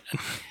over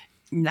again.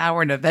 Now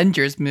we're an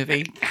Avengers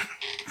movie.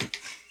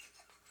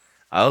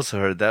 I also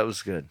heard that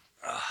was good.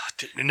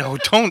 No,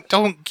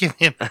 don't give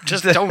him.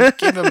 Just don't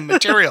give him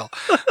material.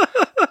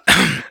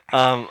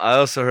 I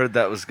also heard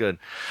that was good.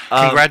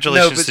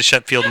 Congratulations to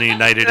Sheffield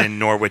United and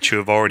Norwich, who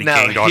have already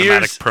Now, gained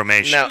automatic here's-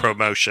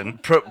 promotion.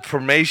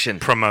 Promotion.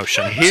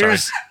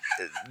 Here's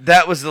Sorry.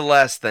 That was the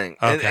last thing.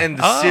 Okay. And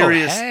the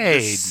serious,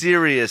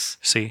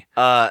 hey.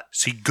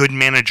 See, good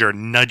manager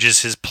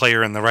nudges his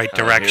player in the right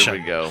direction.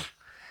 Here we go.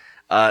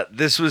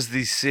 This was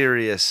the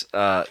serious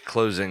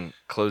closing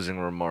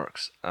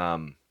remarks.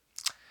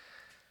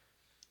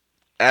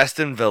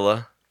 Aston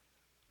Villa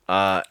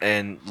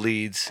and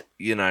Leeds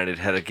United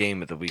had a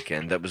game at the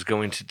weekend that was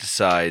going to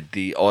decide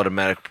the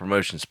automatic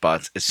promotion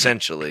spots,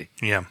 essentially,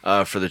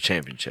 Yeah. for the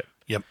championship.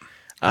 Yep.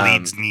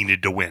 Leeds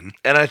needed to win.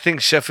 And I think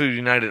Sheffield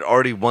United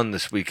already won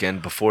this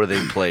weekend before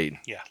they played.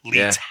 Yeah.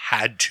 Leeds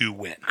had to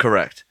win.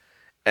 Correct.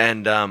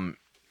 And a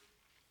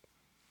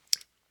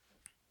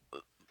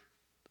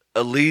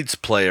Leeds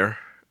player,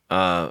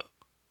 an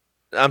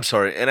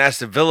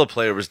Aston Villa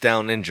player was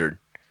down injured.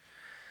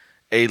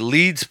 A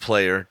Leeds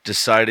player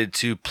decided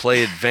to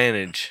play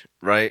advantage,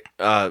 right?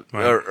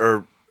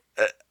 Or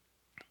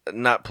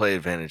not play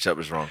advantage, that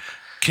was wrong.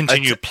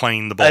 Continue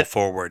playing the ball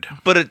forward.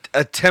 But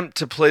attempt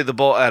to play the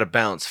ball out of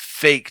bounds,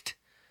 faked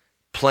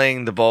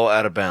playing the ball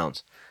out of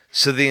bounds.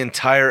 So the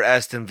entire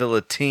Aston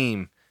Villa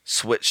team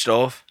switched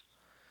off,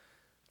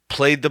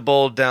 played the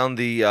ball down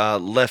the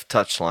left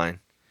touchline,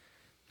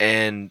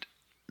 and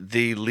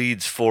the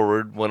Leeds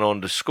forward went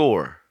on to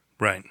score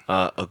Right.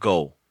 a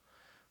goal.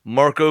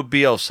 Marco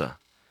Bielsa,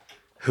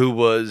 who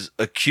was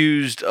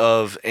accused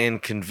of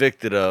and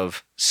convicted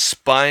of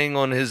spying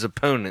on his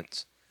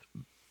opponents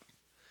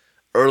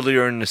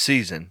earlier in the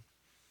season,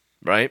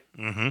 right?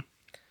 Mm-hmm.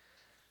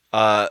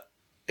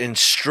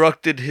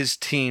 Instructed his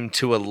team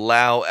to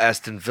allow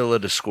Aston Villa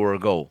to score a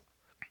goal.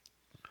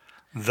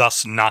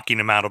 Thus knocking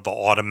him out of the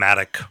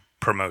automatic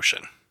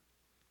promotion.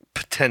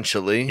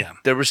 Potentially. Yeah.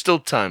 There was still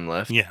time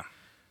left. Yeah.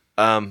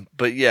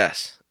 But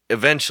yes,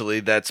 eventually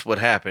that's what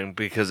happened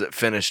because it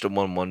finished a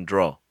 1-1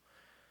 draw.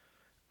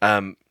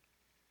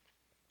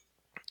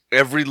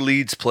 Every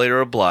Leeds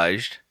player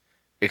obliged,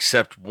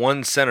 except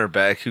one center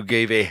back who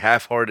gave a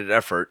half-hearted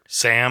effort.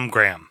 Sam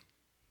Graham.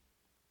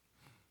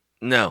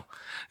 No.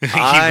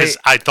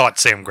 I thought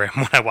Sam Graham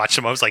when I watched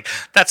him. I was like,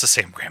 that's a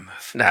Sam Graham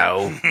move.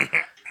 No.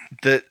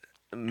 The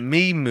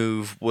me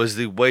move was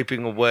the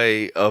wiping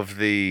away of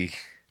the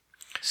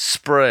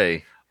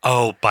spray.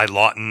 Oh, by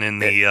Lawton in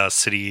the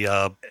City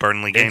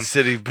Burnley game.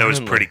 That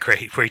was pretty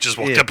great. Where he just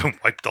walked up and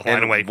wiped the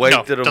line away.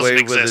 Wiped it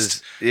away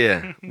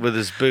with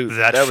his boot.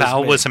 That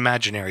foul was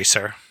imaginary,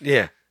 sir.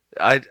 Yeah,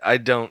 I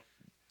don't.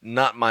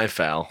 Not my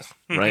foul,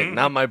 right?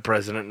 Not my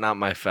president. Not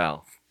my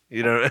foul.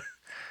 You know.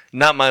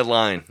 Not my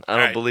line. I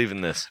don't believe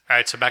in this. All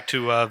right, so back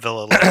to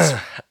Villa.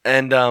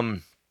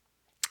 And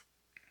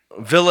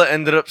Villa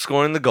ended up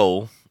scoring the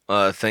goal,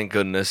 thank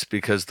goodness,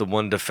 because the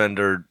one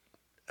defender,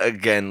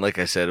 again, like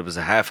I said, it was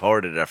a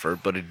half-hearted effort,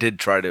 but he did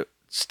try to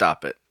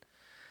stop it.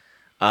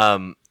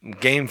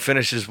 Game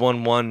finishes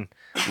 1-1.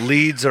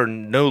 Leeds are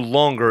no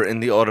longer in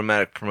the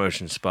automatic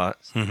promotion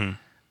spots. Mm-hmm.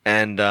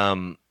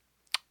 And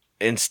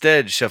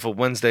instead, Sheffield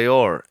Wednesday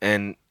are.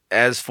 And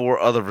as for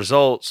other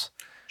results...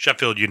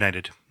 Sheffield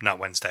United, not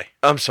Wednesday.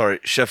 I'm sorry,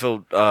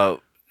 Sheffield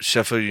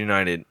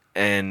United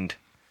and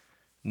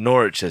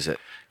Norwich, is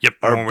it? Yep,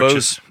 Norwich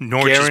is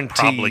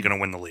probably going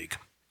to win the league.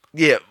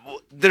 Yeah,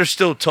 there's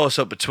still a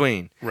toss-up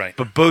between. Right.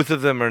 But both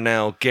of them are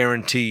now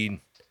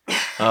guaranteed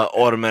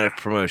automatic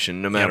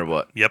promotion, no matter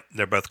what. Yep,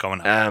 they're both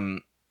going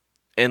up.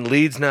 And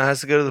Leeds now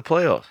has to go to the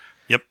playoffs.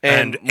 Yep,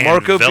 and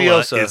Marco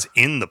Bielsa is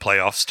in the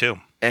playoffs, too.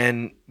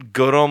 And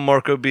good on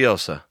Marco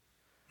Bielsa.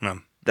 No.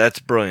 That's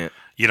brilliant.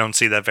 You don't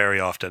see that very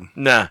often.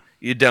 Nah,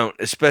 you don't,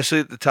 especially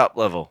at the top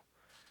level.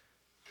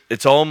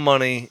 It's all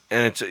money,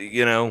 and it's,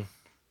 and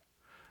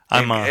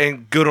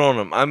good on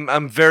him.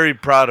 I'm very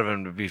proud of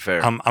him, to be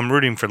fair. I'm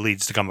rooting for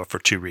Leeds to come up for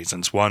two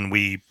reasons. One,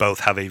 we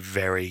both have a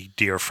very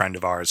dear friend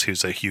of ours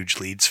who's a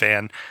huge Leeds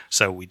fan,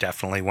 so we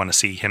definitely want to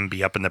see him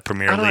be up in the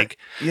Premier League.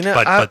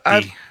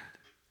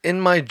 In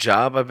my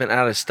job, I've been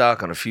out of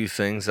stock on a few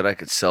things that I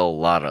could sell a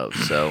lot of,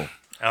 so...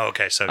 Oh,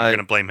 okay, so you're going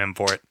to blame him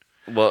for it.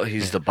 Well,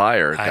 he's the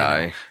buyer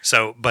guy.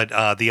 So, but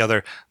the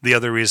other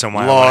reason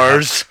why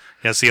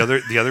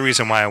the other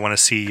reason why I want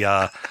to see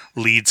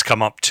Leeds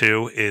come up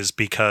too is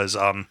because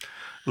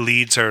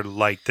Leeds are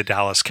like the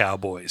Dallas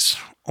Cowboys.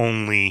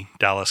 Only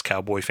Dallas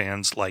Cowboy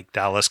fans like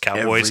Dallas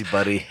Cowboys.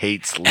 Everybody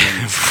hates Leeds.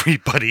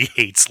 Everybody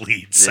hates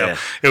Leeds. Yeah.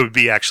 So it would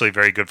be actually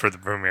very good for the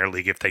Premier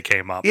League if they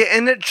came up. Yeah,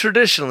 and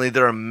traditionally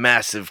they're a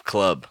massive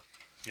club.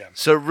 Yeah.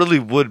 So it really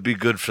would be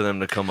good for them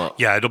to come up.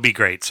 Yeah, it'll be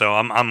great. So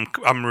I'm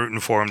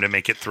rooting for them to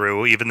make it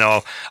through. Even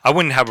though I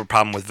wouldn't have a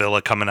problem with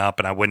Villa coming up,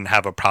 and I wouldn't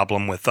have a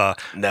problem with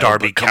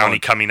Derby County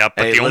coming up.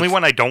 But the only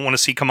one I don't want to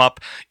see come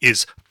up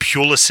is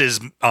Pulis's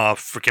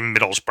freaking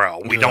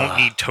Middlesbrough. We don't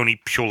need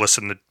Tony Pulis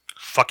in the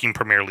fucking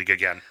Premier League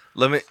again.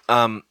 Let me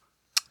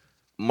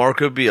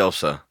Marco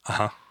Bielsa.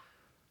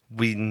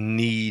 We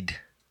need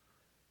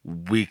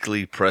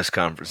weekly press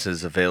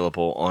conferences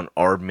available on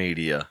our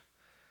media.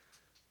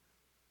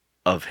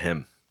 Of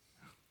him.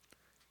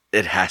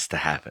 It has to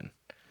happen.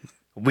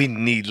 We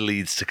need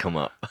Leeds to come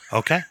up.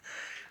 Okay.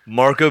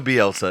 Marco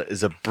Bielsa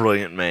is a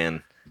brilliant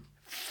man.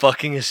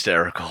 Fucking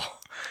hysterical.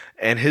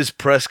 And his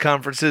press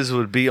conferences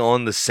would be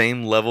on the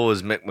same level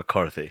as Mick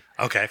McCarthy.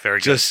 Okay, very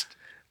good. Just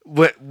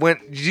when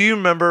do you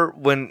remember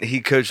when he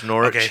coached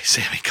Norwich? Okay,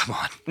 Sammy, come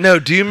on. No,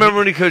 do you remember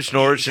when he coached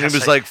Norwich and he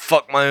was like,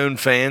 fuck my own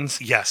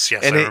fans? Yes,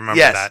 and I remember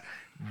that.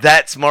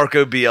 That's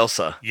Marco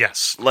Bielsa.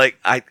 Yes. Like,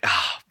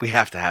 we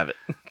have to have it.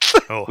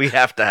 Oh. We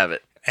have to have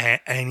it.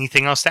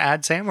 Anything else to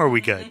add, Sam, or are we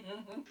good?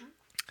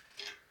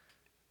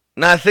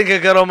 No, I think I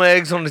got all my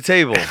eggs on the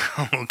table.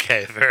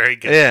 Okay, very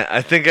good. Yeah,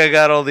 I think I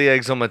got all the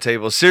eggs on my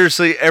table.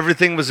 Seriously,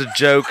 everything was a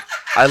joke.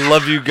 I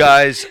love you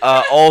guys.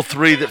 All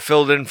three that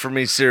filled in for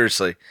me,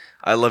 seriously.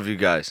 I love you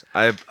guys.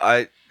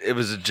 It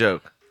was a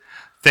joke.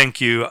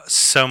 Thank you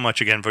so much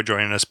again for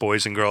joining us,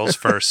 boys and girls.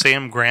 For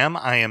Sam Graham,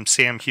 I am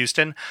Sam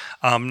Houston.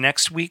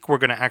 Next week, we're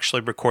going to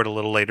actually record a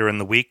little later in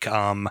the week.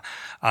 I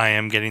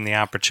am getting the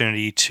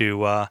opportunity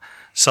to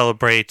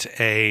celebrate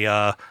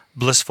a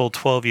blissful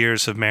 12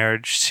 years of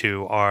marriage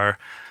to our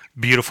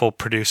beautiful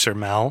producer,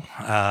 Mel,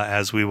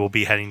 as we will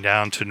be heading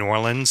down to New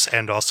Orleans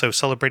and also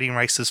celebrating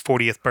Rice's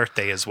 40th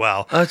birthday as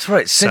well. That's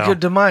right. Cinco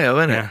de Mayo,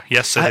 isn't it?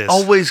 Yes, it is. I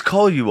always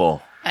call you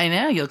all. I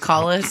know. You'll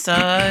call us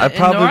I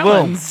probably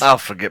will. I'll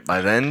forget by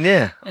then,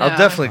 yeah. I'll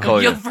definitely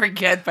call you. You'll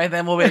forget by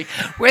then. We'll be like,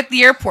 we're at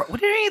the airport.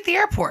 What are you doing at the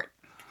airport?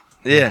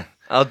 Yeah,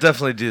 I'll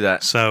definitely do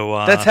that. So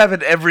that's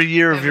happened every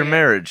year of your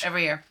marriage.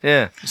 Every year.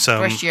 Yeah. So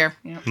first year.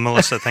 Yeah.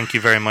 Melissa, thank you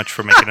very much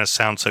for making us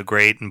sound so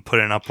great and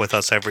putting up with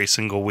us every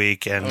single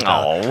week, and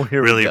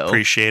really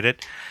appreciate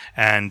it.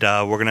 And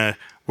we're gonna,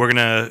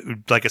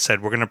 like I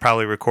said, we're gonna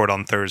probably record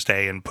on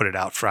Thursday and put it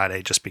out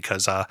Friday, just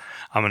because I'm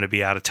gonna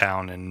be out of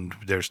town and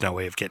there's no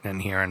way of getting in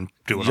here and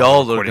doing.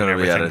 Y'all are gonna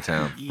be out of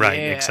town, right?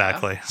 Yeah.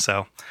 Exactly.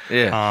 So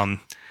yeah,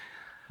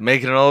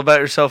 making it all about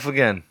yourself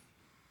again.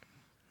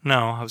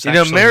 No, I was.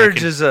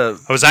 Marriage is a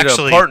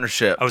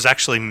partnership. I was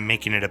actually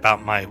making it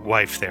about my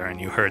wife there,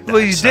 and you heard that.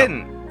 Well, you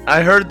didn't.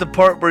 I heard the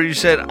part where you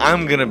said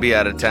I'm gonna be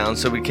out of town,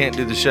 so we can't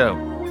do the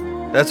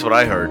show. That's what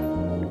I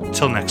heard.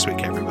 Till next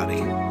week, everybody.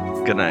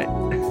 Good night.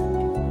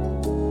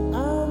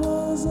 I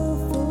was a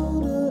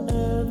fool to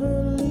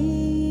ever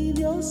leave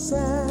your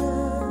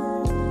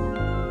side.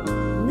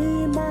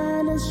 Me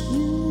minus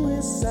you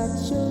is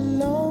such a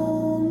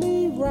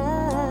lonely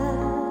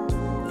ride.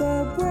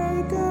 The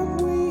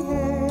breakup we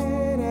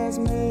had has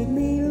made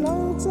me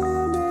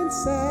lonesome and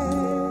sad.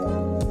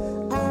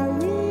 I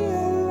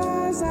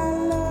realize I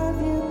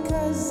love you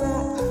 'cause I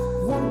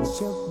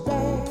want you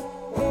back.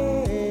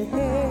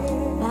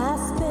 I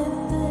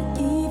spent the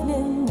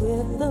evening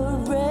with the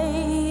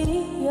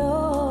radio.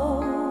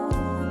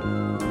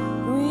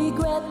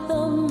 Regret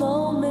the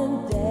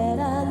moment that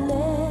I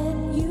let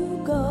you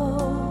go.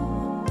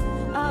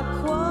 Our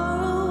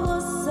quarrel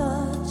was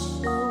such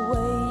a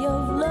way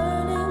of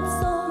learning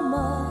so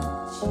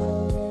much.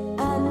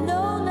 I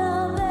know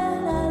now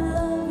that I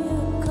love you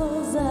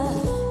 'cause I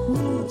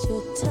need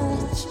your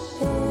touch.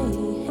 Hey,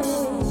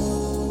 hey.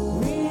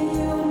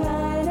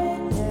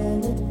 Reunited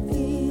and it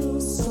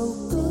feels so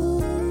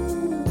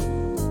good.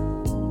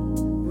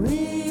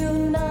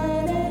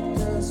 Reunited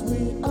 'cause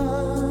we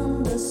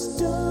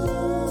understood.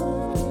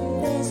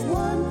 There's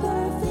one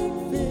perfect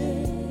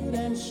fit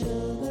and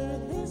sugar,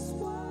 this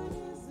one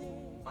is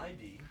it.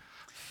 ID.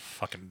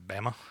 Fucking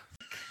Bama.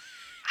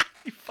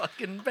 You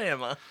fucking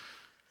Bama.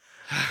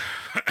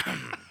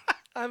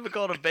 I haven't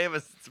called a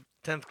Bama since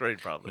 10th grade,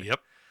 probably.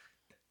 Yep.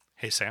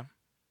 Hey, Sam.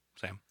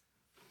 Sam.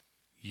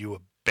 You a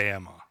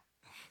Bama.